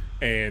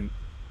 And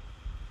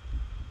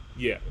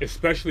yeah,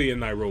 especially in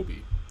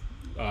Nairobi,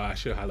 I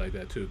should highlight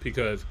that too,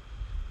 because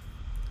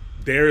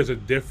there is a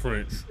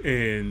difference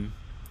in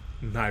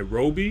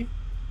Nairobi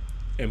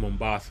and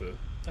Mombasa.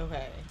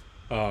 Okay.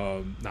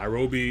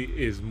 Nairobi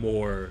is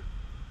more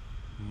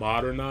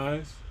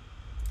modernized,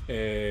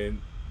 and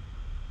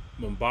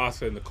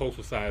Mombasa and the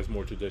coastal side is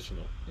more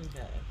traditional.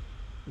 Okay.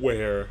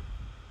 Where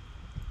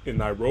in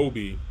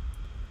Nairobi,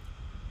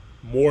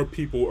 more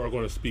people are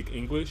going to speak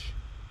English.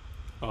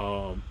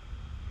 More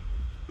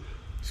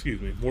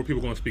people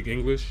are going to speak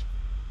English.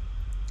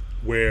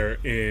 Where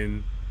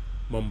in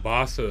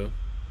Mombasa,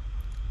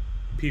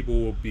 people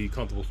will be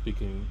comfortable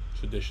speaking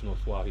traditional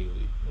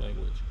Swahili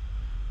language.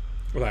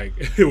 Like,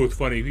 it was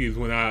funny because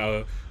when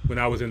I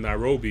was in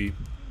Nairobi,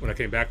 when I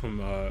came back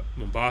from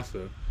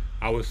Mombasa,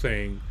 I was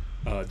saying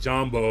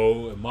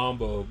Jambo and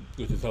Mambo,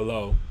 which is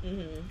hello.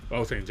 I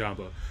was saying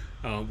Jambo,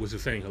 which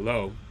is saying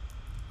hello,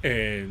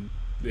 and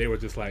they were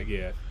just like,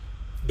 yeah,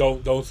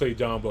 don't say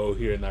Jambo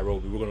here in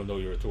Nairobi. We're gonna know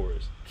you're a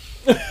tourist.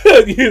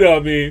 You know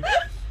what I mean?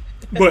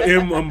 But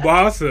in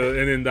Mombasa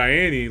and in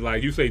Diani,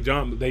 like, you say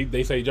Jambo,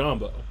 they say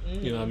Jambo.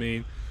 You know what I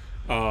mean?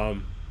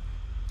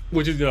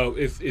 Which is,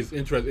 it's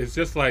interesting. It's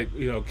just like,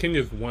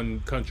 Kenya's one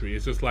country.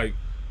 It's just like,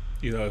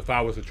 if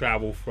I was to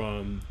travel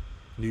from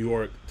New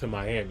York to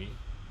Miami,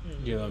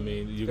 you know what I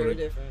mean? Different.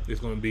 It's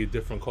going to be a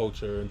different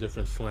culture and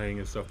different slang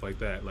and stuff like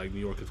that. Like,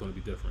 New York is going to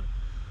be different.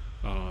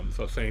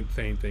 So same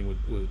thing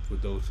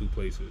with those two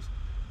places.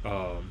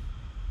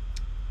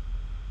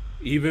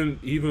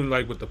 Even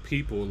like with the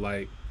people,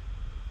 like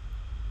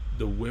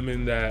the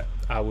women that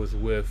I was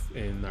with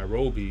in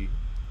Nairobi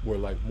were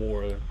like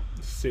more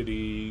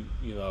city,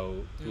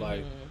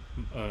 like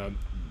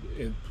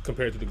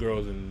compared to the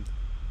girls in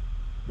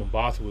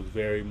Mombasa was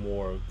very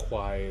more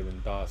quiet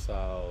and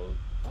docile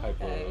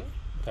type of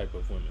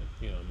women.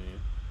 You know what I mean?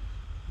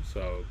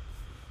 So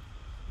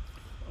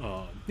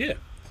yeah,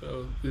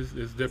 so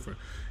it's different.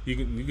 You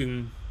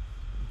can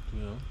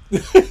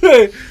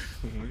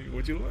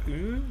what you like,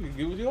 you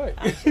get what you like.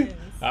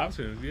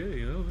 Options, yeah,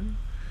 you know what I mean.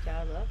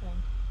 Y'all love them.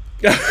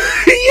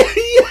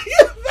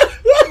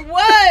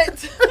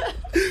 What?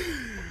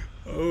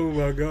 Oh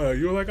my God,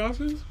 you don't like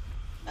options?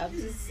 I'm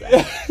just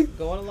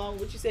going along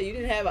with what you said. You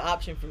didn't have an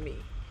option for me.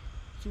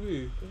 What you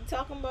mean? You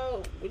talking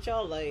about what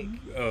y'all like.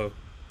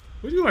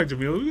 What do you like,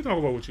 Jamila? We can talk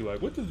about what you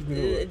like. What does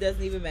Jamila like? It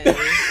doesn't even matter.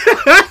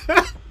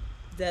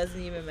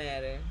 Doesn't even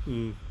matter.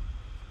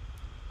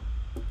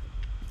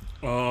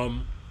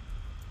 I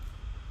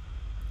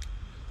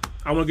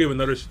want to give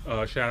another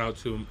shout out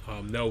to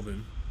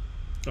Nelvin,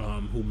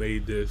 who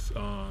made this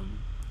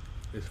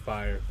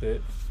fire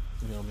fit.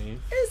 You know what I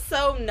mean? It's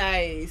so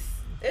nice.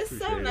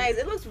 Nice.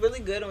 It looks really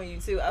good on you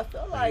too. I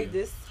feel like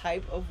this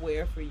type of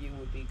wear for you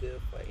would be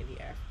good for any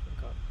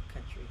African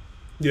country.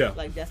 Yeah.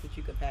 Like, that's what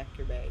you could pack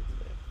your bags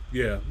with.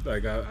 Yeah.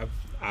 Like, I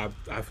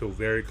feel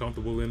very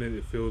comfortable in it.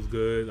 It feels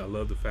good. I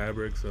love the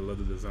fabrics. I love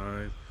the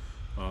design.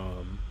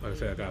 Like I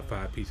said, I got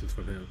 5 pieces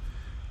from him.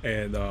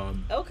 And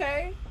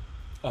okay.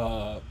 I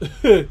got 5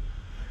 pieces.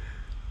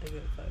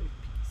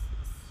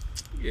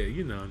 Yeah,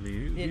 you know what I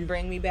mean. Didn't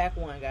bring me back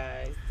one,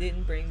 guys.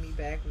 Didn't bring me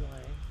back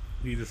one.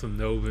 These are some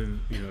Nelvin,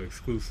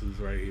 exclusives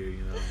right here.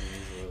 You know what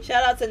I mean? So,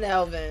 shout out to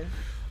Nelvin.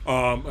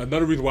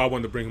 Another reason why I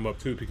wanted to bring him up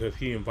too, because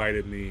he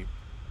invited me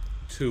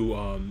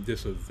to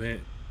this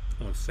event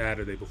on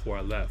Saturday before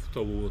I left.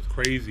 So what was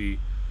crazy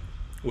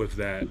was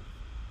that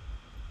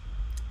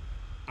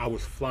I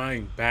was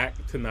flying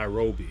back to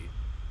Nairobi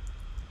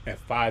at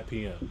 5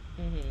 p.m.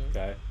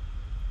 Okay,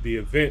 the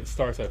event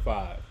starts at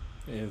 5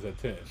 and ends at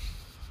 10.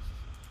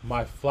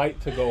 My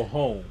flight to go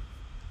home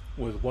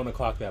was 1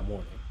 o'clock that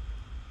morning.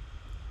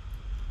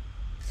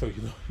 So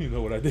you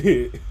know what I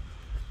did?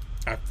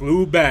 I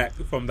flew back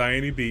from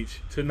Diani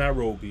Beach to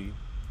Nairobi,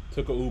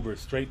 took an Uber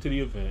straight to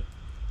the event,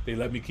 they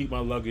let me keep my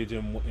luggage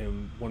in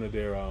one of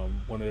their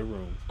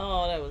rooms.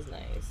 Oh, that was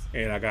nice.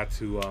 And I got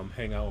to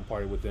hang out and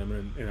party with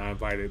them, and I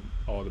invited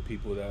all the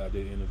people that I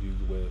did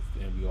interviews with,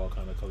 and we all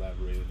kind of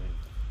collaborated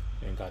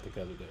and got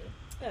together there.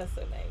 That's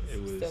so nice.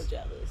 I'm still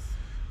jealous.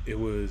 It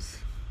was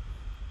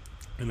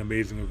an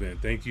amazing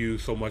event. Thank you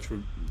so much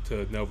to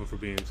Nelva for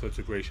being such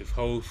a great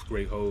host.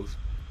 Him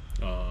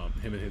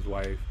and his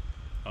wife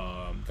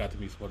got to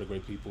meet some other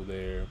great people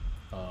there.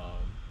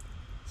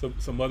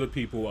 Some other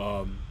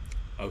people.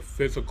 A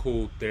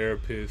physical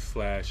therapist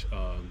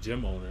 /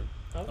 gym owner.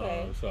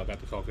 Okay. So I got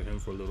to talk to him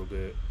for a little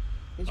bit.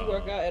 Did you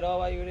work out at all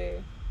while you were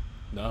there?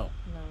 No.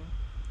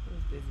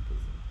 It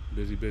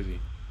was Busy.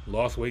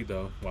 Lost weight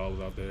though while I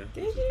was out there.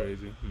 Did which you? is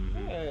crazy.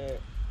 Mm-hmm. Good.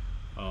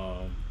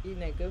 Eating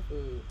that good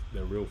food.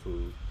 That real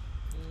food.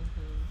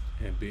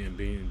 Mm-hmm. And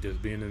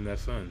being in that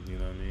sun, you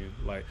know what I mean?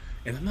 Like,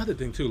 and another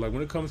thing too, like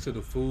when it comes to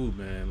the food,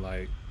 man,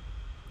 like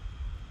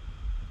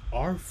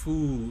our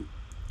food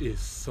is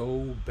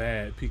so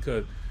bad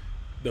because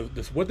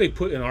what they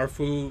put in our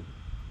food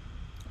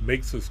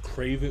makes us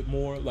crave it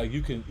more. Like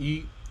you can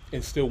eat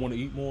and still want to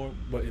eat more,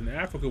 but in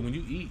Africa, when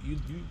you eat, you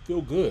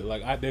feel good.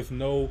 Like there's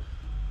no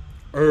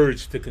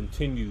urge to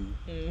continue,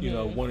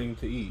 wanting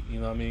to eat. You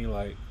know what I mean?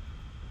 Like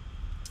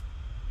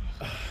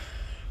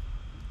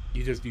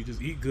you just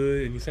eat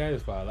good and you're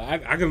satisfied.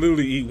 Like I can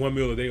literally eat one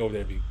meal a day over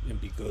there and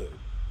be good.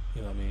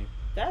 You know what I mean?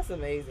 That's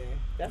amazing.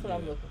 That's what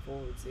I'm looking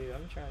forward to.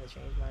 I'm trying to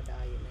change my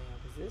diet now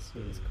because this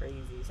shit is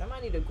crazy.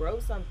 Somebody need to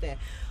grow something.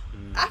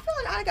 I feel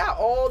like I got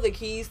all the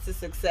keys to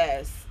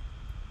success.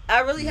 I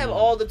really have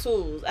all the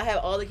tools. I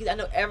have all the keys. I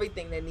know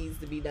everything that needs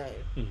to be done.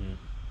 Mm-hmm.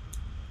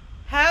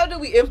 How do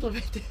we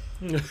implement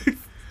this?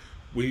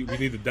 we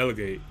need to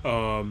delegate.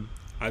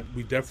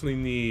 We definitely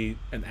need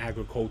an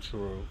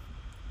agricultural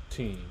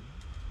team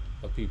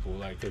of people,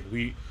 like, cause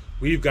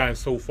we've gotten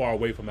so far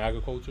away from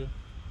agriculture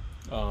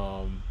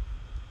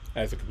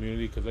as a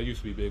community, because they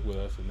used to be big with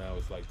us and now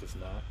it's like just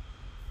not.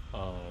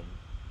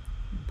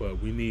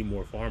 But we need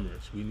more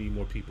farmers. We need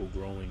more people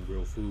growing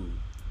real food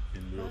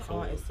in real soil.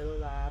 My aunt is still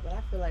alive, but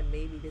I feel like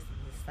maybe this is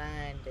a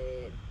sign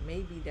that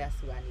maybe that's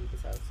who I need to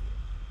talk to.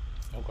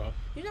 Okay.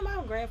 You know,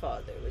 my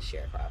grandfather was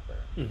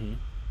sharecropper. Mm-hmm.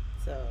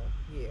 So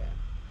yeah.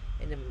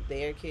 And then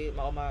their kids,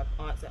 all my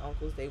aunts and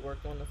uncles, they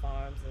worked on the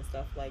farms and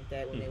stuff like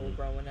that when they were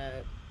growing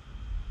up.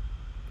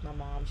 My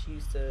mom, she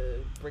used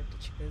to break the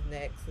chickens'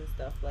 necks and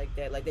stuff like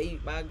that. Like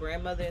my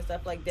grandmother and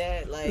stuff like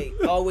that, like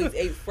always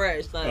ate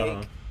fresh,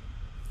 like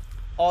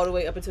all the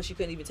way up until she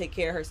couldn't even take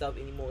care of herself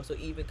anymore. So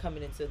even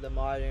coming into the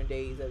modern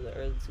days of the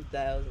early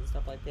 2000s and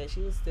stuff like that,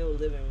 she was still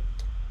living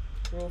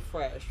real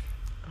fresh.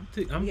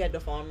 We had the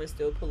farmers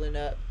still pulling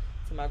up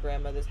to my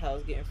grandmother's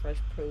house, getting fresh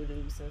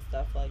produce and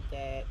stuff like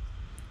that.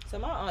 So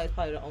my aunt is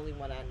probably the only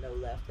one I know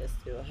left that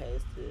still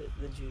has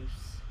the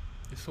juice.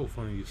 It's so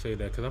funny you say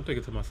that, because I'm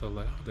thinking to myself,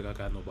 like, I don't think I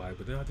got nobody.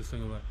 But then I just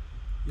think, like,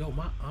 yo,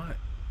 my aunt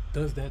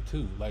does that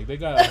too. Like, they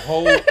got a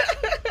whole,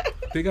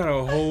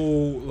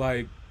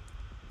 like,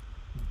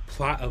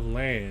 plot of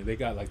land. They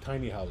got, like,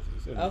 tiny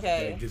houses. And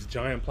like, this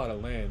giant plot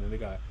of land. And they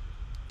got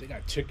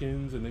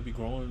chickens, and they be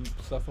growing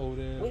stuff over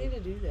there. We need to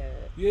do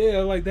that.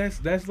 Yeah, like,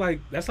 that's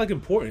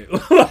important.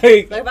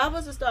 like if I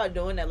was to start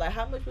doing that, like,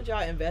 how much would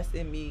y'all invest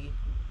in me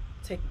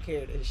taking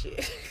care of this shit?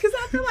 Because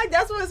I feel like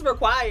that's what's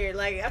required.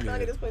 Like, I feel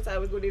like at this point in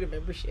time, we're going to need a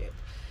membership.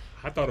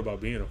 I thought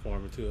about being a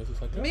farmer too. I was just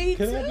like, can I be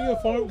a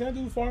farm? Can I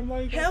do a farm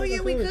life? Hell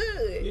yeah, we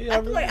could. Yeah,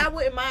 I feel like I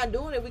wouldn't mind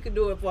doing it. We could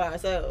do it for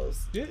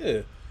ourselves.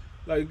 Yeah,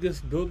 like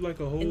just build like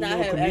a whole and not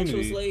little have community.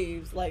 Actual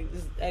slaves. Like,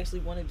 just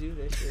actually want to do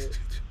this shit.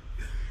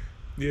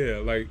 Yeah,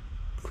 like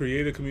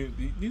create a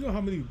community. You know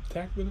how many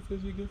tax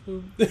benefits you get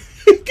from?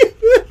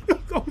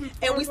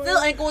 And we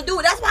still ain't gonna do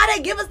it. That's why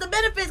they give us the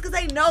benefits, because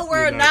they know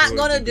we're not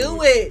gonna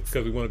do it.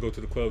 Because we want to go to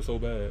the club so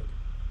bad.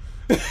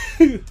 We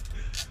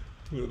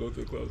want to go to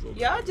the club so bad.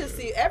 Y'all just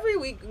see, every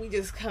week we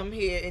just come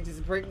here and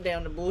just break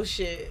down the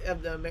bullshit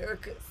of the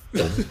Americas.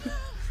 Get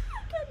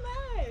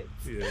mad.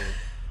 Yeah.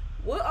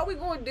 What are we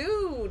gonna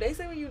do? They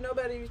say when you know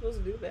better, you're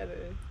supposed to do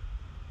better.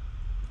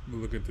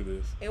 We'll look into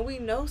this. And we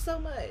know so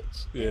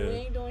much. Yeah. And we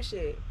ain't doing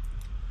shit.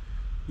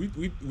 We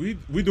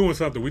doing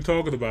something. We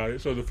talking about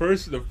it. So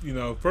first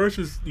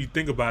is you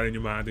think about it in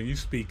your mind, then you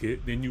speak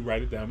it, then you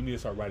write it down. We need to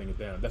start writing it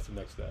down. That's the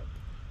next step.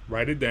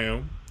 Write it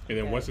down, and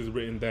then once it's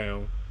written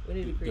down, we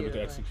need to create it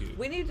to execute.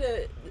 We need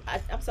to.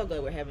 I'm so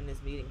glad we're having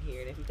this meeting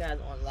here, and if you guys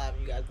are on live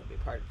and you guys want to be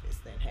part of this,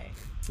 then hey,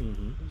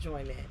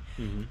 join in.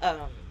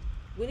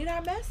 We need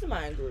our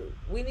mastermind group.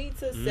 We need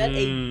to set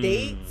a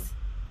date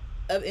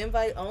of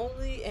invite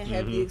only and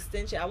have the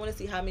extension. I want to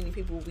see how many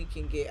people we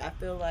can get. I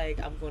feel like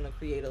I'm going to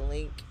create a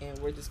link and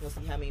we're just going to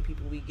see how many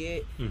people we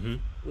get.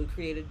 We'll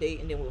create a date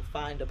and then we'll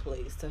find a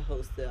place to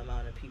host the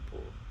amount of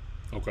people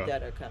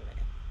that are coming.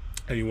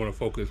 And you want to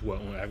focus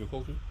on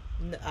agriculture?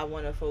 No, I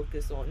want to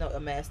focus on a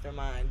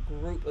mastermind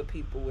group of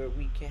people where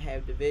we can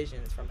have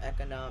divisions from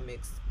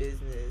economics,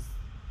 business,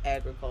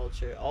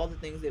 agriculture, all the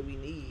things that we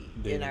need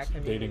in our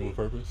community. Dating with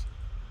purpose?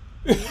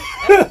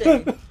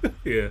 Everything.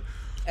 Yeah.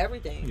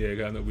 Everything.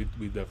 Yeah, I know we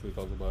definitely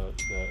talked about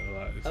that a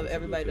lot. Of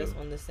everybody that's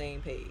on the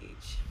same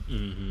page.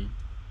 Mm-hmm.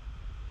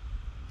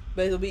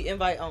 But it'll be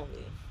invite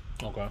only.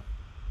 Okay.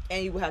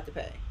 And you will have to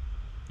pay.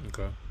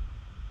 Okay.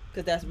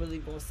 Because that's really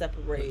going to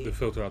separate. The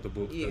filter out the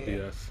book. Yeah. The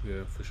BS.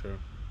 Yeah, for sure.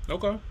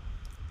 Okay.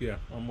 Yeah,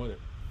 I'm with it.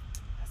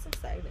 That's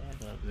exciting.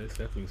 That's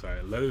definitely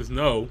exciting. Let us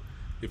know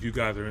if you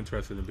guys are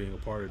interested in being a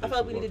part of this. I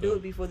feel like we need to do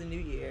it before the new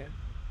year.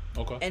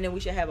 Okay. And then we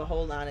should have a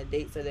whole line of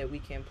dates so that we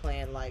can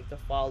plan like the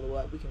follow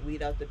up. We can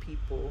weed out the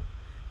people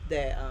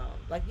that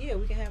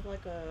we can have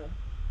like a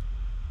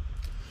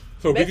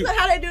so basically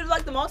how they do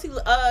like the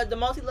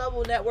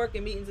multi-level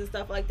networking meetings and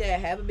stuff like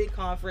that. Have a big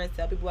conference,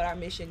 tell people what our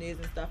mission is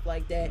and stuff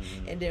like that.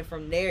 Mm-hmm. And then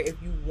from there,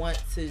 if you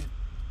want to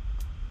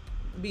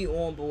be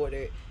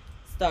onboarded,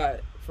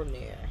 start from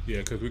there. Yeah,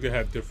 because we could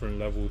have different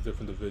levels,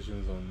 different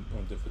divisions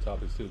on different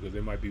topics too. Because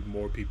there might be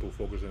more people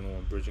focusing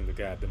on bridging the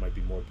gap. There might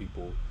be more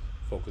people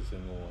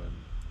focusing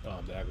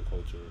on the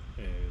agriculture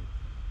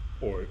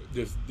or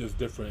just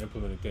different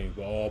implementing things,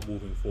 but all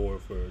moving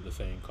forward for the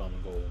same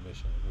common goal and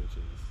mission, which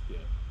is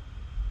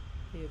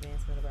the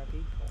advancement of our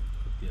people.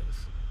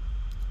 Yes.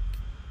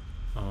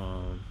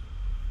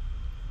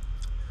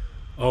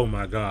 Oh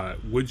my God!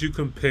 Would you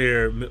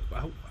compare?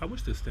 I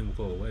wish this thing would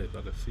go away so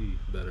I could see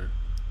better.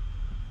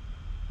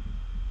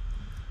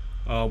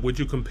 Would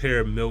you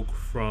compare milk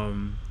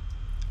from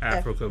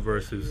Africa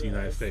versus the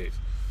United States?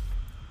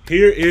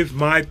 Here is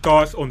my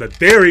thoughts on the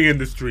dairy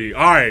industry.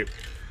 All right,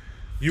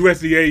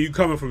 USDA, you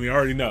coming from me? I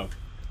already know.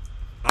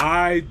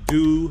 I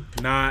do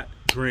not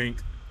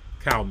drink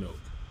cow milk.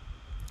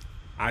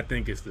 I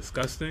think it's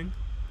disgusting.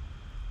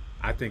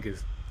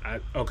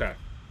 Okay.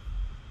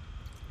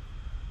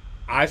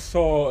 I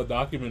saw a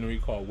documentary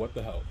called What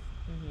the Health.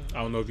 Mm-hmm.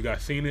 I don't know if you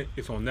guys seen it.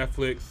 It's on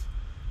Netflix.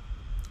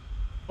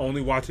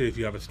 Only watch it if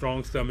you have a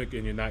strong stomach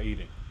and you're not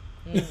eating.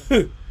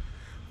 Mm.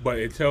 But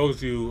it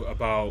tells you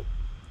about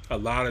a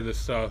lot of the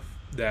stuff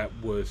that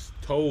was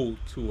told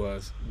to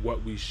us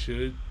what we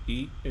should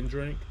eat and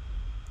drink,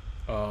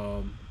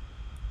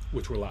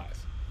 which were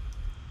lies.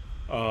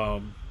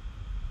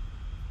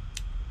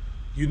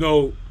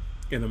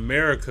 In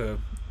America,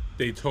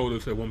 they told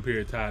us at one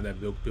period of time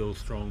that milk builds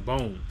strong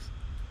bones,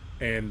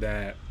 and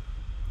that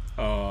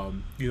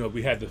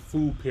we had the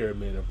food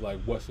pyramid of like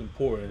what's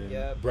important,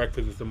 and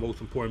breakfast is the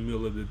most important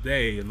meal of the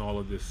day, and all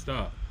of this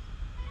stuff.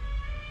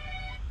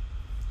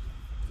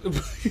 I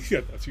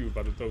thought you were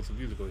about to throw some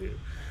musical here.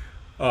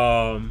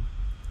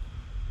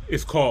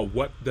 It's called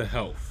What the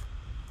Health.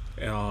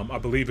 I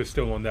believe it's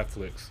still on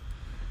Netflix.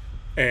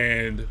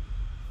 And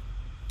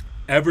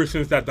ever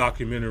since that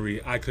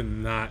documentary, I could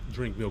not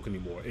drink milk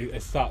anymore.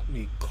 It stopped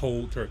me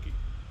cold turkey.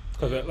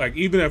 Because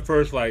even at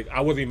first,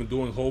 I wasn't even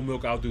doing whole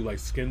milk. I'll do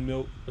skim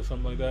milk or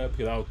something like that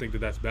because I would think that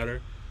that's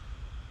better.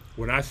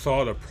 When I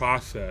saw the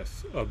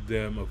process of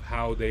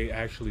how they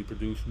actually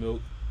produce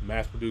milk,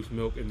 mass-produce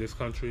milk in this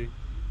country,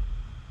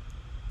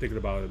 thinking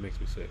about it makes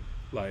me sick.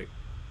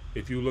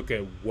 If you look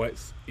at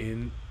what's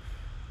in,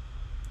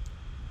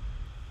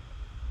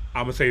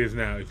 I'm gonna say this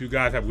now. If you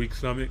guys have weak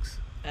stomachs,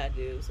 I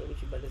do. So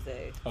what you about to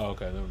say? Oh,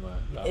 okay, never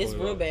mind. It's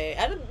real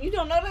bad. You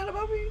don't know that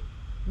about me?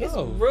 No. It's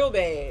real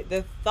bad.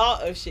 The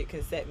thought of shit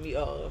can set me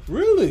off.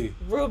 Really?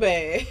 Real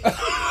bad.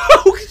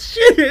 Oh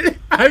shit!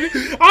 I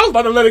was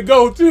about to let it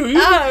go too.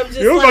 I'm just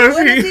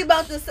what is he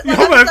about to say?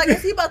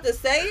 Is he about to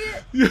say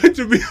it? You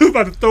was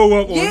about to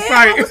throw up on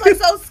sight. I was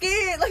so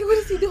scared. What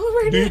is he doing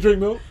right now? Do you drink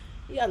milk?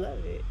 Yeah, I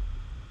love it.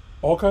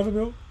 All kinds of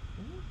milk?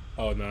 Mm-hmm.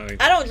 Oh no,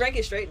 I don't drink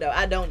it straight though.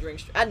 I don't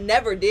drink. I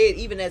never did.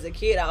 Even as a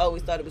kid, I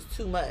always thought it was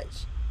too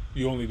much.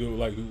 You only do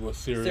with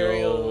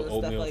cereal, oatmeal,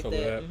 stuff like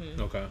that.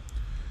 Mm-hmm. Okay.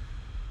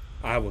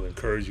 I will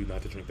encourage you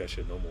not to drink that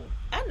shit no more.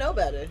 I know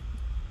better.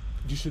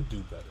 You should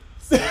do better.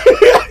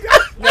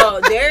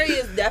 No, dairy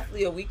is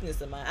definitely a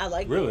weakness of mine. I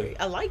like dairy.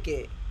 I like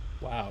it.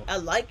 Wow. I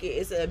like it.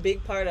 It's a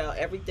big part of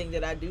everything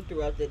that I do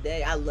throughout the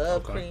day. I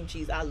love cream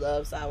cheese. I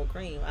love sour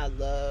cream. I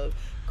love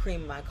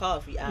cream in my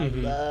coffee. I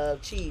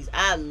love cheese.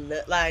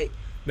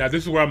 Now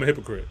this is where I'm a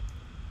hypocrite.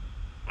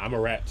 I'm a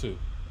rat too.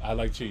 I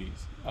like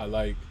cheese. I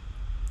like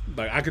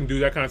I can do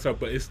that kind of stuff,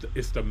 but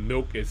it's the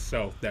milk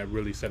itself that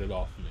really set it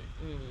off for me.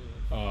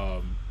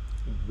 Mm.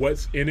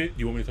 What's in it?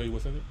 You want me to tell you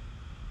what's in it?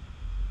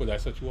 Would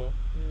that set you off?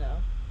 No.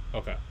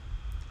 Okay.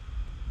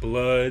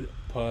 Blood,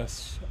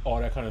 pus, all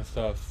that kind of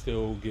stuff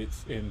still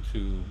gets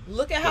into.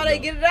 Look at how they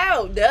get it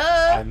out,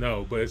 duh. I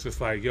know, but it's just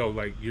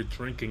you're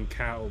drinking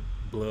cow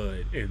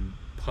blood and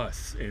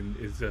pus, and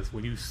it's just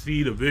when you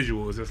see the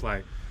visual, it's just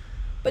like.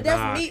 But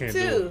that's meat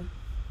too.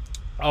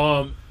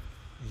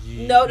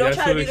 No, don't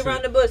try to beat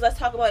around the bush. Let's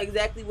talk about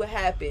exactly what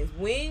happens.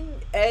 When,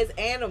 as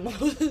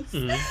animals,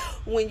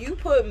 when you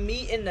put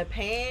meat in the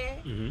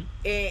pan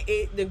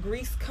and the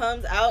grease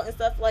comes out and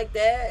stuff like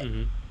that,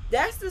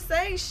 that's the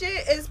same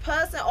shit as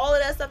pus and all of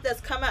that stuff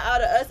that's coming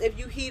out of us if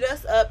you heat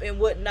us up and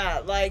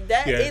whatnot.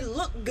 It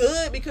looked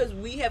good because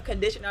we have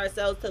conditioned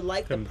ourselves to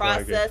the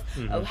process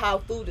of how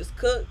food is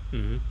cooked.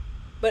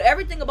 But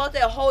everything about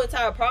that whole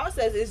entire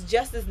process is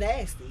just as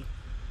nasty.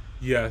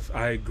 Yes,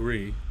 I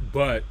agree.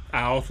 But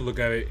I also look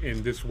at it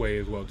in this way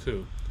as well,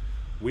 too.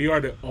 We are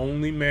the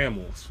only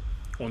mammals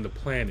on the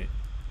planet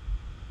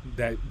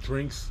that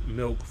drinks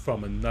milk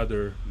from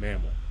another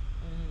mammal.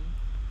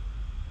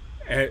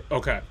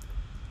 Okay,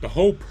 the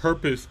whole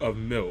purpose of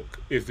milk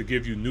is to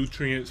give you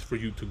nutrients for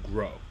you to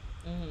grow,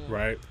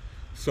 right?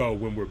 So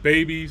when we're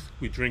babies,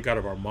 we drink out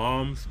of our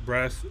mom's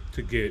breast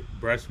to get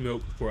breast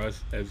milk for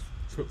us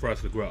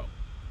to grow.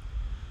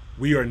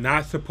 We are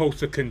not supposed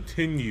to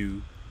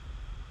continue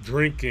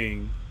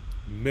drinking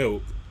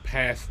milk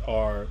past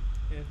our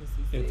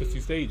infancy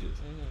stages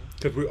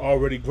because we're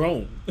already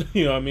grown.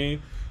 You know what I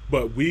mean?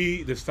 But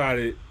we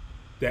decided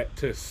that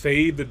to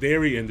save the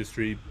dairy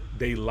industry,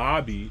 they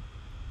lobbied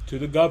to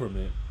the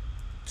government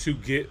to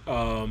get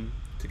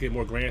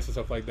more grants and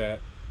stuff like that,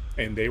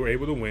 and they were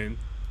able to win.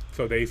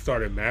 So they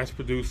started mass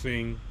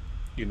producing,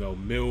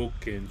 milk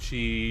and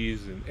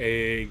cheese and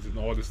eggs and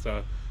all this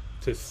stuff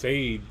to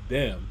save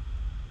them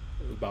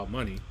about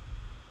money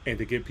and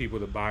to get people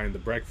to buy in the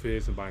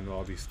breakfast and buying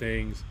all these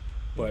things.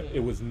 But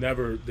it was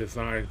never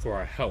designed for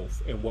our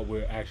health and what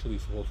we're actually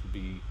supposed to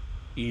be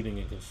eating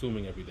and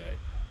consuming every day.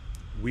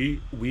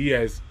 We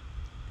as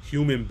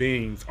human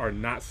beings are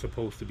not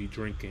supposed to be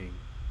drinking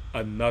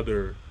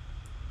another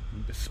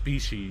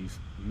species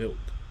milk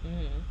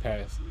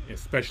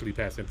especially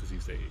past infancy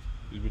stage.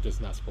 We're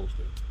just not supposed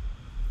to.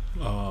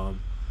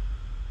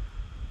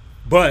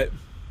 But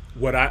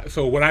what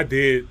I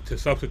did to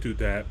substitute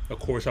that, of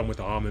course, I went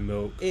to almond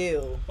milk.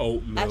 Ew.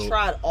 Oat milk. I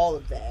tried all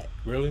of that.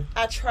 Really?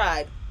 I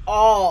tried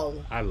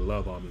all. I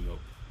love almond milk.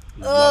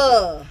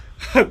 Ugh.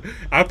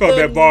 I thought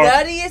that bar. The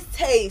nuttiest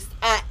taste.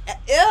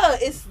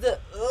 It's the.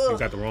 You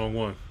got the wrong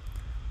one.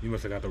 You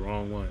must have got the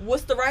wrong one.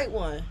 What's the right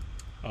one?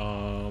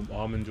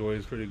 Almond Joy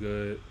is pretty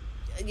good.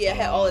 Yeah, I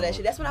had all of that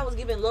shit. That's when I was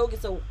giving Logan.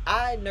 So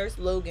I nursed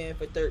Logan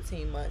for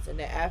 13 months. And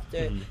then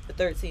after the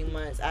 13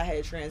 months, I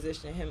had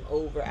transitioned him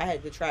over. I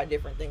had to try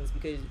different things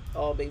because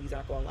all babies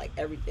aren't going to like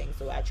everything.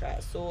 So I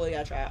tried soy,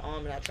 I tried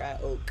almond, I tried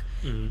oat.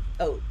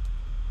 Oat.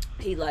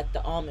 He liked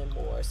the almond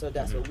more. So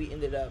that's what we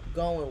ended up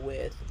going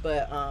with.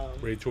 But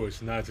great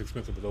choice. Not as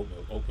expensive as oat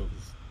milk. Oat milk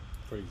is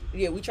crazy.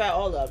 Yeah, we tried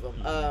all of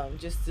them.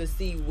 Just to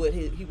see what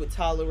he would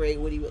tolerate,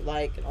 what he would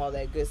like, and all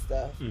that good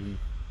stuff.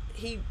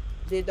 He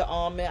did the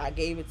almond. I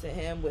gave it to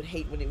him. Would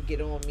hate when it would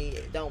get on me.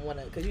 Don't want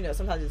to, because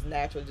sometimes it's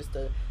natural just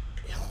to.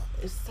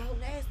 It's so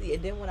nasty.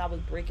 And then when I was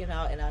breaking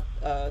out and I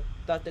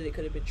thought that it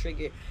could have been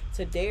triggered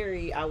to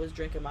dairy, I was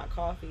drinking my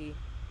coffee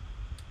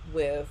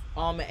with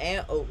almond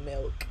and oat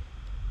milk.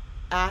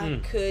 I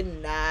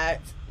could not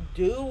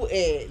do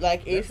it.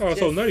 Like it's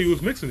so nutty. You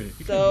was mixing it.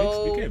 You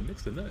can't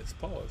mix the nuts.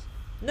 Pause.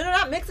 No,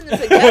 not mixing it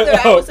together.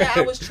 I was saying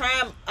I was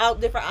trying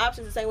out different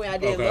options the same way I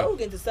did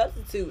Logan to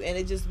substitute, and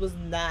it just was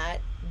not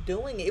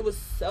doing it. It was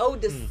so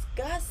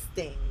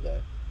disgusting.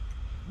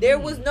 There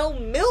was no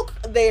milk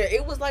there.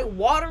 It was like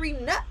watery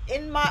nut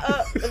in my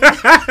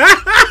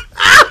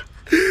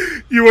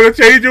You want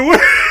to change your way?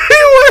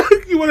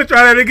 You want to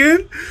try that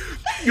again?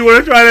 You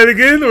want to try that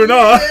again or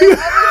not? Yeah, I'm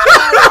gonna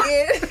try it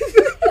again.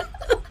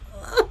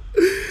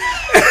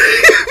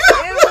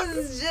 It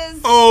was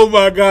just. Oh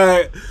my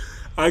God!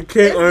 I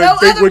can't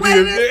unthink what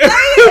you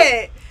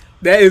said.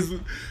 That is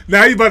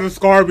now you about to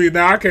scar me.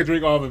 Now I can't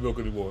drink almond milk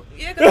anymore.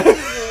 Yeah, because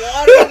it's just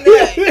water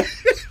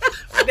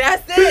nut.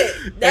 That's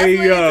it. That's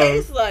what it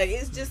tastes like.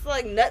 It's just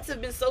like nuts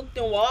have been soaked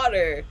in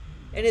water,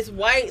 and it's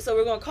white, so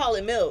we're gonna call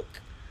it milk.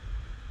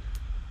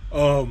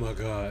 Oh my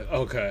God.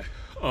 Okay.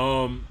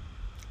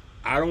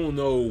 I don't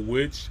know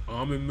which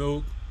almond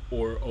milk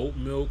or oat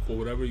milk or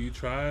whatever you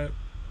tried.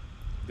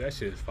 That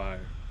shit is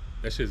fire.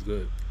 That shit's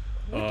good.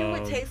 What do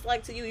it taste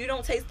like to you? You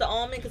don't taste the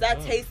almond? Because I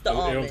taste the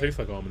almond. It don't taste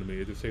like almond to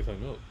me. It just tastes like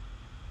milk.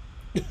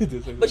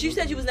 But you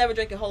said you was never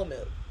drinking whole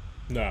milk.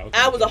 No.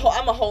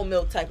 I'm a whole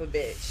milk type of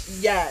bitch.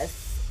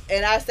 Yes.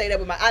 And I say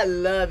that with I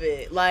love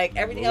it. Like,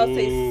 everything else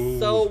tastes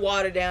so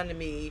watered down to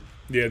me.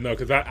 Yeah, no,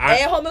 because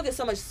and whole milk is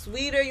so much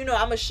sweeter.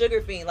 I'm a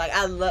sugar fiend. Like,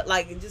 I love,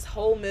 just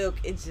whole milk,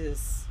 it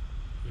just...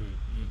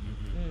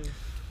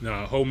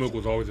 No, whole milk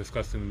was always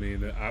disgusting to me.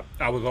 And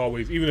I was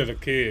always, even as a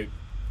kid,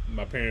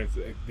 my parents,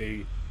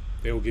 they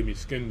would give me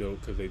skim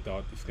milk because they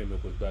thought the skim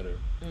milk was better.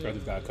 I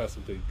just got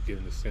accustomed to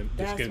getting the skim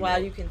milk. That's why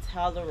you can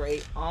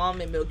tolerate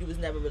almond milk. You was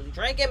never really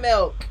drinking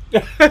milk.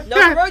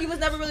 No, bro, you was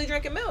never really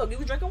drinking milk. You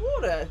was drinking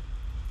water.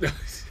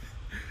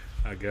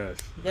 I guess.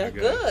 That's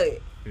good.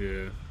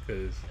 Yeah,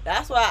 because...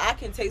 That's why I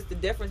can taste the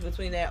difference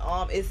between that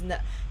almond. It's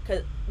not...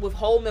 Because with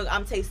whole milk,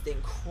 I'm tasting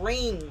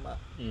cream.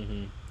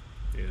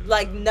 Yeah,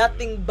 like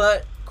nothing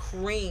but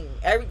cream.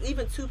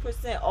 Even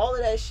 2%, all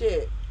of that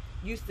shit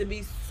used to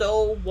be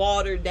so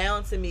watered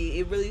down to me.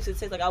 It really used to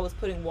taste like I was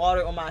putting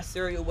water on my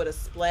cereal with a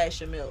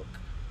splash of milk.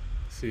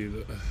 See,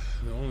 the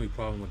only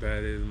problem with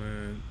that is,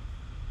 man,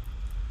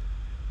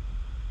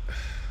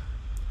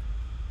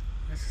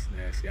 that's just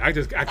nasty. I can't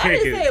get it. I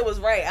didn't say it was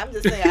right. I'm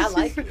just saying I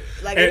like it.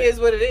 Like, it is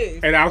what it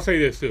is. And I'll say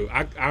this too.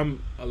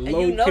 I'm a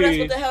low key. That's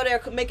what the hell they're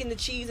making the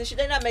cheese and shit.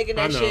 They're not making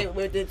that shit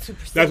with the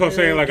 2%. That's what I'm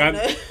saying. Like,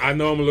 I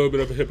know I'm a little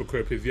bit of a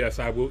hypocrite because yes,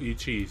 I will eat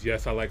cheese.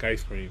 Yes, I like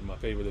ice cream. My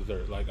favorite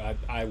dessert. Like,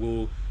 I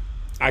will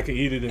I can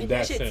eat it in and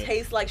that shit sense.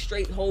 tastes like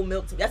straight whole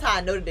milk. That's how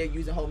I know that they're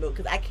using whole milk,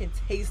 because I can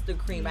taste the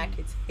cream. I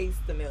can taste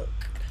the milk.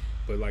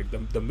 But like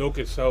the milk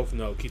itself,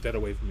 no, keep that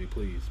away from me,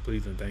 please,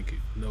 and thank you.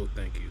 No,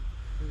 thank you.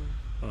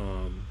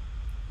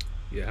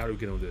 Yeah, how do we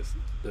get on this?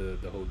 The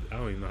whole, I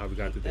don't even know how we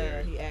got to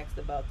there. He asked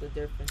about the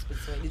difference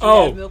between. Did you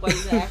have milk while you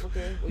was in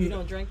Africa? Well, you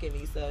don't drink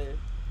any, so.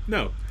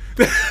 No.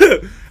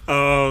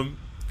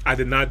 I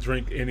did not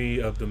drink any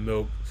of the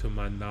milk to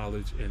my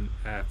knowledge in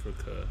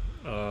Africa.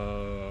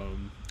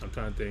 I'm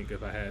trying to think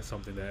if I had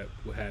something that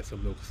had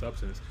some milk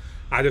substance.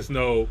 I just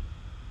know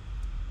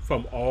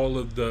from all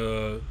of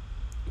the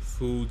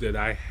food that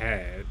I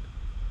had,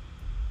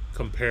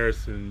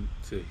 comparison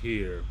to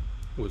here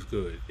was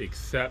good,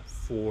 except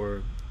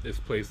for this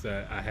place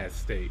that I had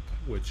steak,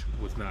 which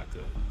was not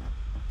good.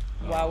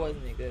 Why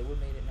wasn't it good? What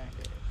made it not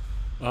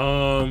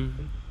good?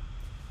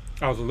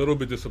 I was a little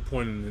bit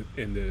disappointed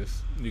in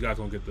this. You guys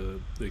gonna get the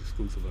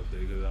exclusive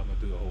update because I'm gonna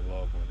do a whole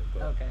vlog on it.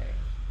 But, okay.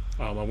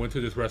 I went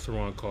to this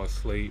restaurant called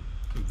Slate.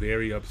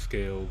 Very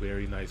upscale,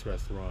 very nice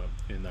restaurant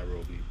in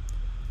Nairobi.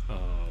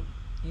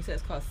 You said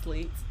it's called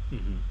Slate.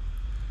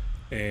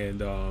 Mm-hmm.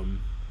 And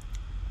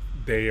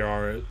they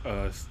are,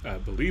 I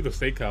believe, a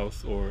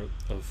steakhouse,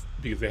 because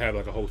they have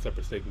like a whole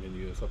separate steak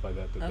menu and stuff like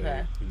that.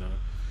 Okay.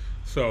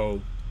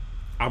 So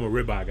I'm a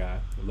ribeye guy.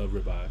 I love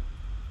ribeye.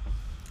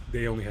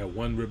 They only had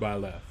one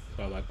ribeye left,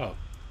 so I was like, oh,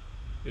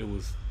 it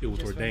was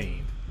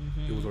ordained.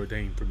 It was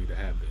ordained for me to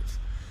have this.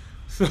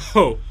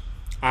 So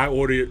I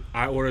ordered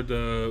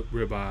the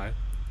ribeye.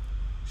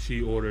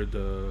 She ordered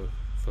the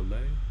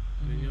filet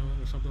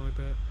mignon or something like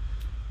that.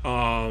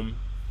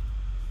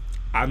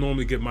 I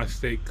normally get my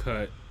steak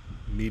cut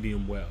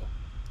medium well,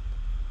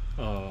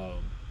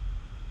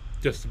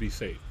 just to be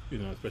safe,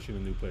 especially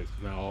in a new place.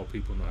 Not all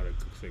people know how to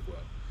cook steak well.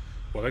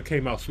 Well, that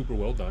came out super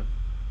well done.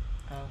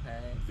 Okay.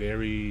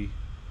 Very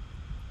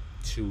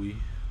chewy,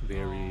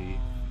 very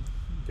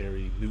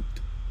nuked.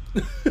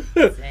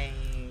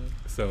 Dang.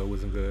 So it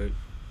wasn't good.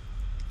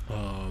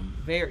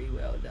 Very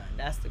well done.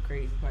 That's the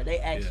crazy part. They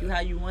asked you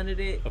how you wanted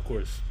it. Of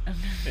course.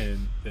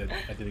 And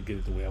I didn't get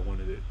it the way I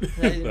wanted it.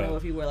 I didn't know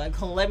if you were like,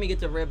 let me get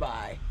the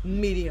ribeye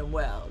medium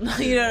well.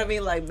 You know what I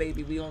mean? Like,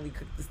 maybe we only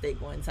cook the steak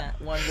one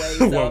way,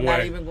 so I'm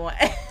not even going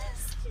to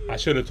ask you. I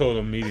should have told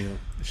them medium.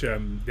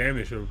 Damn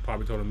it, should have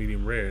probably told them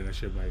medium rare, and that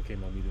shit might have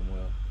came out medium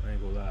well. I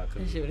ain't gonna lie.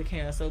 That shit would have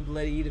came out so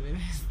bloody, you'd have been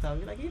messed up.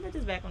 Be like, can you put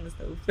this back on the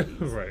stove, please?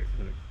 Right.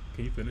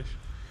 Can you finish?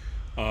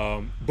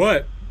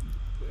 But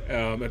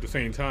at the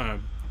same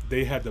time,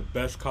 they had the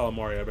best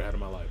calamari I ever had in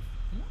my life.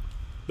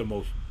 The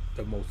most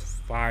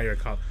fire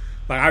like,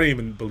 I didn't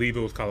even believe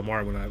it was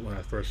calamari when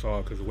I first saw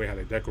it, because the way how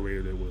they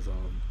decorated it was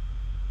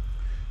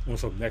on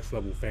some next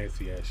level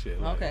fancy ass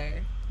shit. Like,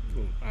 okay.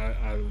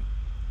 I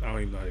don't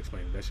even know how to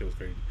explain it. That shit was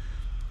crazy.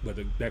 But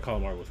that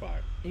calamari was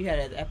fire. You had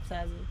it as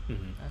appetizer?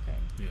 Mm-hmm. Okay.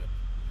 Yeah.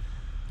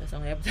 That's the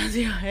only appetizer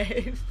you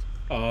had?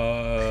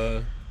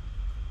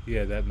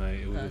 Yeah, that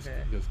night it was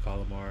just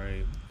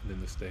calamari and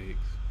then the steaks.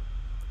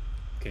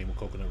 Came with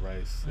coconut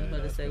rice. I was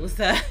about to say, what's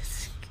that?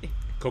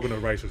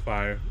 Coconut rice was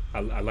fire. I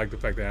like the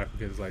fact that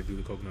Africans do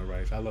the coconut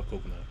rice. I love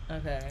coconut.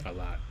 Okay. A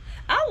lot.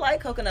 I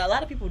like coconut. A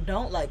lot of people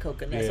don't like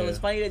coconut, so it's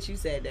funny that you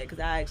said that, because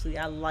I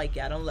like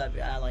it. I don't love it.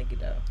 I like it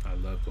though. I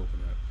love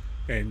coconut.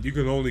 And you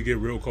can only get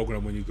real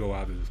coconut when you go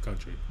out of this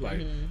country.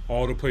 Like,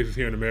 all the places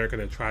here in America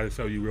that try to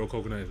sell you real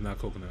coconut is not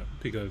coconut,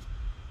 because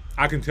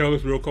I can tell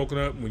it's real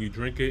coconut when you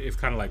drink it. It's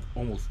kind of like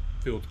almost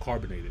feels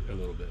carbonated a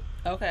little bit.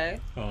 Okay.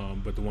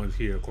 But the ones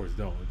here, of course,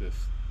 don't.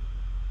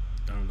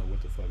 I don't know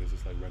what the fuck. It's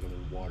just like regular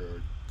water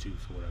or juice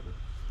or whatever.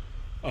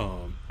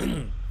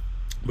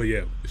 But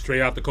yeah,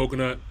 straight out the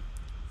coconut,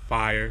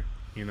 fire.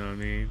 You know what I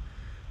mean?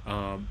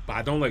 But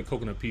I don't like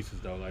coconut pieces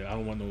though. Like, I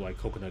don't want no like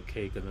coconut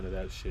cake or none of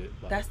that shit.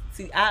 Like,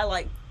 I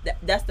like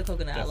that's the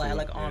coconut I like. I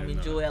like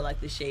almond joy. I like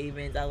the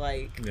shavings. I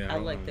like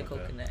the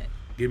coconut. That.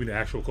 Give me the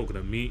actual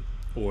coconut meat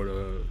or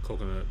the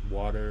coconut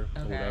water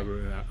or whatever,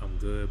 and I'm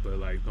good. But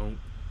like, don't.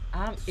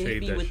 I'm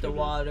iffy with the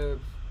water.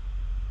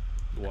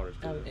 The water's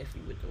good. I'm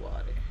iffy with the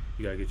water.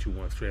 You gotta get you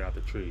one straight out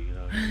the tree, you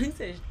know. He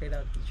said straight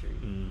out the tree.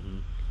 Mm-hmm.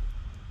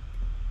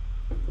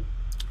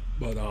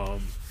 But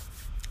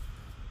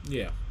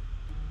yeah.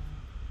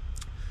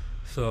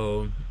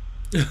 So,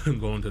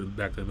 going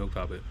back to the milk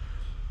topic.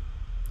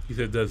 He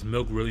said, "Does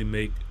milk really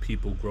make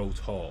people grow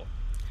tall?"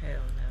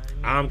 Hell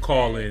no. I'm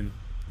calling.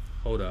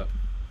 Hold up.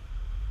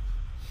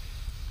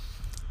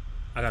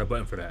 I got a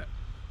button for that.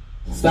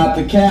 Stop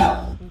the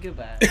cap.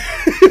 Goodbye.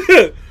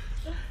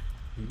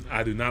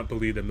 I do not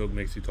believe that milk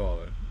makes you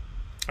taller.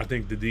 I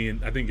think your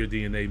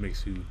DNA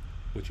makes you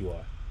what you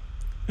are.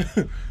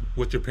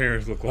 What your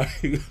parents look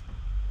like.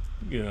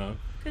 You know.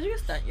 Because you can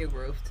stunt your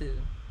growth too.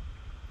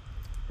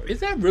 Is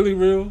that really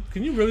real?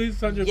 Can you really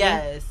stunt your growth?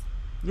 Yes.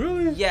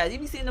 Really? Yeah, you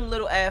be seeing them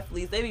little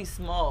athletes, they be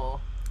small.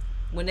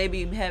 When they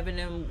be having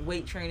them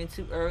weight training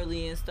too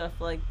early and stuff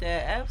like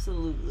that.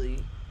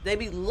 Absolutely. They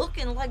be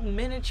looking like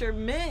miniature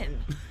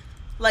men.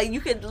 Like,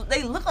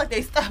 they look like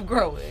they stopped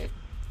growing.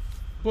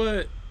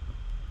 But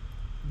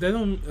they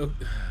don't.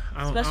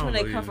 Especially when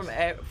they come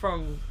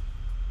from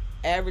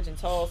average and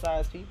tall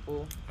size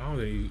people. I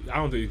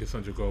don't think you can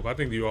stunt your growth. I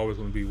think you're always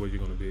going to be where you're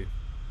going to be.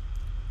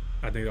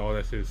 I think all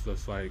that shit is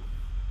just like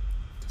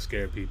to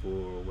scare people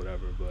or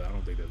whatever, but I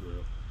don't think that's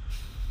real.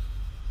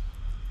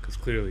 Because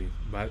clearly,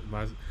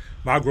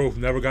 my growth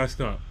never got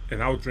stumped,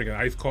 and I was drinking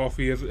iced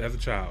coffee as a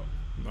child.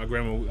 My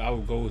grandma, I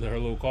would go to her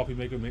little coffee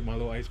maker, make my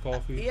little iced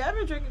coffee. Yeah, I've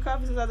been drinking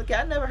coffee since I was a kid.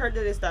 I never heard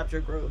that it stopped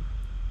your growth.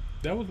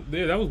 That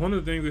was one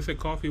of the things they said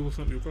coffee will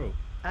stump your growth.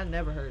 I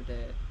never heard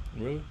that.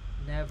 Really?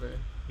 Never.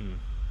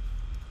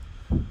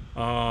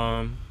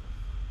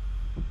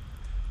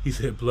 He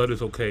said blood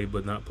is okay,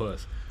 but not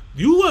pus.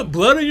 You want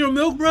blood in your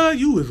milk, bro?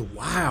 You is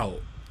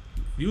wild.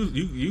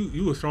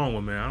 You a strong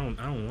one, man.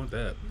 I don't want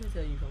that. You can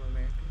tell you from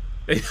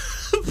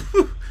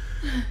America.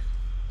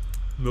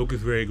 Milk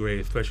is very great,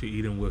 especially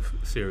eating with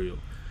cereal.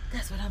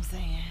 That's what I'm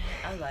saying.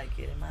 I like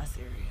it in my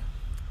cereal.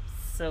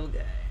 So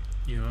good.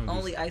 You know,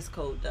 only ice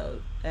cold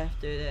though.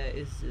 After that,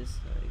 it's just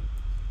like.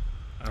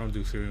 I don't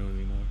do cereal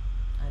anymore.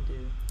 I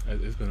do.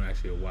 It's been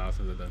actually a while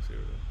since I've done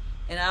cereal.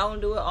 And I don't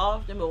do it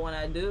often, but when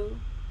I do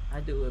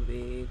it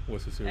big.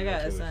 What's the cereal? I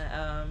got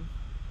a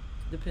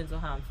depends on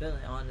how I'm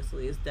feeling.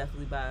 Honestly, it's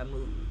definitely by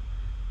mood.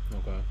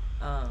 Okay.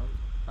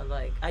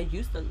 I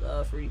used to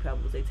love Fruity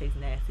Pebbles. They taste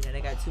nasty and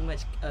they got too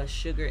much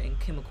sugar and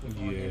chemicals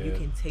on them. You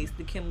can taste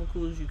the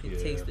chemicals. You can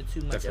taste the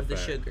too much of the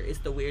sugar. It's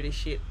the weirdest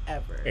shit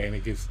ever. And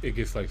it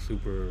gets like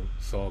super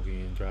soggy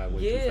and dry way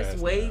too fast. Yes,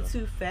 way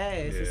too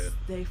fast. Yeah.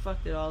 They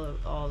fucked it all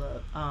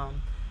up.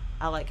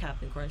 I like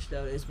Captain Crunch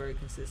though. It's very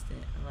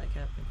consistent. I like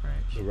Captain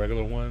Crunch. The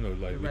regular one, or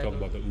like we talking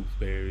about the Oops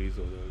Berries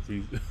or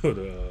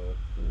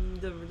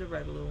the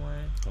regular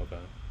one. Okay.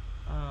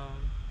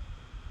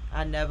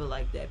 I never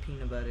liked that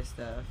peanut butter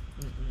stuff.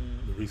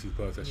 The Reese's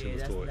Puffs, that shit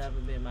was that's torch. Never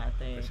been my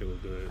thing. That shit was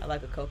good. I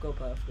like a Cocoa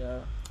Puff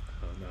though.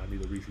 No, I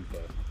need a Reese's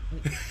Puff.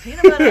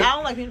 Peanut butter? I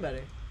don't like peanut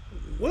butter.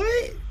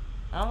 What?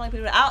 I don't like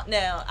peanut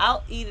butter.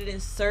 I'll eat it in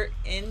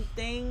certain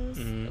things,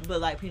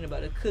 but like peanut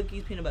butter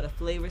cookies, peanut butter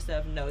flavor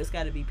stuff, no, it's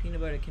got to be peanut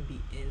butter can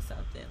be in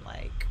something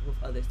like with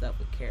other stuff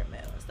with caramel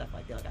and stuff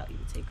like that. Like I'll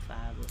either take 5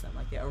 or something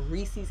like that. Or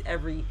Reese's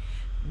every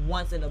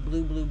once in a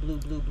blue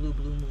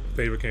moon.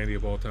 Favorite candy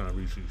of all time,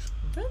 Reese's.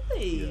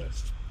 Really?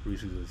 Yes,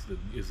 Reese's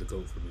is the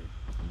GOAT for me.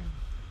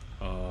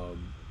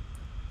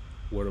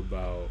 What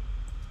about?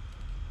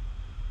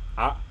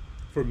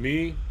 For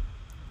me,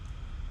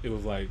 it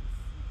was like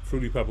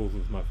Fruity Pebbles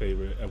was my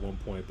favorite at one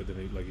point, but then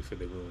they, like you said,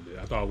 they ruined it.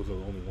 I thought I was the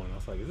only one. I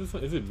was like,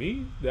 is it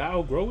me? Did I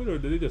outgrow it, or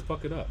did they just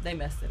fuck it up? They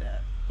messed it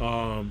up.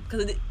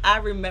 Because I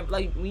remember,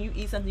 like, when you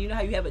eat something, you know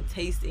how you have a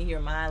taste in your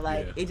mind,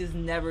 like, it just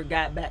never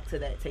got back to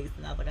that taste.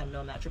 And I was like, I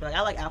know I'm not tripping. Like,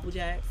 I like Apple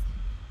Jacks.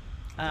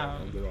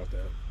 I'm good off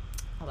that.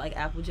 I like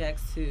Apple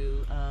Jacks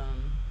too.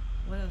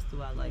 What else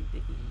do I like to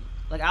eat?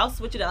 Like, I'll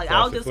switch it up. Like,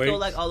 Frosted I'll just Flakes. go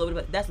like all over.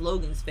 But that's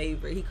Logan's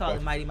favorite. He called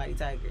it Mighty Mighty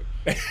Tiger.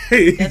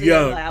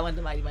 Yo, Like, I want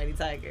the Mighty Mighty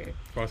Tiger.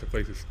 Frosted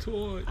Flakes is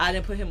torch. I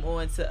didn't put him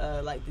on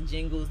to like the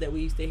jingles that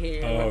we used to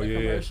hear Oh, in the yeah.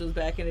 commercials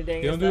back in the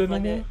day You and don't do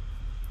stuff that no like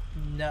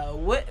that. No,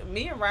 what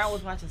me and Ryan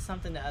was watching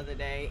something the other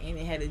day and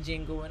it had a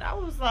jingle and I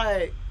was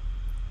like,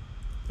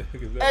 The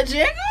heck is a that?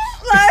 jingle?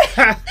 Like,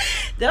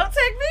 don't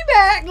take me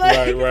back. Like,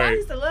 Right, 'cause I right.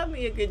 used to love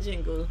me a good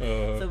jingle.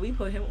 Uh-huh. So we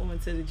put him on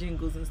to the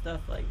jingles and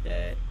stuff like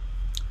that.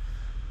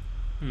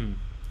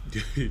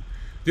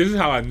 This is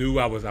how I knew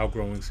I was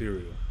outgrowing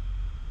cereal.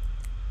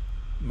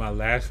 My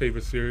last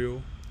favorite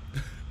cereal,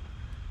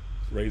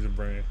 Raisin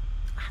Bran.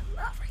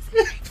 I love Raisin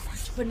Bran,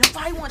 but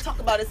nobody want to talk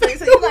about it. So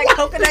you like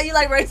coconut, you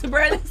like Raisin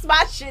Bran. It's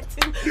my shit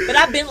too. But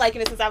I've been liking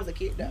it since I was a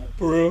kid, though.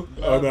 For real?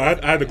 Oh no,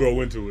 I had to grow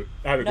into it.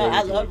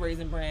 I love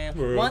Raisin Bran.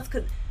 For real? Once,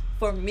 cause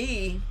for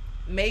me,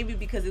 maybe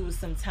because it was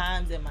some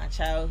times in my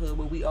childhood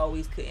where we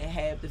always couldn't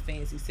have the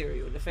fancy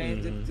cereal,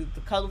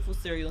 the colorful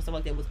cereal and stuff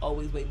like that was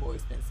always way more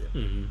expensive.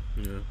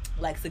 Yeah.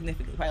 Like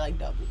significantly, probably like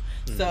double.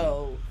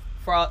 So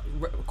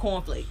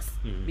cornflakes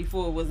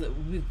before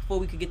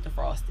we could get the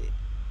frosted.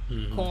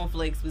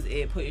 Cornflakes was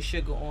it, putting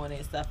sugar on it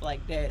and stuff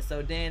like that.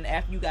 So then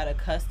after you got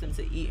accustomed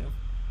to eating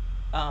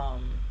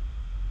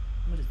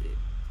what is it?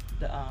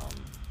 The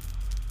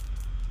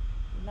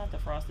not the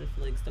Frosted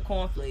Flakes, the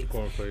cornflakes.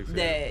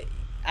 That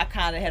I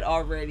kind of had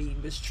already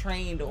was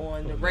trained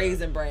on the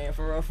Raisin Bran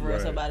for real.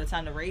 Right. So by the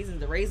time the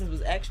raisins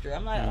was extra.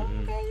 I'm like, oh,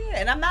 okay, yeah.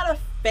 And I'm not a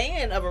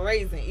fan of a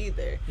raisin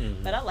either,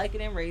 but I like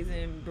it in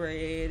raisin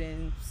bread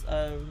and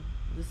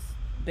just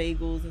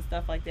bagels and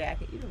stuff like that. I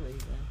can eat a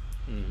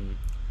raisin.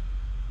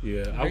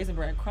 Yeah, Raisin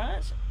Bran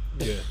Crunch.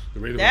 Yeah, the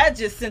Raisin That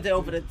just sent it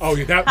over the Oh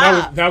yeah,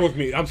 top. that was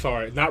me. I'm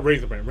sorry, not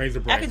Raisin Bran.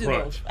 Raisin Bran I could do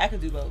Crunch. both. I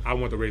could do both. I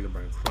want the Raisin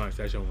Bran Crunch.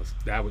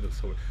 That was the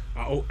story.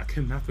 I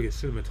cannot forget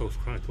Cinnamon Toast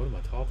Crunch. What am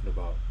I talking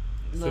about?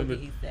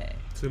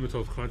 Cinnamon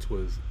Toast Crunch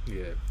was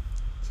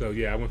So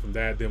yeah, I went from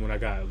that. Then when I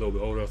got a little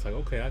bit older, I was like,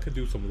 okay, I could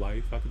do some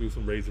life. I could do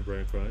some Raisin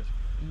Bran Crunch.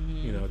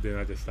 You know, then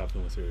I just stopped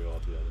doing cereal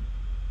altogether.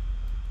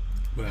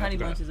 But Honey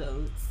Bunches of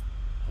Oats.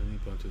 Honey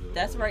Bunches of Oats.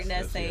 That's right in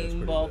that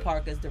same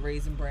ballpark as the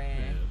Raisin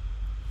Bran.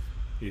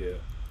 Yeah.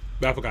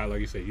 But I forgot, like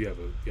you said, you have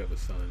a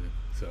son,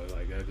 so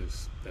like that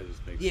just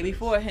makes sense.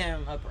 Before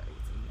him, I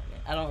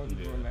don't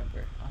even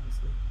remember,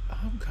 honestly.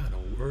 I'm kind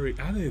of worried.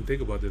 I didn't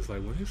think about this.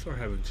 Like when they start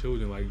having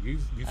children, like you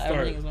start.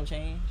 Everything is gonna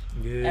change.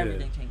 Yeah.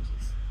 Everything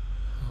changes.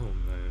 Oh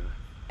man.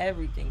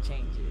 Everything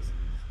changes.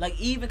 Like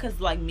even because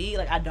like me,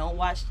 like I don't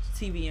watch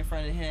TV in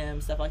front of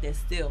him, stuff like that.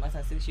 Still, my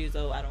son's 6 years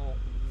old. I don't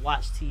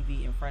watch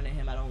TV in front of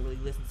him. I don't really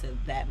listen to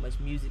that much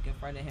music in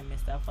front of him and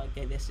stuff like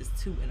that. That's just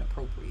too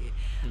inappropriate.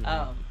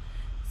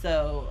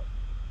 So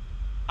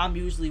I'm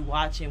usually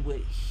watching what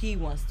he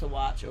wants to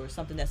watch or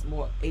something that's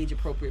more age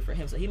appropriate for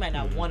him. So he might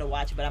not want to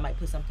watch it, but I might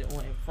put something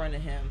on in front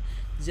of him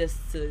just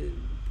to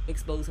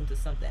expose him to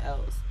something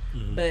else.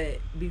 But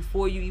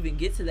before you even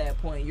get to that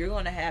point, you're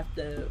going to have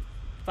to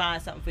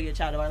find something for your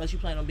child, unless you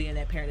plan on being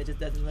that parent that just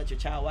doesn't let your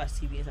child watch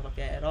TV and stuff like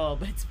that at all.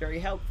 But it's very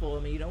helpful. I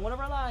mean, you don't want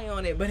to rely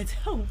on it, but it's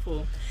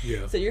helpful.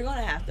 Yeah. So you're going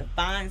to have to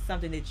find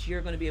something that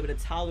you're going to be able to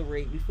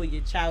tolerate before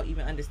your child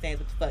even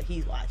understands what the fuck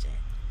he's watching.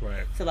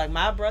 Right. So like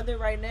my brother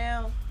right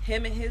now,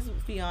 him and his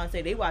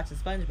fiance, they watching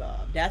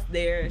SpongeBob. That's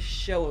their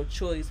show of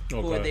choice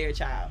for their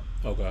child.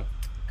 Okay.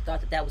 I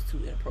thought that was too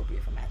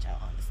inappropriate for my child,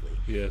 honestly.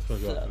 Yeah,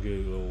 SpongeBob can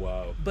get a little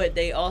wild. But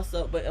they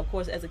also, but of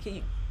course, as a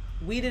kid,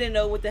 we didn't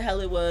know what the hell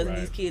it was, and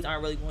these kids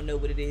aren't really going to know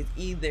what it is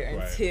either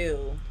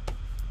until.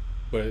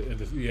 But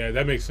yeah,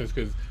 that makes sense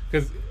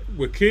because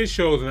with kids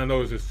shows, and I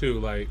noticed this too,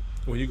 like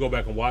when you go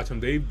back and watch them,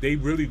 they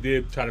really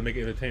did try to make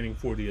it entertaining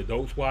for the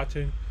adults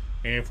watching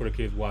and for the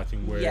kids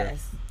watching, where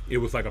it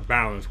was like a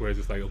balance where it's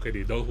just like, okay,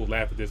 the adults will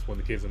laugh at this one,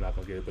 the kids are not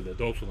going to get it, but the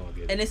adults will not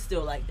get it. And it's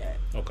still like that.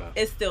 Okay.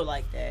 It's still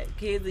like that.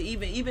 Kids,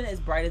 even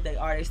as bright as they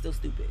are, they're still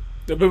stupid.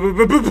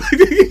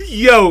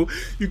 Yo,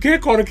 you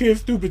can't call the kids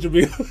stupid,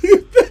 Jamil.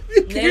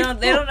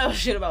 They don't know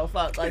shit about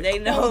fuck. Like they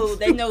know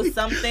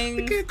some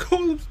things. You can't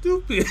call them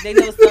stupid. They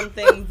know some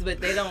things,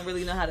 but they don't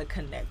really know how to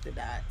connect the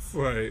dots.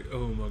 Right.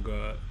 Oh my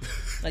god.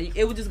 Like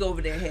it would just go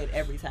over their head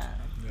every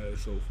time.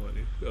 That's so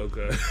funny.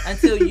 Okay.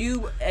 Until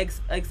you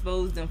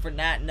expose them for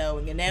not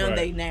knowing, and now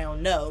they now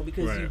know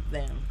because you've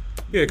them.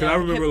 Yeah, because I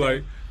remember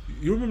like,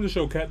 you remember the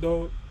show Cat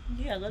Dog?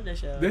 Yeah, I love that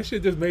show. That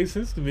shit just made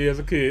sense to me as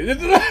a kid.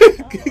 Like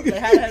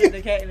how did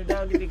the cat and the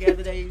dog get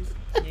together?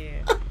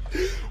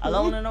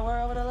 Alone in the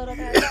world with a little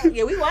cat.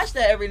 Yeah, we watch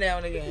that every now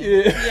and again.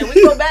 Yeah,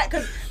 we go back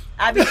because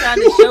I be trying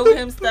to show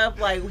him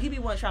stuff like he be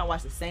trying to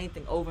watch the same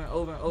thing over and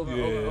over and over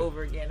and over and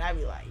over again. I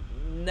be like,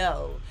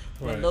 no.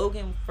 When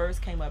Logan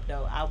first came up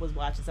though, I was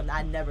watching something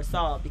I never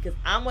saw because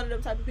I'm one of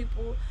them type of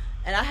people,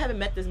 and I haven't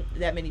met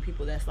that many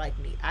people that's like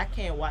me. I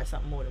can't watch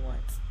something more than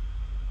once.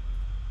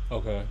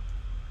 Okay.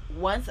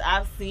 Once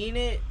I've seen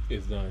it,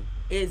 it's done.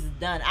 It's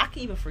done. I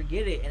can even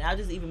forget it, and I'll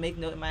just even make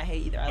note in my head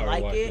either I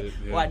like it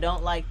or I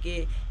don't like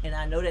it, and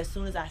I know that as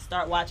soon as I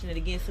start watching it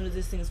again, as soon as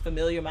this seems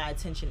familiar, my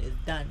attention is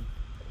done.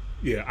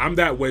 Yeah, I'm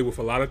that way with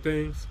a lot of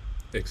things,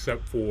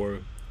 except for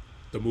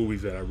the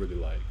movies that I really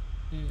like.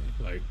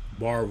 Like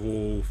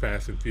Marvel,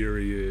 Fast and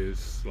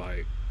Furious,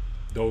 like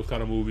those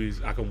kind of movies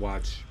I can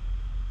watch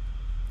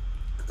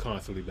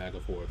constantly back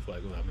and forth,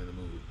 like when I'm in the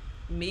movie.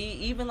 Me,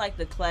 even like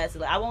the classic,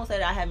 like, I won't say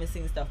that I haven't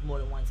seen stuff more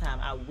than one time.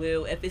 I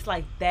will. If it's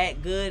like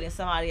that good and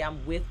somebody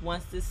I'm with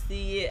wants to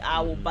see it, I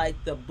will bite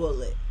the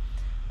bullet.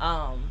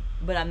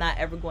 But I'm not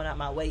ever going out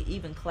my way.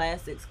 Even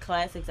classics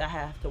I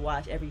have to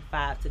watch every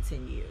 5 to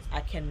 10 years. I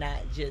cannot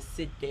just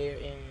sit there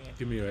and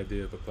give me an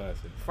idea of a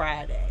classic.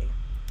 Friday.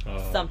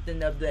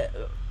 Something of the,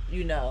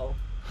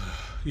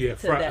 yeah,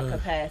 to that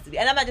capacity.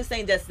 And I'm not just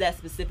saying just that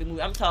specific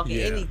movie. I'm talking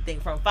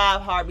anything from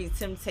 5 Heartbeats,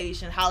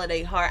 Temptation,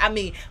 Holiday Heart. I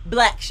mean,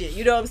 black shit.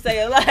 You know what I'm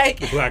saying?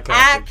 Like,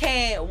 I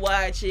can't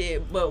watch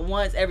it but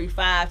once every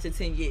 5 to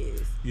 10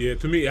 years. Yeah,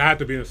 to me, I have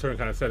to be in a certain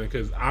kind of setting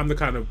because I'm the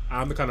kind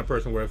of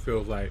person where it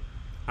feels like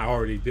I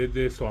already did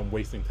this, so I'm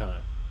wasting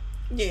time.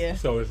 Yeah.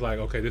 So it's like,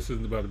 okay, this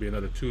isn't about to be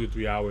another 2 to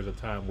 3 hours of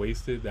time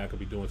wasted that I could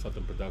be doing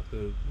something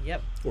productive.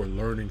 Yep. Or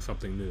learning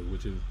something new,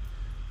 which is,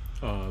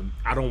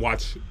 I don't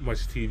watch much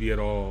TV at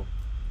all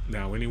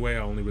now anyway. I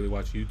only really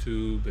watch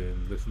YouTube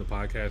and listen to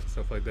podcasts and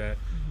stuff like that.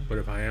 But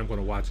if I am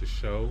going to watch a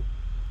show,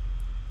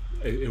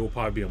 it will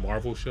probably be a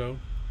Marvel show,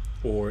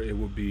 or it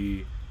would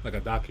be like a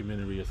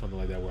documentary or something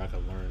like that where I can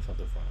learn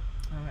something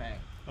from. All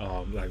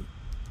right. Like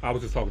I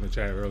was just talking to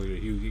Chad earlier.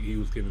 He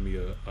was giving me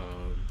a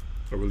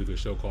really good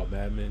show called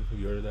Mad Men. Have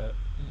you heard of that?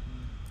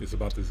 It's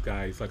about this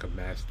guy. He's like a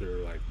master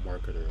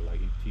marketer. Like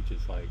he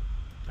teaches like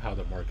how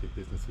to market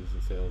businesses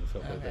and sales and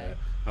stuff like that.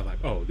 I'm like,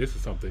 oh, this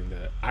is something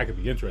that I could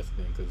be interested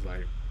in because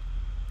like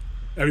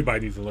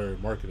everybody needs to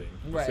learn marketing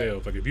and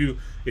sales. Like if you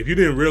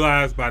didn't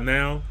realize by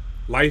now,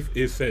 life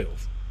is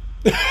sales.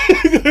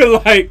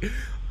 Like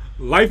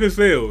life is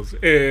sales,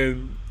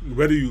 and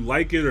whether you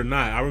like it or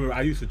not. I remember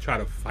I used to try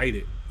to fight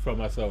it for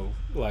myself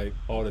like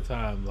all the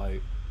time.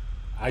 Like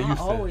I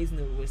always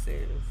knew it was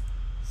sales.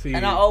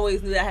 And I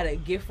always knew that I had a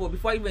gift for it.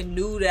 Before I even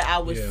knew that I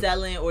was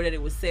selling or that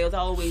it was sales, I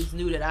always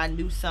knew that I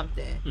knew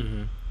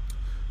something.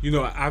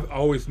 I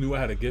always knew I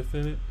had a gift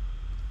in it,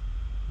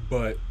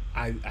 but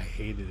I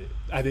hated it.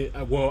 I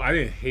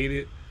didn't hate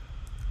it.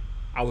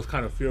 I was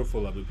kind of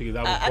fearful of it because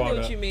I know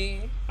what you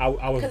mean. I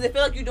was because it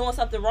feel like you're doing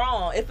something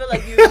wrong. It feel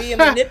like you're being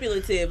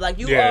manipulative. Like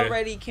you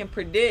already can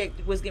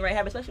predict what's getting ready to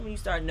happen, especially when you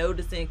start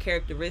noticing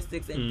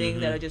characteristics and things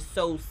that are just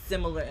so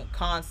similar and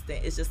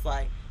constant. It's just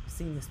like I've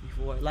seen this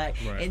before.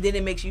 Like, and then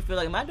it makes you feel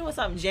like, am I doing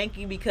something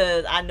janky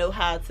because I know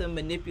how to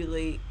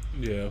manipulate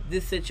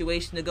this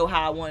situation to go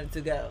how I want it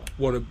to go?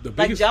 Well, the biggest,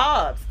 like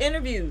jobs,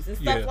 interviews, and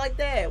stuff like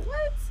that.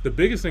 What? The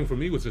biggest thing for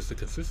me was just the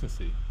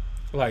consistency.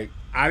 Like,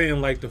 I didn't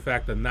like the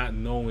fact of not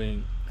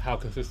knowing how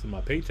consistent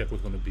my paycheck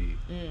was going to be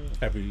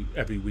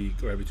every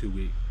week or every 2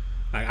 weeks.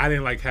 Like, I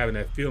didn't like having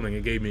that feeling.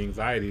 It gave me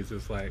anxiety. It's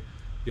just like,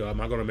 yo,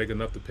 am I going to make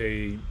enough to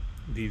pay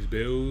these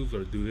bills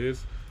or do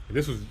this? And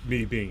this was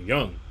me being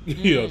young,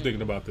 you know,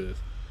 thinking about this.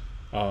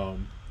 But,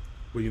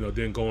 you know,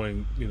 then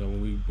going, you know,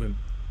 when we went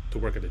to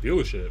work at the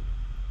dealership,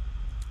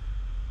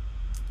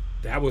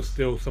 that was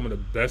still some of the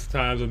best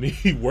times of me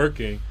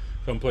working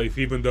someplace,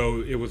 even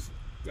though it was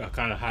a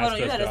kind of high stress job. Hold on,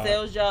 you had a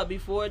sales job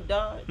before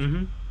Dodge?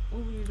 Mm-hmm.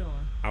 What were you doing?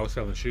 I was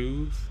selling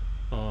shoes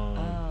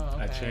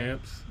at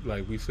Champs.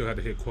 Like, we still had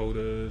to hit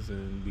quotas,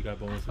 and we got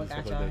bonuses and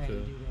stuff like that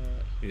too.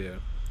 Yeah,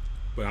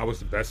 but I was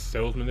the best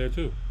salesman there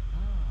too.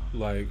 Oh.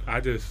 Like,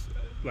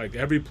 like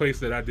every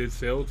place that I did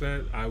sales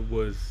at, I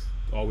was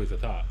always the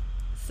top.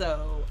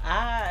 So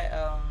I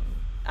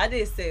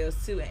did sales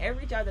too, and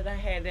every job that I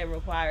had that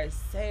required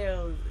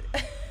sales.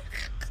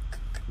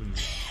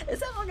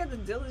 Except when I got the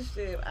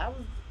dealership, I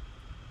was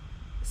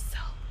so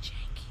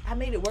janky. I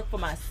made it work for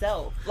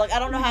myself. Like, I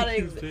don't know how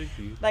to.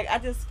 Like, I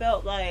just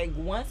felt like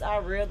once I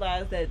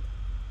realized that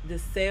the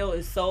sale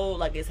is sold,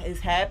 like it's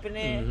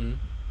happening.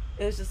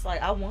 It was just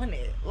like I want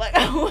it. Like,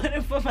 I want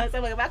it for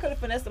myself. Like, if I could have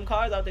finessed some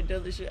cars off the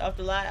dealership, off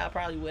the lot, I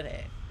probably would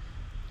have.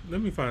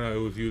 Let me find out it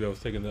was you that was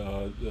taking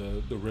the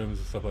rims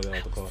and stuff like that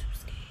out the car.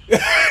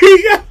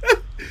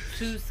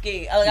 Too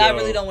scared. Like, I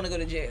really don't want to go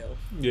to jail.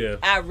 Yeah.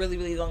 I really,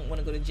 really don't want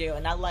to go to jail.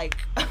 And I like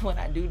when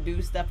I do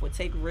stuff or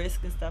take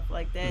risks and stuff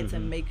like that to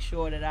make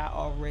sure that I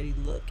already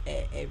look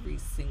at every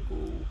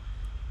single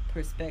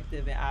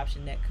perspective and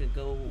option that could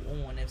go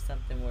on if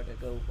something were to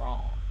go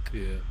wrong.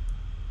 Yeah.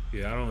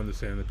 Yeah, I don't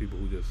understand the people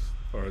who just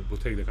will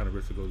take that kind of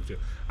risk to go to jail.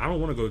 I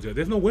don't want to go to jail.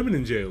 There's no women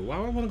in jail. Why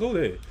would I want to go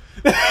there?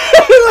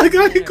 Like,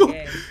 I ain't go.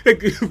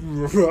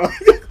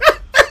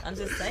 I'm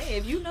just saying,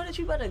 if you know that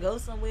you better go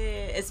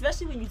somewhere,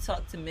 especially when you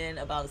talk to men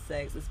about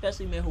sex,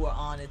 especially men who are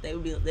honest, they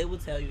will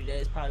tell you that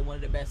it's probably one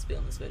of the best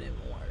feelings for them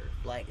on earth.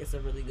 Like, it's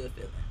a really good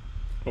feeling.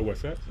 Oh,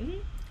 what's that?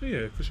 Mm-hmm.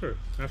 Yeah, for sure,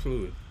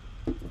 absolutely.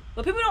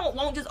 But people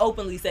won't just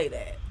openly say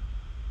that.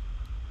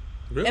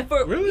 Really?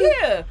 Really?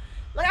 Yeah.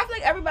 Like, I feel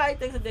like everybody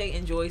thinks that they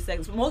enjoy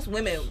sex. Most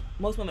women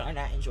are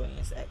not enjoying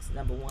sex.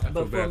 Number one,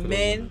 but for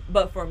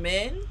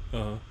men,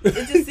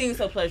 it just seems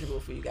so pleasurable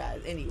for you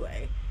guys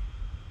anyway.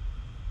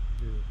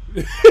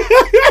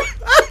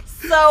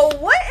 So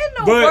what in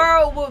the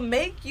world would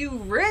make you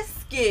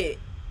risk it?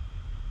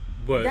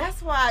 But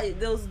that's why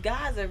those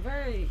guys are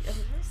very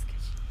sketchy.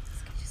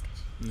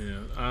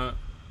 Yeah, I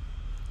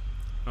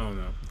don't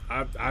know.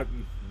 I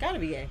gotta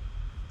be gay,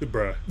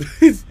 bruh.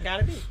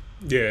 Gotta be.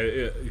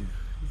 Yeah.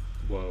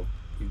 Well,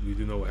 we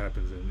do know what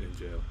happens in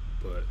jail,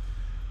 but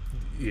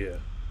yeah.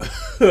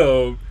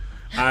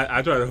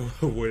 I try to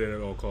avoid it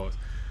at all costs.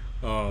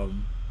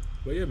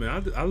 But yeah,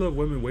 man, I love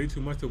women way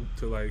too much to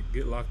like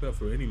get locked up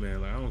for any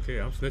man. Like, I don't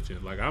care. I'm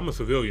snitching. Like, I'm a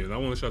civilian. I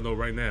want to let y'all know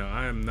right now.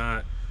 I am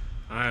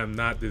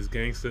not this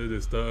gangster,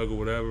 this thug or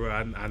whatever.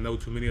 I know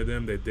too many of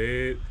them that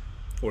dead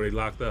or they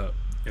locked up,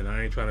 and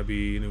I ain't trying to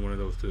be any one of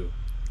those two.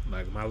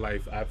 Like, my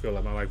life, I feel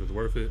like my life is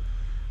worth it.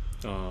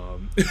 I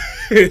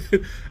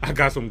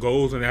got some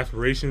goals and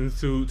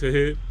aspirations to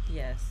hit.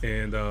 Yes.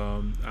 And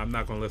I'm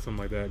not gonna let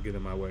something like that get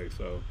in my way.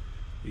 So,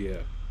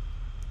 yeah,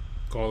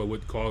 call it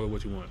what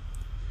you want.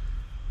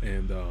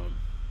 And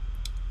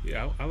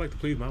yeah, I like to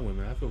please my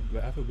women. I feel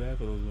bad for those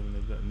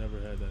women that never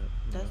had that.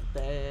 That's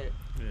bad.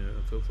 Yeah,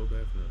 I feel so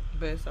bad for them.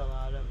 But it's a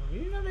lot of them.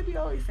 You know, they be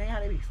always saying how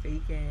they be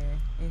faking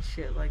and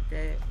shit like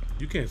that.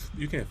 You can't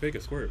fake a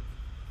squirt.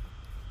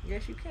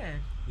 Yes, you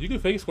can. You can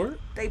fake a squirt?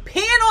 They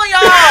peeing on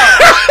y'all.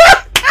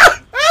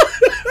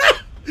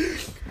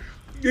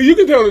 You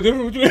can tell the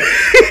difference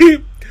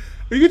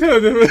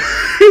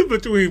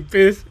between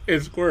piss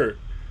and squirt.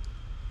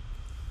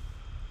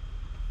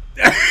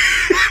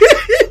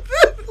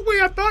 The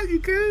way I thought you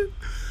could.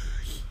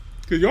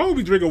 Cause y'all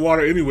be drinking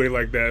water anyway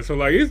like that. So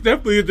like, it's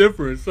definitely a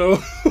difference. So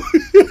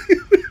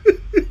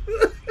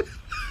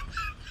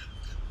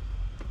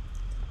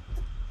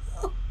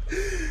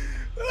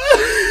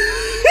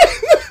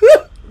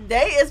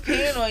they is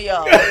peeing on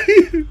y'all.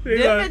 Them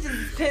bitches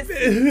is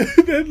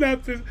pissing. They're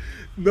not pissing.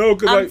 No,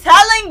 cause I'm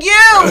telling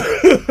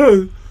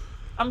you.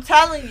 I'm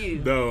telling you.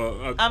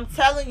 No, I'm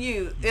telling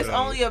you. It's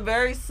only a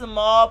very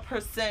small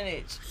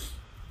percentage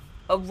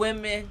of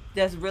women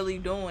that's really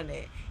doing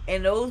it.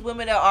 And those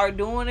women that are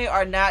doing it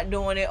are not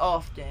doing it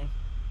often.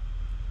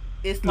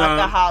 It's like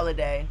a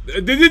holiday.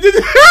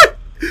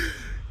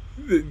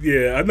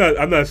 Yeah,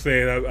 I'm not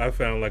saying I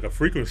found like a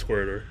frequent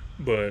squirter,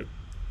 but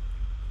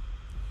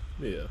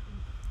yeah.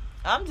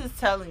 I'm just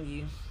telling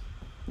you.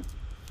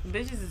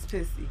 Bitches is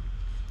pissy.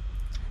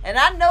 And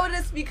I know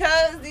this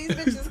because these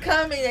bitches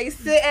come and they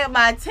sit at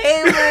my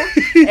table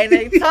and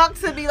they talk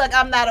to me like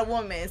I'm not a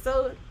woman.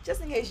 So,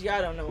 just in case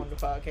y'all don't know on the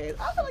podcast,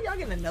 I feel like y'all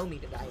getting to know me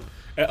tonight.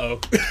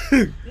 Uh-oh.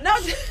 No,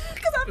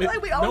 because I feel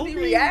like we all be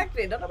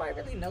reacting. Don't nobody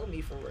really know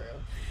me for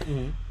real.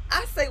 Mm-hmm.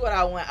 I say what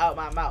I want out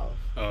my mouth.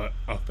 A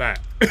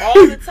fact.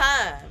 All the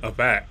time. A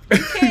fact.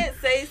 You can't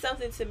say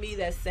something to me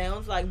that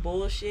sounds like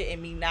bullshit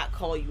and me not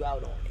call you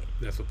out on it.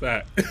 That's a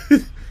fact.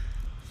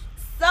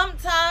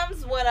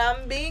 Sometimes when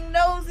I'm being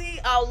nosy,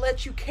 I'll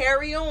let you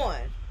carry on.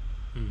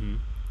 Mm-hmm.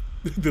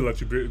 To let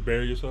you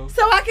bury yourself?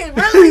 So I can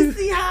really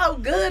see how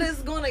good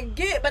it's going to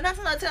get. But not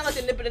to tell like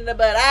to nip it in the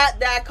bud.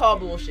 I call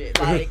bullshit.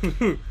 Like,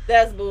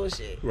 that's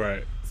bullshit.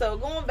 Right. So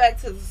going back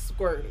to the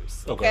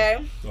squirters,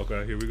 okay?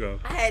 Okay, here we go.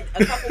 I had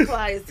a couple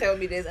clients tell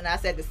me this, and I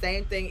said the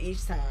same thing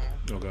each time.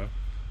 Okay.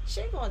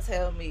 She gonna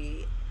tell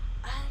me,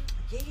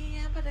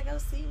 yeah, I'm about to go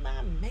see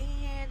my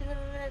man,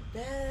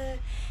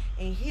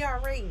 and he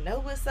already know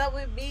what's up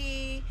with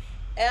me.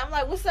 And I'm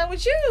like, what's up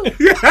with you?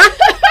 Because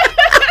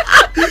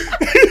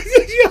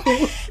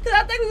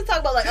I think we was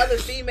talking about like other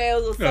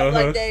females or something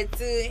like that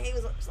too. And he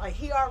was like,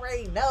 he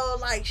already know,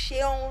 like she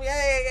don't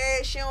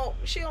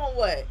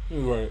what?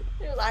 Right.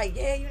 He was like,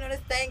 yeah, you know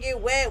this thing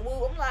get wet.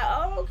 Woo. I'm like,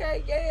 oh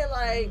okay, yeah,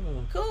 like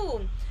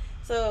cool.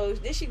 So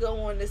then she go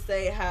on to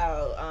say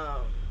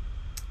how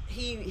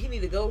he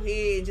need to go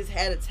ahead and just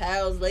had the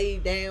towels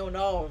laid down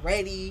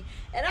already,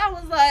 and I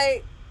was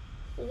like,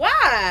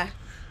 why?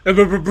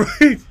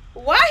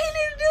 Why he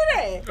need to do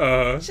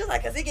that? She was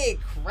like, cause it get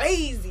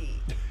crazy.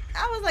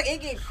 I was like, it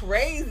get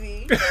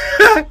crazy.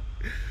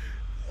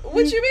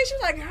 What you mean? She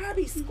was like, girl, I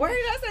be squirting.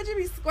 I said, you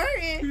be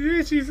squirting.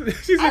 Yeah, she's I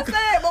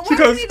said, but she why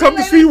goes, come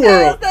to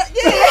SeaWorld.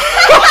 Yeah.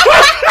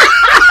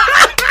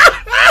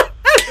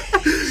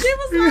 She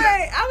was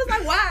like, I was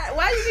like,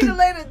 why you need to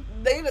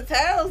lay the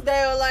towels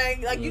down?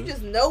 Like you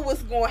just know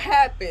what's gonna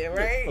happen,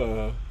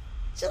 right?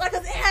 She's like,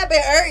 cause it happen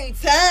every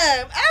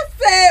time. I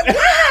said, what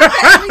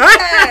happen every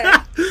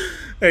time?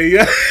 Hey,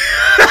 yeah.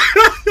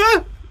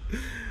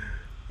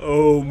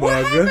 Oh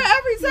my God. What happen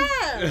every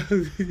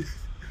time?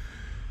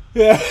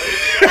 Yeah.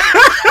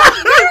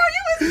 Girl,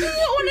 you was being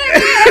on that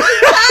man every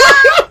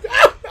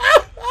time.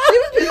 You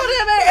was being on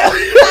that man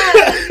every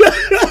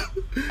time.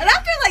 And I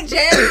feel like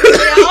Jasmine,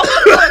 I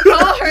almost want to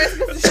call her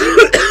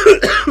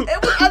because it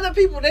was other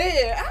people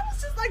there. I was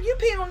just like, you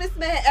peeing on this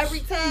man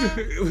every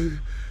time.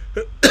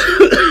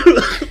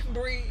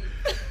 Breathe.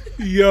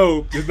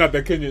 Yo, it's not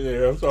that Kenyan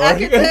there. I'm sorry. I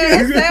can tell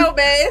it sound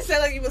bad. It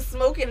sounded like you was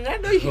smoking, and I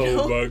know you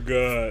know. Oh my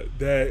God,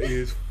 that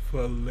is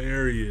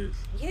hilarious.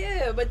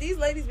 Yeah, but these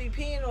ladies be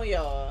peeing on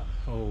y'all.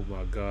 Oh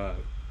my God.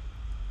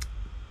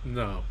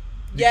 No.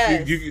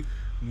 Yes.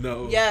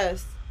 No.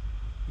 Yes.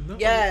 No.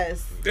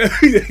 Yes.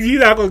 You're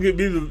not gonna get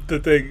me to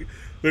think.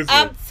 Listen,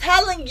 I'm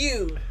telling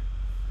you.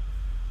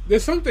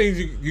 There's some things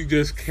you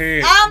just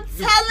can't. I'm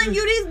telling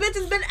you, these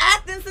bitches been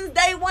acting since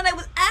day one. They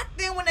was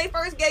acting when they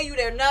first gave you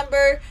their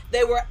number.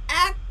 They were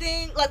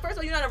acting like, first of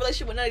all, you're not in a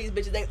relationship with none of these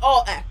bitches. They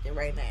all acting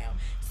right now.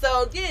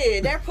 So yeah,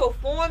 they're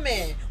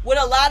performing. What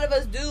a lot of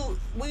us do,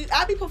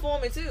 I be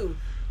performing too.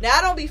 Now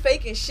I don't be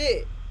faking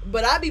shit,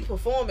 but I be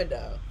performing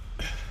though.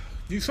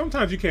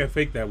 Sometimes you can't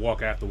fake that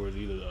walk afterwards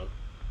either though.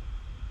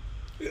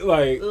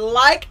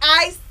 Like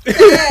I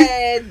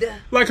said.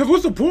 Like, cause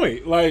what's the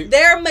point? Like,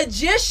 they're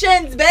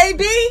magicians,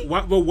 baby.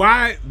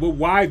 Why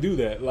do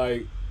that?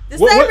 Like, the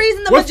same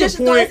reason the magicians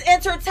do is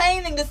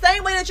entertaining. The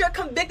same way that you're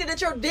convicted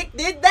that your dick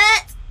did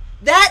that.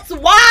 That's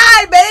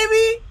why,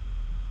 baby.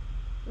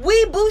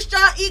 We boost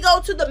y'all ego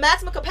to the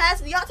maximum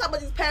capacity. Y'all talking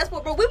about these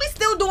passports, bro. We be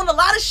still doing a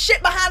lot of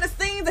shit behind the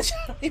scenes that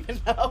y'all don't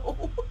even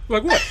know.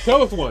 Like what?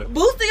 Tell us one.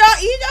 Boosting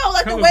y'all ego,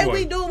 like Tell the way one.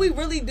 we do, we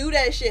really do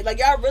that shit. Like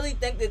y'all really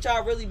think that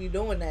y'all really be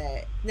doing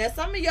that. Now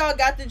some of y'all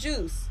got the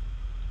juice.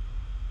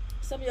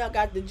 Some of y'all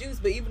got the juice,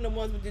 but even the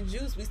ones with the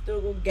juice, we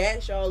still gonna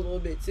gas y'all a little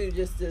bit too,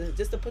 just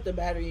to put the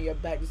battery in your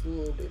back just a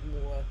little bit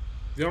more.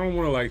 You don't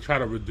want to like try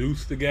to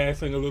reduce the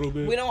gassing a little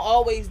bit. We don't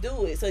always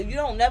do it, so you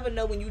don't never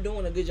know when you're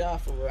doing a good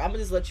job for real. I'm gonna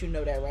just let you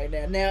know that right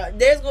now. Now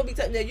there's gonna be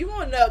now you're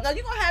gonna know. Now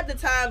you're gonna have the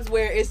times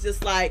where it's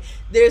just like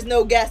there's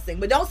no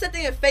guessing, but don't sit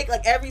there and fake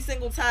like every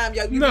single time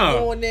you be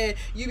going in,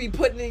 you be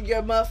putting in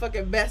your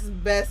motherfucking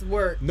best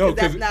work. No,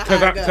 that's not how it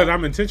goes. Because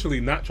I'm intentionally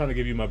not trying to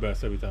give you my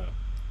best every time.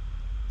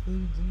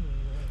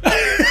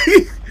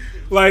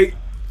 like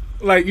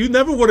you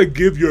never want to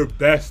give your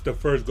best the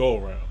first go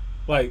around,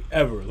 like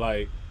ever,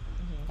 like.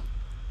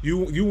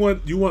 You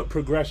want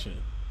progression.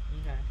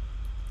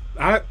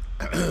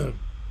 Okay.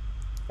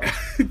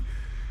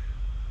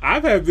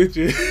 I've had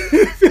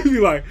bitches be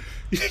like,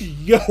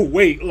 yo,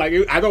 wait, like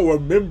I don't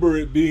remember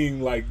it being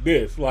like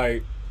this.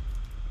 Like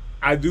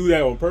I do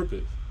that on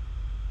purpose.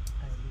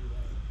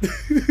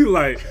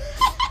 Like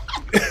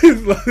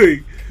it's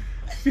like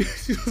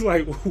she was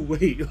like,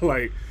 wait,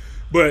 like,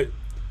 but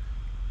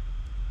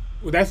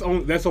that's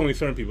only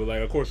certain people.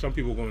 Like of course some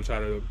people are gonna try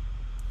to.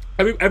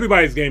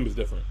 Everybody's game is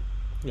different.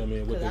 You know what I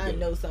mean? Because I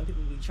know some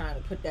people be trying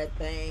to put that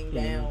thing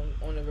down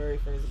on the very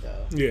first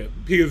go. Yeah,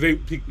 because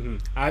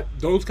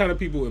those kind of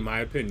people, in my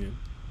opinion,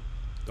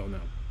 don't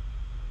know.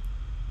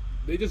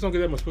 they just don't get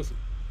that much pussy.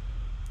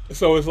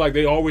 So it's like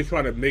they always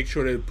try to make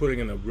sure they're putting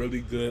in a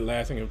really good,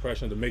 lasting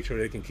impression to make sure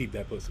they can keep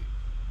that pussy.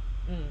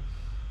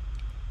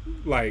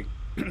 Like,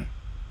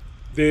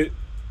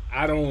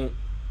 I don't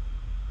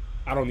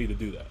need to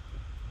do that.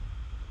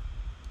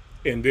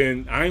 And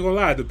then I ain't gonna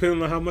lie,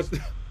 depending on how much,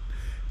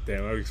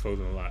 damn, I'm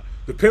exposing a lot.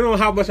 Depending on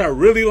how much I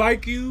really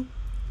like you,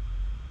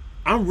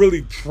 I'm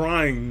really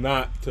trying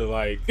not to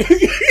like,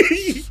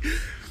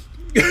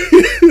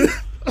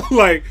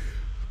 like.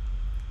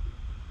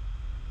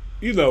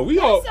 You know, we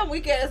all. That's some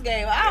weak ass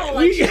game. I don't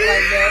like shit like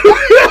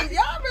that.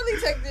 Y'all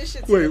really take this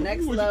shit to the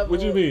next level.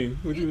 What you mean?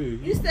 What you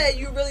mean? You said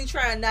you really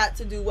trying not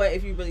to do what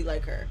if you really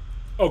like her?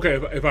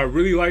 Okay, if I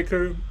really like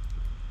her,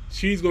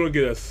 she's gonna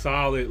get a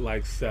solid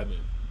like 7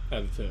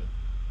 out of 10.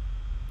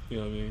 You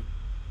know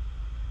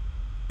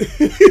what I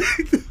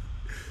mean?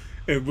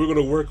 And we're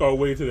gonna work our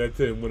way to that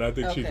 10 when I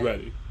think she's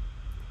ready.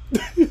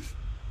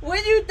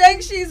 When you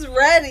think she's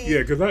ready? Yeah,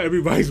 because not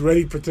everybody's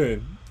ready for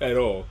 10 at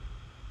all.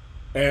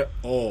 At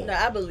all. No,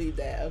 I believe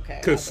that.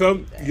 Okay. Cause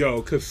some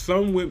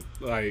women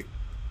like.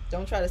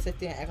 Don't try to sit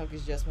there and act like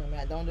it's just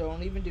women.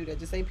 Don't even do that.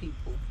 Just say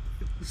people.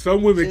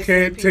 Some women just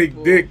can't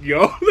take dick,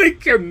 yo. They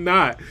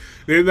cannot.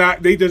 They're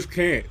not. They just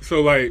can't.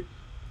 So like,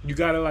 you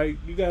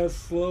gotta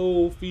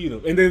slow feed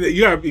them, and then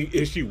you gotta be.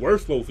 Is she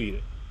worth slow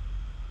feeding?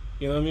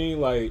 You know what I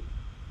mean? Like,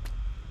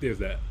 there's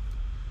that.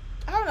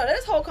 I don't know.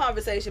 This whole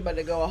conversation about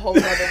to go a whole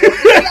other way.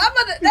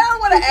 Now I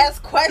want to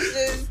ask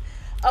questions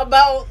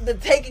about the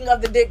taking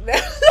of the dick now.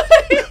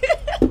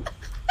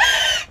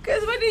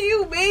 Because what do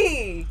you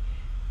mean?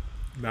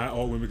 Not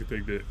all women can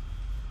take dick.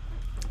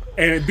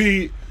 And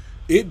it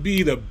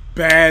be the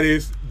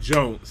baddest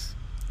Jones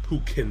who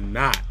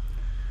cannot.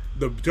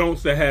 The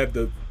Jones that have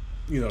the,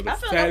 you know, the I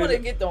feel like I want to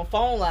get them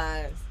phone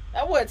lines.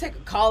 I want to take a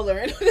caller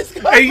and this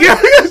call. Hey,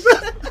 yeah.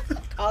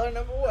 Caller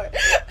number what?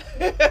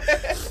 The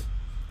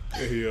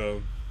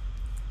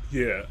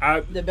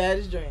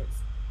baddest drinks.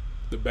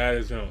 The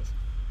baddest Jones.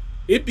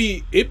 It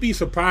be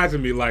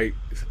surprising me, like,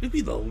 it be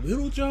the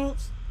little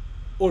Jones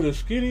or the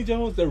skinny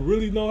Jones that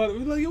really know how to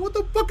be like, yo, what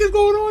the fuck is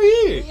going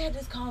on here? We had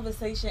this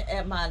conversation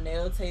at my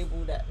nail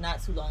table that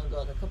not too long ago,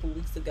 like a couple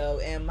weeks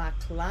ago, and my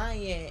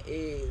client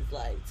is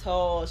like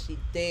tall, she's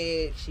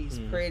thick, she's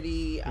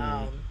pretty,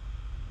 or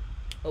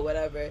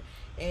whatever,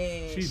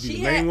 and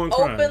she had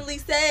openly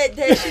said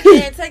that she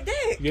can't take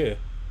dick. Yeah,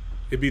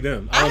 it be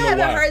them. I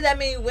haven't heard that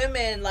many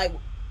women like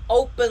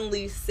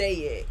openly say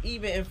it,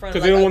 even in front of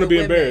because they don't want to be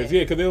embarrassed.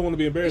 Yeah, because they don't want to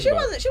be embarrassed. She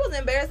wasn't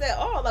embarrassed at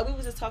all. Like we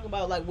was just talking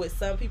about like what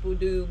some people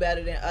do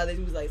better than others.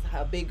 We was like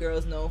how big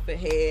girls known for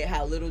head,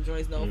 how little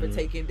joints known for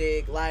taking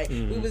dick. Like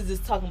we was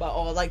just talking about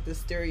all like the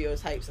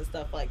stereotypes and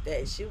stuff like that.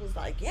 And she was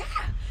like, yeah,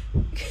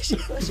 she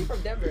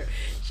from Denver.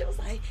 She was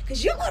like,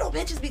 cause you little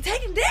bitches be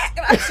taking dick.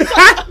 And I was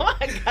like, oh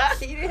my god,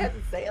 you didn't have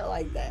to say it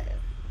like that.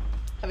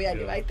 I mean, I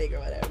do my thing or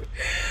whatever,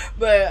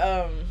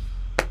 but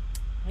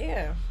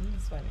yeah,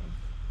 it's funny.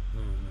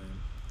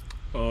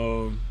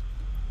 I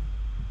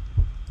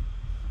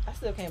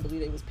still can't believe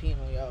they was peeing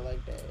on y'all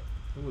like that.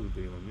 It wasn't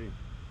peeing on me.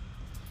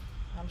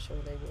 I'm sure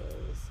they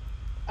was.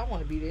 I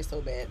want to be there so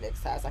bad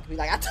next time so I can be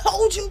like, I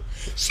told you,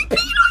 she peed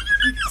on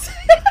you.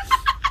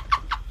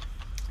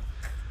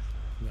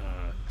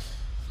 Nah.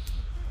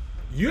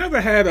 You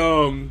ever had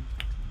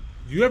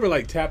you ever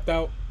like tapped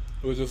out?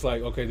 It was just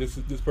like, okay, this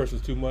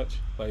person's too much.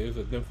 Like it was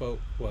a nympho.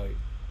 Like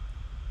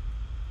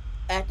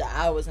after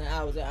hours and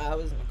hours and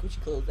hours and my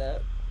coochie closed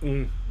up.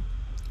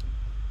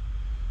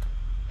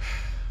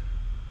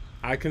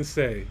 I can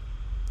say,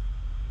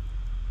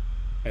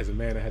 as a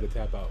man, I had to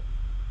tap out.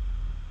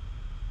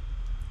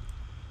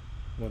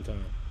 One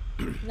time.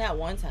 Not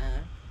one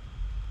time.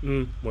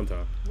 One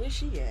time. Where's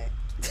she at?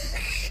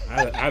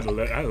 I had to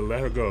let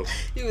her go.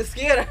 You was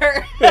scared of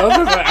her. Yeah,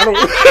 I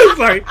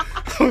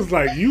was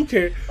like, you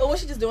can't. Oh, was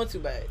she just doing too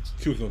much?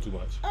 She was doing too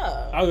much.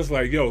 Oh. I was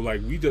like, yo,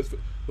 like we just.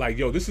 Like,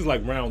 yo, this is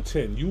like round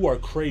 10. You are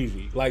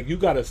crazy. Like, you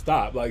gotta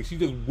stop. Like, she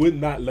just would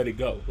not let it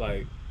go.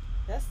 Like,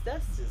 that's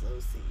just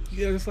OC.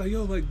 Yeah, it's like,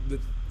 yo, like,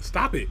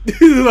 stop it.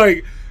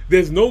 Like,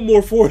 there's no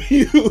more for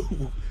you.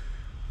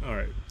 All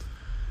right.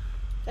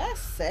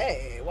 That's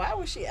sad. Why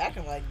was she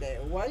acting like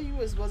that? Why you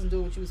wasn't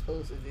doing what you was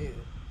supposed to do?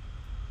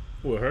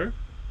 With her?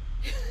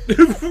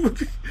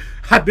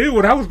 I did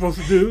what I was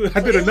supposed to do. I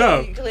did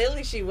enough.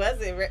 Clearly, she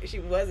wasn't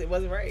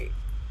right.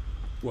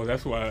 Well,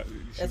 that's why.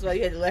 That's why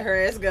you had to let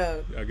her ass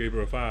go. I gave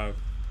her a 5.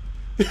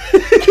 You would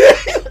have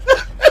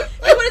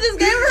just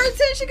gave her a 10.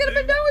 She could have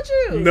been done with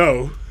you.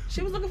 No.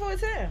 She was looking for a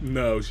 10.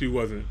 No, she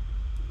wasn't.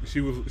 She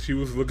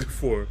was looking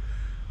for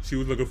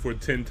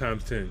 10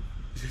 times 10.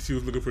 She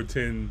was looking for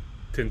 10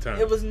 times.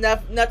 It was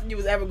nothing you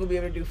was ever gonna be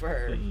able to do for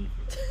her.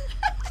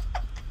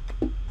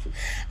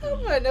 I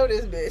want to know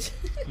this bitch.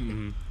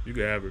 You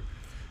can have her.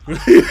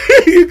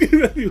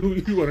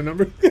 You want a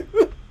number?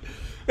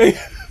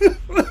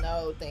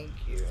 No, thank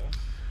you.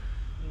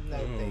 No,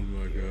 thank you. Oh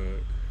my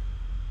god.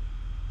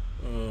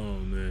 Oh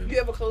man. You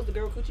ever closed the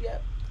girl coochie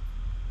up?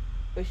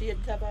 Or she had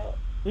to tap out?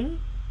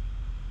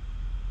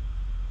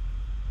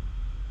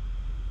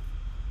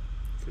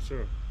 For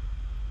sure.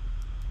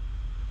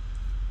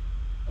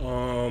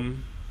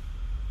 I'm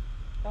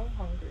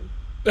hungry.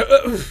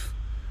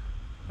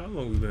 How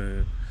long we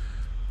been?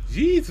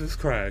 Jesus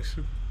Christ.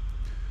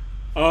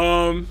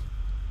 All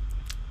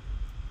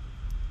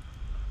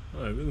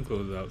right, we can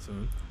close it out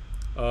soon.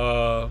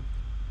 Talking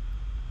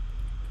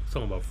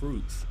about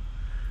fruits.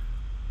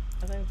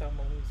 I think we were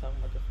talking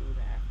about the food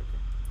in Africa.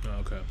 Oh,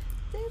 okay.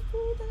 The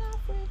food in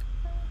Africa.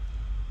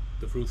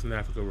 The fruits in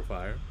Africa were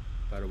fire,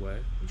 by the way.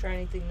 You try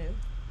anything new?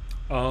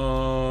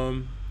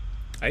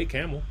 I ate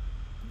camel.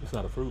 It's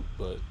not a fruit,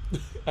 but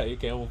I ate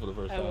camel for the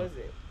first time. How was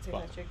it? Taste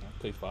like chicken?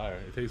 Tastes fire.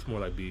 It tastes more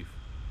like beef.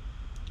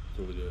 It's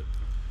really good.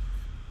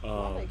 Why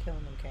are they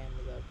killing them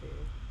camels out there?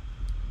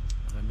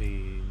 I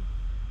mean,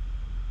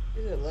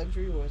 is it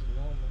luxury or is it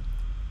normal?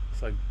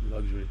 It's like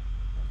luxury.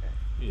 Okay.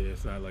 Yeah,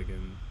 it's not like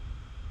in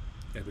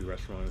every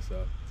restaurant and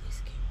stuff.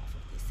 This came off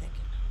of this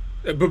second.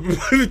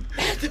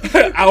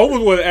 But I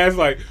almost want to ask,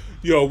 like,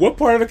 yo, what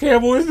part of the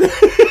camel is this?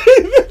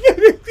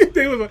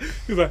 He was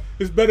like,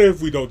 it's better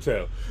if we don't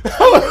tell. That's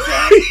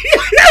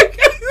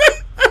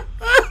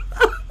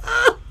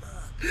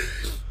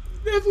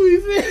what he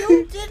said.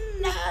 You did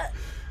not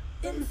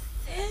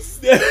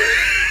insist. What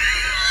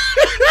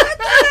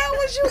the hell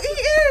was you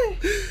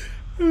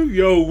eating?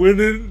 Yo,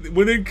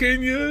 when in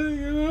Kenya,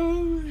 you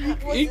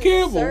know, eat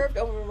camel. Served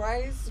over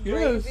rice,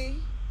 gravy,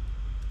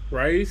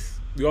 rice.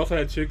 We also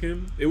had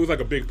chicken. It was like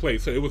a big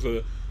plate, so it was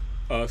a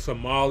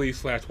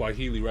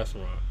Somali/Swahili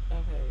restaurant.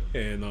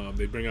 Okay. And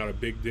they bring out a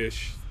big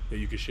dish that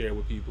you can share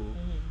with people.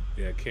 Mm-hmm.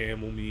 They had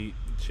camel meat,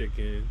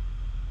 chicken,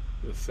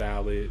 the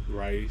salad,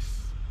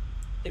 rice.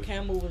 The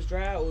camel was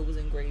dry or it was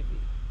in gravy?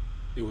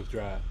 It was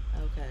dry.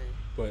 Okay.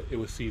 But it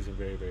was seasoned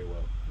very, very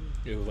well.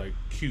 Mm-hmm. It was like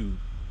cubed.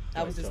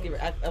 I was just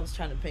I was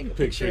trying to paint a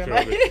picture picture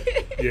of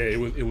it. Yeah,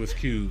 it was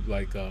cubed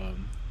like it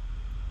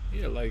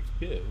was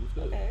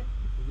good. Okay.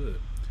 It was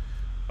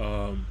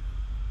good.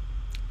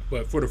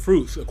 But for the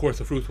fruits, of course,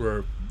 the fruits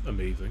were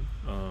amazing.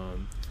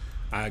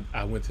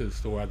 I went to the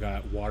store. I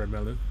got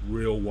watermelon,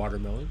 real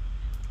watermelon,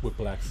 with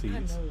black seeds. I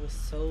know it was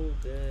so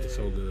good. It's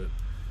so good.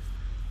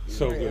 You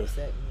So really good.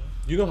 upset me.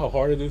 You know how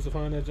hard it is to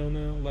find that joint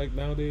now? Like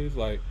nowadays,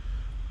 like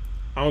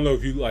I don't know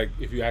if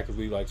you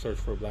actively like search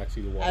for black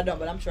seed watermelon. I don't,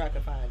 but I'm sure I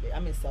could find it.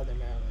 I'm in Southern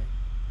Maryland.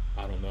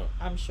 I don't know.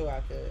 I'm sure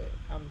I could.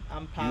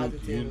 I'm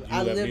positive. You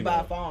I let me live by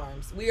know.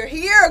 farms. We are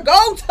here.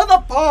 Go to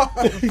the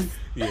farms.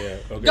 Yeah.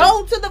 Okay.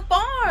 Go to the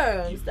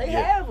farms. They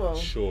have them.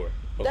 Sure.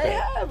 Okay. They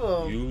have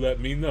them. You let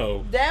me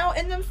know. Down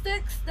in them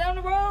sticks down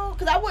the road.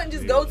 Because I wouldn't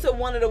just go to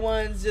one of the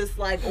ones just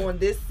like on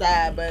this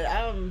side, but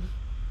I'm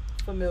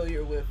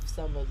familiar with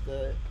some of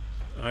the.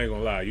 I ain't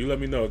gonna lie. You let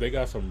me know. If they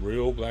got some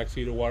real black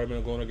seeded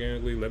watermelon going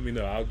organically, let me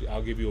know.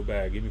 I'll give you a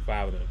bag. Give me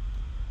 5 of them.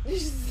 He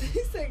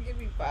said, "Give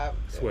me 5."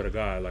 Swear to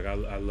God, like I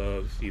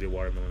love seeded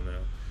watermelon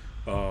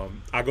now.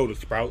 I go to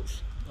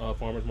Sprouts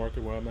Farmers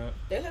Market where I'm at.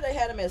 They said they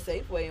had them at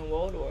Safeway in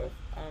Waldorf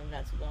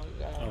not too long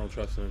ago. I don't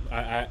trust them.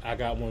 I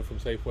got one from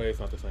Safeway. It's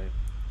not the same.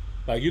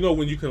 Like, you know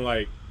when you can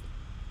like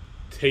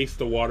taste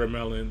the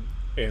watermelon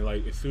and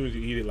like as soon as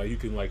you eat it, like you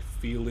can like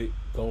feel it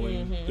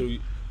going through.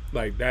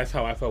 Like that's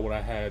how I felt when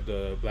I had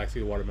the black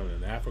seeded watermelon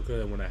in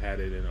Africa and when I had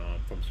it in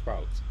from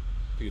Sprouts.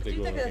 Do you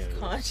think that's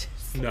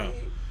conscious?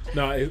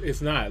 No,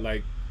 it's not.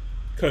 Like,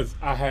 because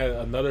I had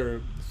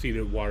another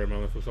seeded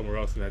watermelon from somewhere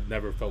else, and I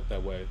never felt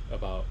that way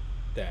about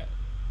that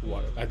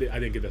water. I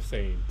didn't get the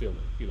same feeling.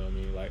 You know what I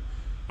mean? Like,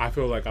 I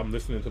feel like I'm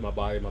listening to my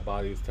body. My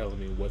body is telling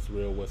me what's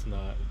real, what's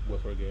not,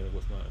 what's organic,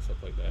 what's not, and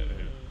stuff like that.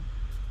 And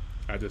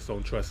I just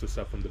don't trust the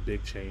stuff from the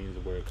big chains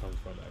and where it comes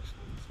from, actually.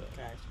 So.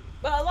 Gotcha.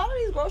 But a lot of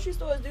these grocery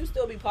stores do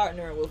still be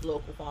partnering with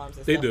local farms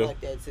and stuff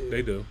like that, too.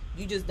 They do.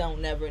 You just don't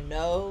never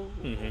know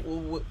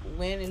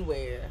when and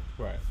where.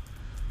 Right.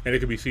 And it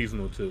could be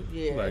seasonal too.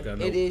 Yeah, like I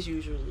know, it is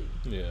usually.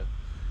 Yeah.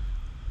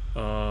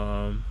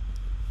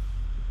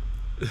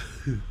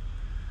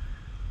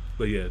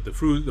 But yeah, the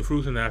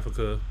fruits in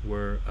Africa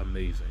were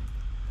amazing.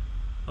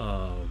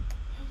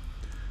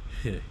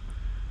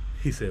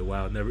 He said,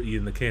 "Wow, never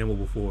eaten a camel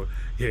before."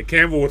 Yeah,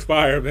 camel was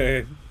fire,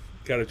 man.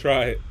 Gotta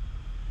try it.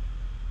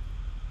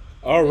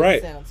 All right.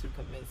 It didn't sound too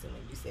convincing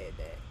when you said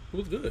that. It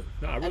was good.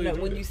 No, I really know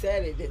enjoyed when it. you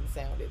said it didn't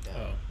sound it though.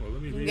 Oh, well,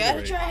 let me You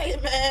gotta try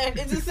it, man.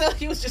 It just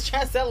he was just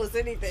trying to sell us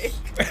anything.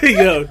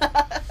 Yo,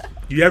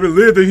 you haven't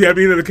lived or you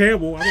haven't eaten a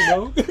camel. I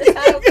don't know.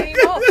 I came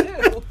off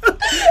too.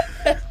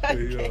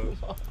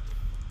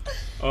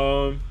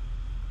 All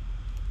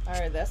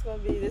right, that's gonna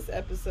be this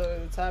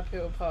episode of the Top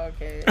Hill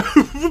Podcast.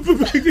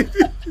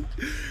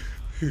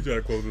 You try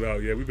to close it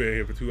out. Yeah, we've been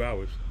here for 2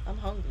 hours. I'm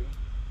hungry.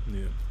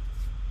 Yeah,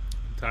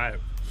 I'm tired.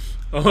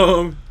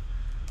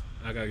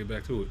 I gotta get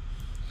back to it.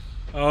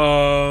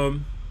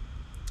 Damn.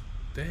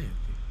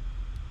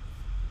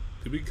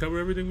 Did we cover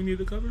everything we need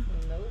to cover?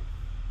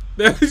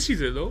 Nope. She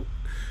said nope.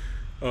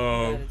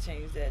 Gotta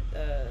change that.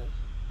 I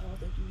don't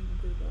think you even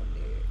put it on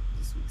there.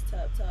 This week's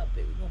top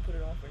topic. We're gonna put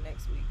it on for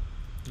next week.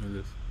 What is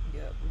this?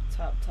 Yep.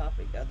 Top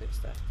topic. Other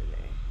stuff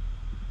today.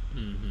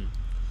 Mm-hmm.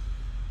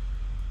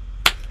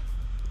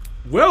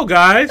 Well,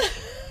 guys,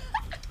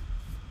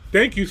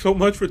 thank you so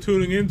much for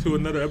tuning in to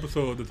another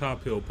episode of the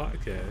Top Hill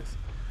Podcast.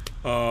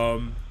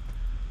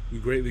 We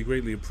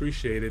greatly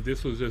appreciate it.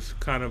 This was just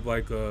kind of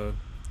like a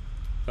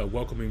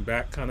welcoming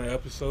back kind of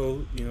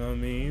episode, you know what I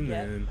mean?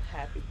 Yep. And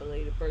happy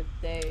belated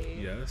birthday.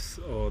 Yes,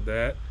 all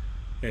that.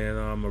 And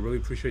I really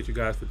appreciate you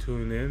guys for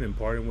tuning in and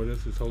partying with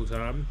us this whole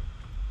time.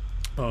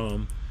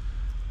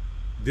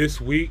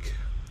 This week,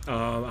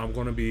 I'm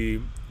going to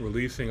be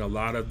releasing a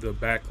lot of the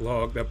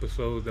backlogged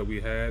episodes that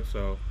we had,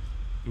 so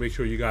make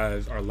sure you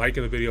guys are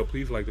liking the video.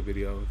 Please like the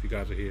video if you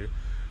guys are here.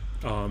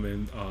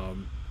 And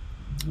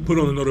put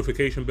on the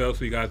notification bell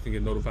so you guys can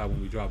get notified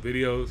when we drop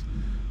videos.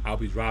 I'll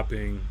be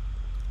dropping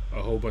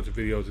a whole bunch of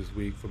videos this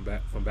week from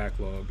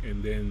backlog,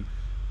 and then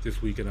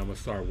this weekend I'm gonna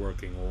start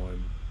working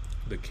on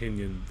the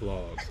Kenyan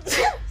vlogs.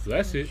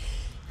 Bless it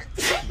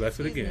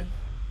again.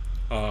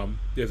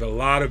 There's a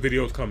lot of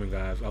videos coming,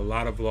 guys. A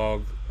lot of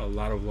vlogging, a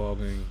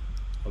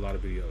lot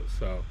of videos.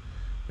 So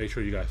make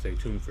sure you guys stay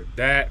tuned for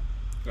that,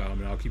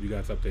 and I'll keep you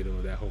guys updated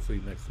on that. Hopefully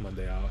next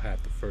Monday I'll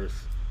have the first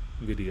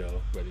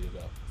video ready to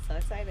go. So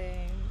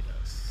exciting.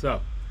 Yes.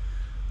 So,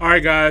 all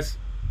right, guys.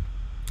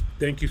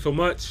 Thank you so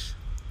much.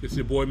 This is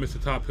your boy,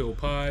 Mr. Top Hill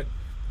Pod,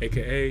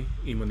 a.k.a.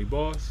 E-Money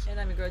Boss. And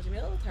I'm your girl,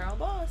 Jamil, her own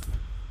boss.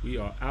 We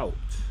are out.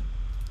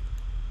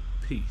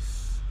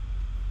 Peace.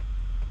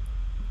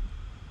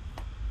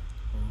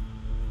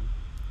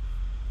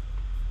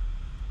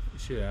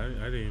 Shit, I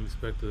didn't even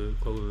expect to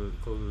close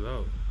it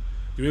out.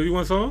 You really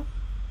want a song?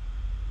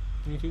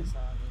 Need a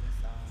song.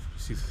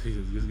 She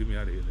said, just get me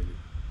out of here, nigga.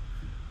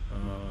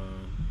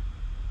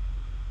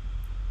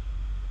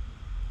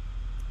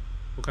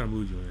 What kind of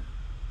mood you in?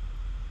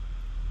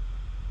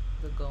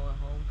 The going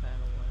home kind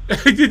of one.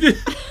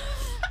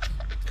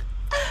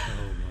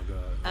 Oh my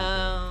god.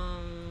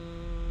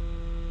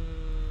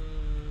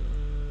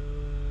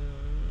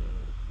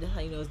 That's how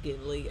you know it's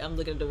getting late. I'm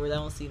looking at the words. I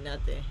don't see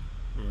nothing.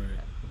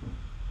 Right.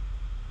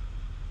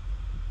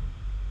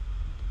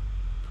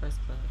 Press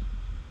play.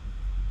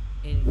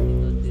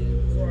 Anything will do.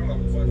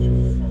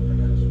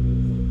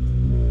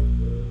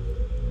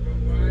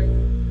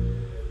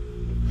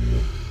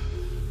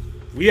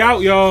 We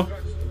out, y'all.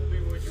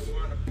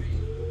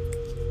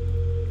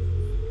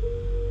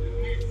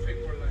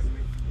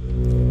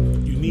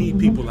 You need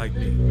people like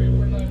me.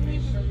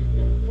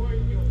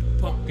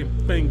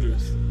 Fucking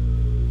fingers.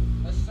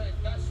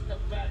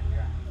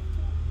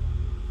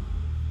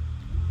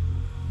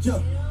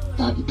 Yo.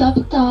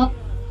 Top.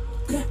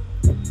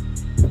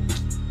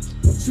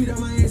 Treat all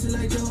my answers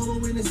like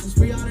Jehovah's Witnesses.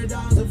 Free all the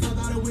dogs and fuck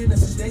all the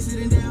witnesses. They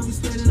sitting down, we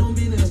standing on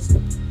business.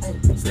 Ay,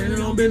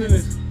 Standing on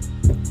business.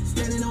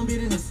 Standing on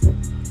business.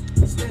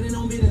 Standing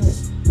on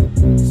business.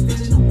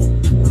 Standing on.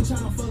 I'm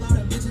trying to fuck all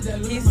the bitches that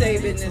look. He say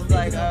business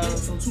like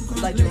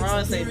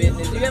Jerron say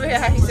business. You ever hear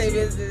how he say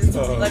business?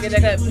 Like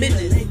that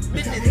business.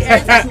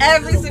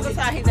 Every single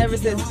time he never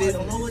says business.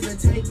 Don't know what to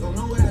take, don't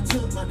know what I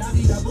took. My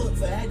doggy got booked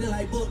for acting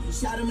like book. You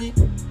shot him in.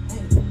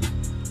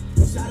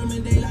 Shot him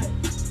in daylight.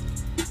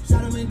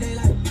 Shot him in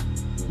daylight.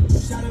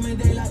 Shot him in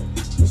daylight.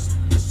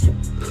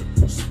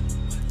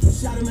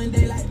 Shot him in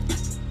daylight.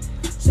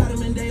 Shot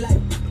him in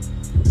daylight.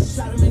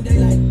 Shot him in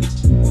daylight.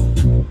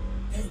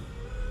 Hey.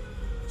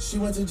 She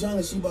went to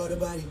jungle, she bought the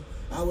body.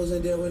 I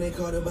wasn't there when they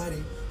caught the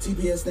body.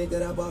 TPS think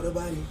that I bought the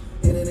body.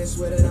 Internet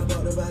swear that I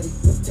bought the body.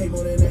 Tape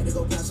on the net to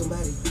go pop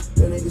somebody.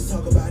 Them niggas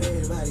talk about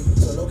everybody.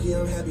 So low-key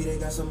I'm happy they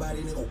got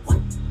somebody to go what?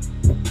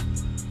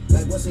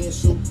 Like what's in your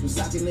shoe? We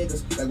socking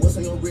niggas. Like what's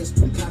on your wrist?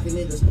 We cocking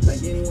niggas.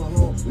 Like anyone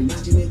home? We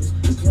knocking niggas.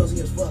 We closing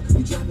as fuck.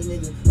 We dropping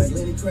niggas. Like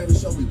Lenny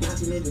Kravitz show. We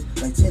watching niggas.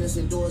 Like tennis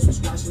indoors. We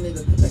squashing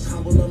niggas. Like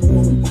combo number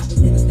one. We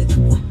popping niggas. Nigga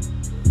what?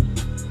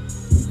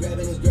 We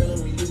grabbing his girl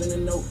and we leaving a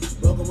note. She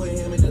broke up with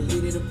him and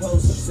deleted the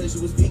post. She said she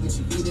was vegan. She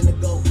eating the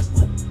goat.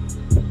 What?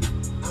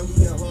 I'm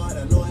getting hard.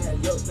 I know I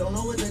had looks. Don't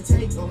know what to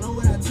take. Don't know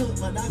what I took.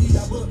 My doggy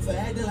got booked for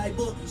acting like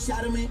book. You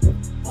shot him in.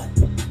 What?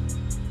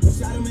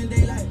 Shot him in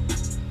daylight.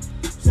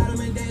 Shot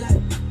him in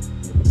daylight.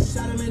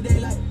 Shot him in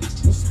daylight.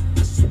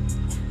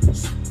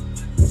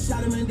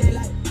 Shot him in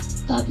daylight.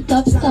 Top.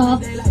 Shot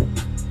him in daylight.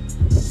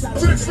 Shot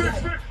him in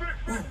daylight.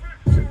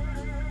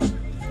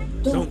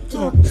 Don't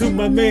talk to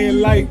my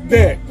man like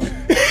that.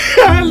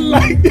 I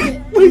like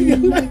it when you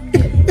like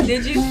it.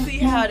 Did you see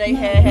how they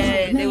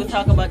they were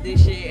talking about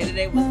this shit and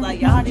they was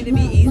like, y'all need to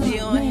be easy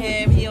on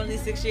him. He only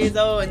 6 years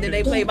old, and then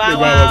they play Bow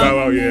Wow. Bow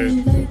Wow, yeah.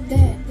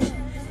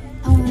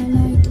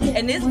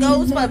 And this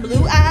goes for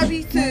Blue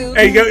Ivy too.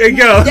 Hey,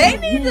 yo. They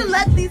need to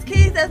let these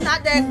kids that's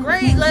not that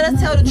great, let us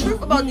tell the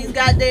truth about these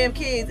goddamn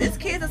kids. It's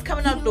kids that's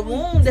coming out the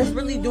womb that's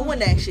really doing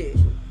that shit.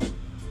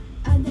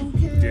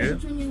 Yeah.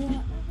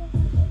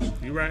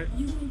 You right.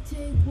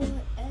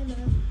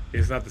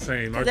 It's not the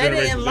same. Our They didn't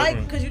generation's like,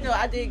 different. because you know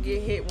I did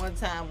get hit one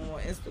time on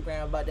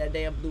Instagram about that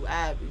damn Blue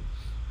Ivy.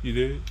 You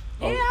did?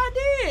 Yeah, I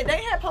did.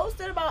 They had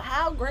posted about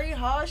how great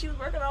hard she was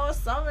working all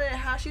summer and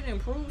how she'd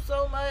improved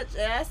so much.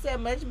 And I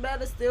said, much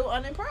better, still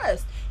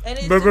unimpressed. And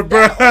it's just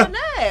that on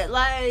that.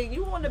 Like,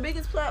 you on the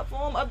biggest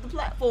platform of the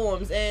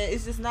platforms, and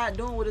it's just not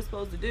doing what it's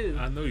supposed to do.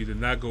 I know you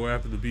did not go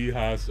after the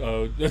Beehive's.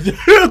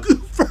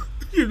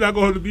 You're not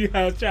going to the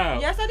Beehive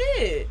child. Yes, I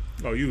did.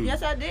 Oh, you?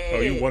 Yes, I did. Oh,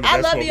 you wanted I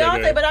that love smoke,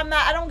 Beyonce, baby. but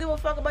I don't give a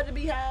fuck about the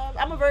Beehive.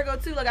 I'm a Virgo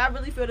too. Like I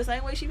really feel the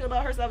same way she feel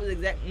about herself. Is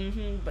exact.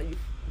 But you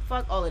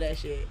fuck all of that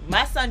shit.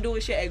 My son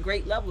doing shit at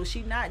great levels.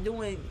 She not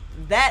doing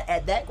that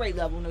at that great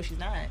level. No, she's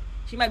not.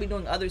 She might be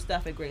doing other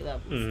stuff at great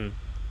levels.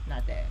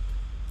 Not that.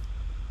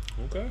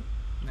 Okay.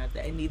 Not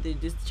that. And neither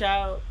this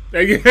child.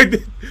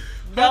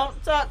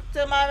 Don't talk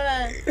to my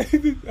man.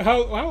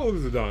 How old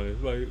is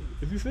Adonis? Like,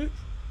 is he 6?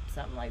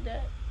 Something like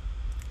that.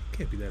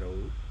 Can't be that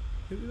old.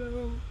 Is he that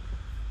old?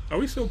 Are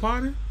we still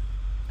potting?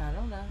 I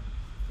don't know.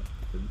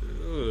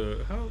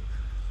 How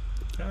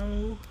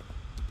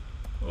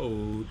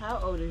old? How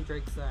old is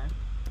Drake's son?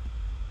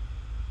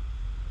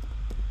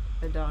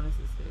 Adonis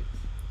is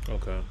 6.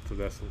 Okay, so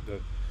that's.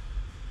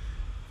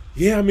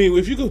 Yeah, I mean,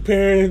 if you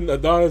comparing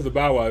Adonis to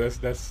Bow Wow,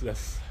 that's. Yeah.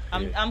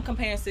 I'm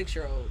comparing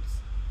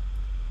 6-year-olds.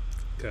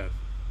 Okay.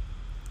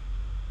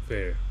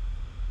 Fair.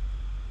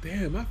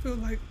 Damn, I feel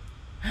like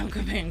I'm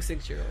comparing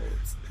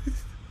 6-year-olds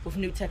with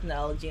new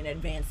technology and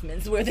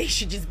advancements where they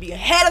should just be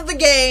ahead of the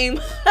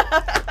game.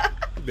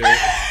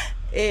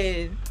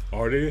 And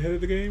are they ahead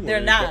of the game?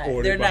 They're not.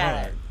 They're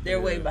not. They're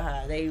yeah. way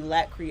behind. They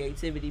lack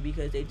creativity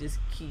because they just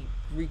keep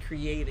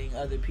recreating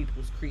other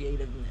people's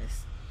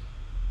creativeness.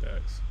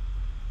 Facts.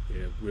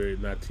 Yeah, we're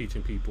not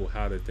teaching people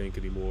how to think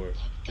anymore.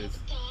 That's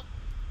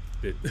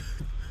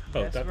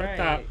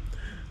right.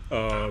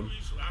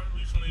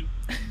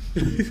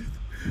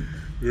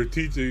 They're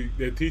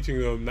teaching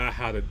them not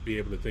how to be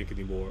able to think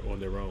anymore on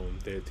their own.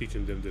 They're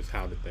teaching them just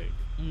how to think,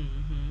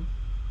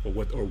 or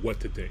what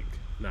to think,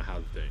 not how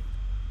to think.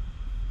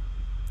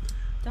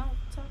 Don't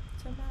talk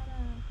to my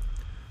mom.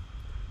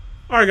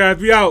 All right, guys,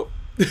 we out.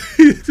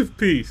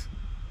 Peace.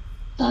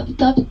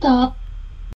 Stop.